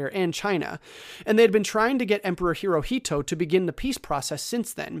Empire, and China, and they had been trying to get Emperor Hirohito to begin the peace process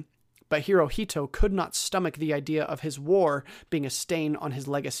since then. But Hirohito could not stomach the idea of his war being a stain on his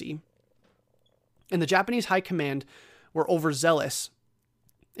legacy. And the Japanese High Command were overzealous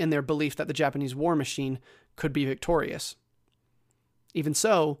in their belief that the Japanese war machine could be victorious. Even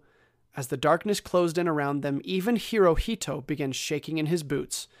so, as the darkness closed in around them, even Hirohito began shaking in his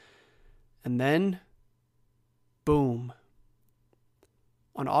boots. And then, boom.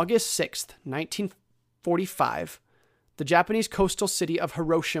 On August 6th, 1945, the Japanese coastal city of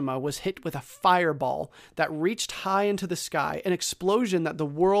Hiroshima was hit with a fireball that reached high into the sky, an explosion that the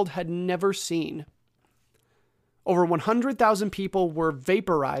world had never seen. Over 100,000 people were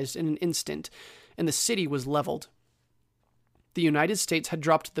vaporized in an instant, and the city was leveled. The United States had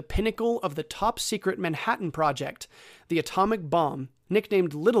dropped the pinnacle of the top-secret Manhattan Project, the atomic bomb,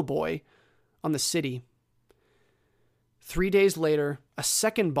 nicknamed Little Boy, on the city. 3 days later, a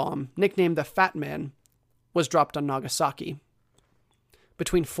second bomb, nicknamed the Fat Man, was dropped on Nagasaki.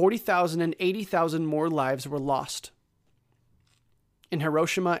 Between 40,000 and 80,000 more lives were lost. In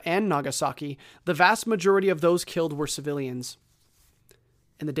Hiroshima and Nagasaki, the vast majority of those killed were civilians.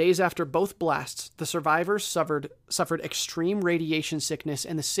 In the days after both blasts, the survivors suffered extreme radiation sickness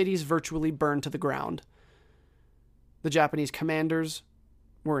and the cities virtually burned to the ground. The Japanese commanders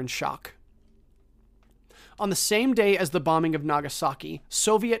were in shock. On the same day as the bombing of Nagasaki,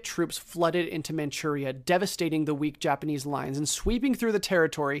 Soviet troops flooded into Manchuria, devastating the weak Japanese lines and sweeping through the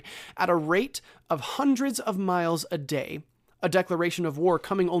territory at a rate of hundreds of miles a day, a declaration of war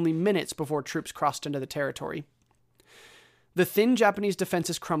coming only minutes before troops crossed into the territory. The thin Japanese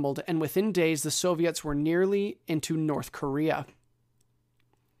defenses crumbled, and within days the Soviets were nearly into North Korea.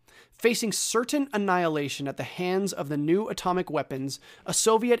 Facing certain annihilation at the hands of the new atomic weapons, a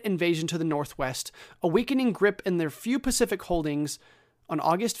Soviet invasion to the northwest, a weakening grip in their few Pacific holdings, on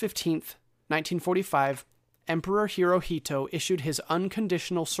August 15th, 1945, Emperor Hirohito issued his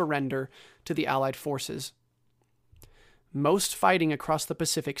unconditional surrender to the Allied forces. Most fighting across the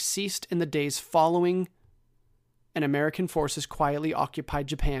Pacific ceased in the days following, and American forces quietly occupied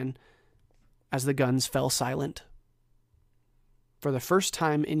Japan as the guns fell silent. For the first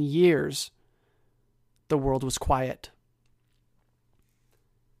time in years, the world was quiet.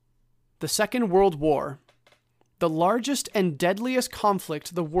 The Second World War, the largest and deadliest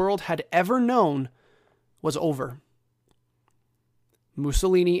conflict the world had ever known, was over.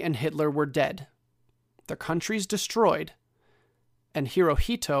 Mussolini and Hitler were dead, their countries destroyed, and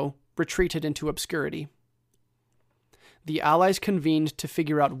Hirohito retreated into obscurity. The Allies convened to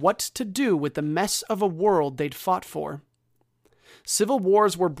figure out what to do with the mess of a world they'd fought for. Civil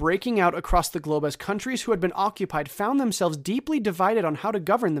wars were breaking out across the globe as countries who had been occupied found themselves deeply divided on how to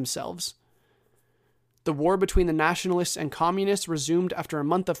govern themselves. The war between the nationalists and communists resumed after a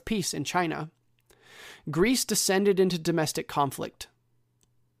month of peace in China. Greece descended into domestic conflict.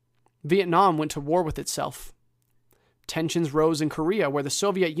 Vietnam went to war with itself. Tensions rose in Korea, where the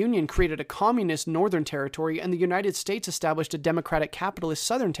Soviet Union created a communist northern territory and the United States established a democratic capitalist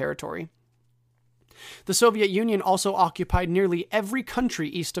southern territory. The Soviet Union also occupied nearly every country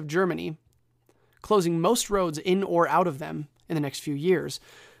east of Germany, closing most roads in or out of them in the next few years,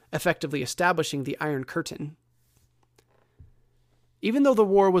 effectively establishing the Iron Curtain. Even though the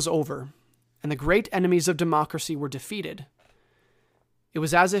war was over and the great enemies of democracy were defeated, it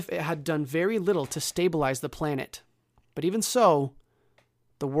was as if it had done very little to stabilize the planet. But even so,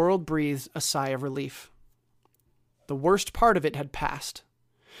 the world breathed a sigh of relief. The worst part of it had passed.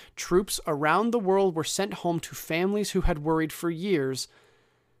 Troops around the world were sent home to families who had worried for years,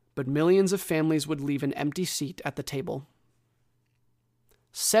 but millions of families would leave an empty seat at the table.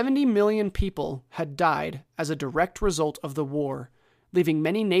 70 million people had died as a direct result of the war, leaving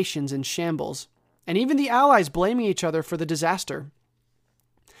many nations in shambles, and even the Allies blaming each other for the disaster.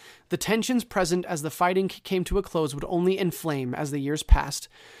 The tensions present as the fighting came to a close would only inflame as the years passed,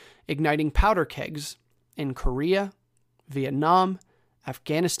 igniting powder kegs in Korea, Vietnam,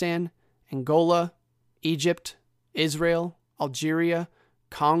 Afghanistan, Angola, Egypt, Israel, Algeria,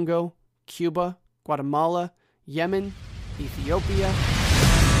 Congo, Cuba, Guatemala, Yemen, Ethiopia.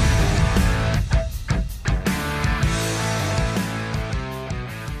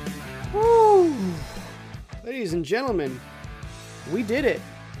 Woo! Ladies and gentlemen, we did it.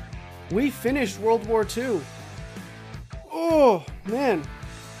 We finished World War II. Oh, man.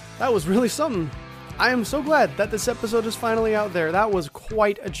 That was really something. I am so glad that this episode is finally out there. That was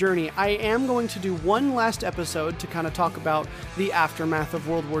quite a journey. I am going to do one last episode to kind of talk about the aftermath of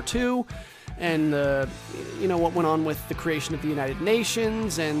World War II and what went on with the creation of the United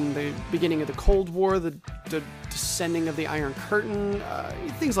Nations and the beginning of the Cold War, the descending of the Iron Curtain,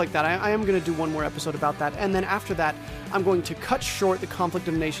 things like that. I am going to do one more episode about that. And then after that, I'm going to cut short the Conflict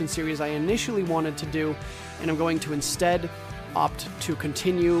of Nations series I initially wanted to do, and I'm going to instead opt to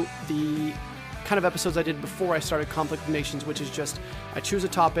continue the kind of episodes I did before I started Conflict of Nations, which is just I choose a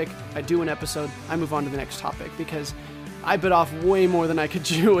topic, I do an episode, I move on to the next topic, because I bit off way more than I could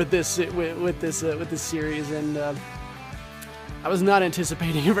chew with this series, and I was not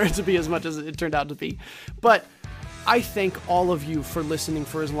anticipating for it to be as much as it turned out to be. But I thank all of you for listening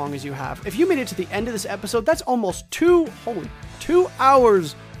for as long as you have. If you made it to the end of this episode, that's almost 2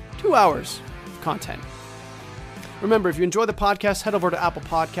 hours of content. Remember, if you enjoy the podcast, head over to Apple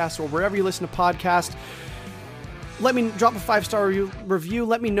Podcasts or wherever you listen to podcasts. Let me drop a 5-star review.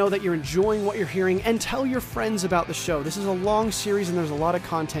 Let me know that you're enjoying what you're hearing, and tell your friends about the show. This is a long series, and there's a lot of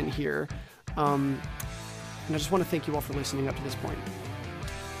content here. And I just want to thank you all for listening up to this point.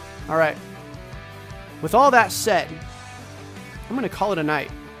 All right. With all that said, I'm going to call it a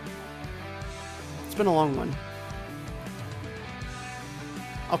night. It's been a long one.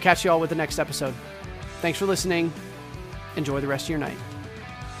 I'll catch you all with the next episode. Thanks for listening. Enjoy the rest of your night.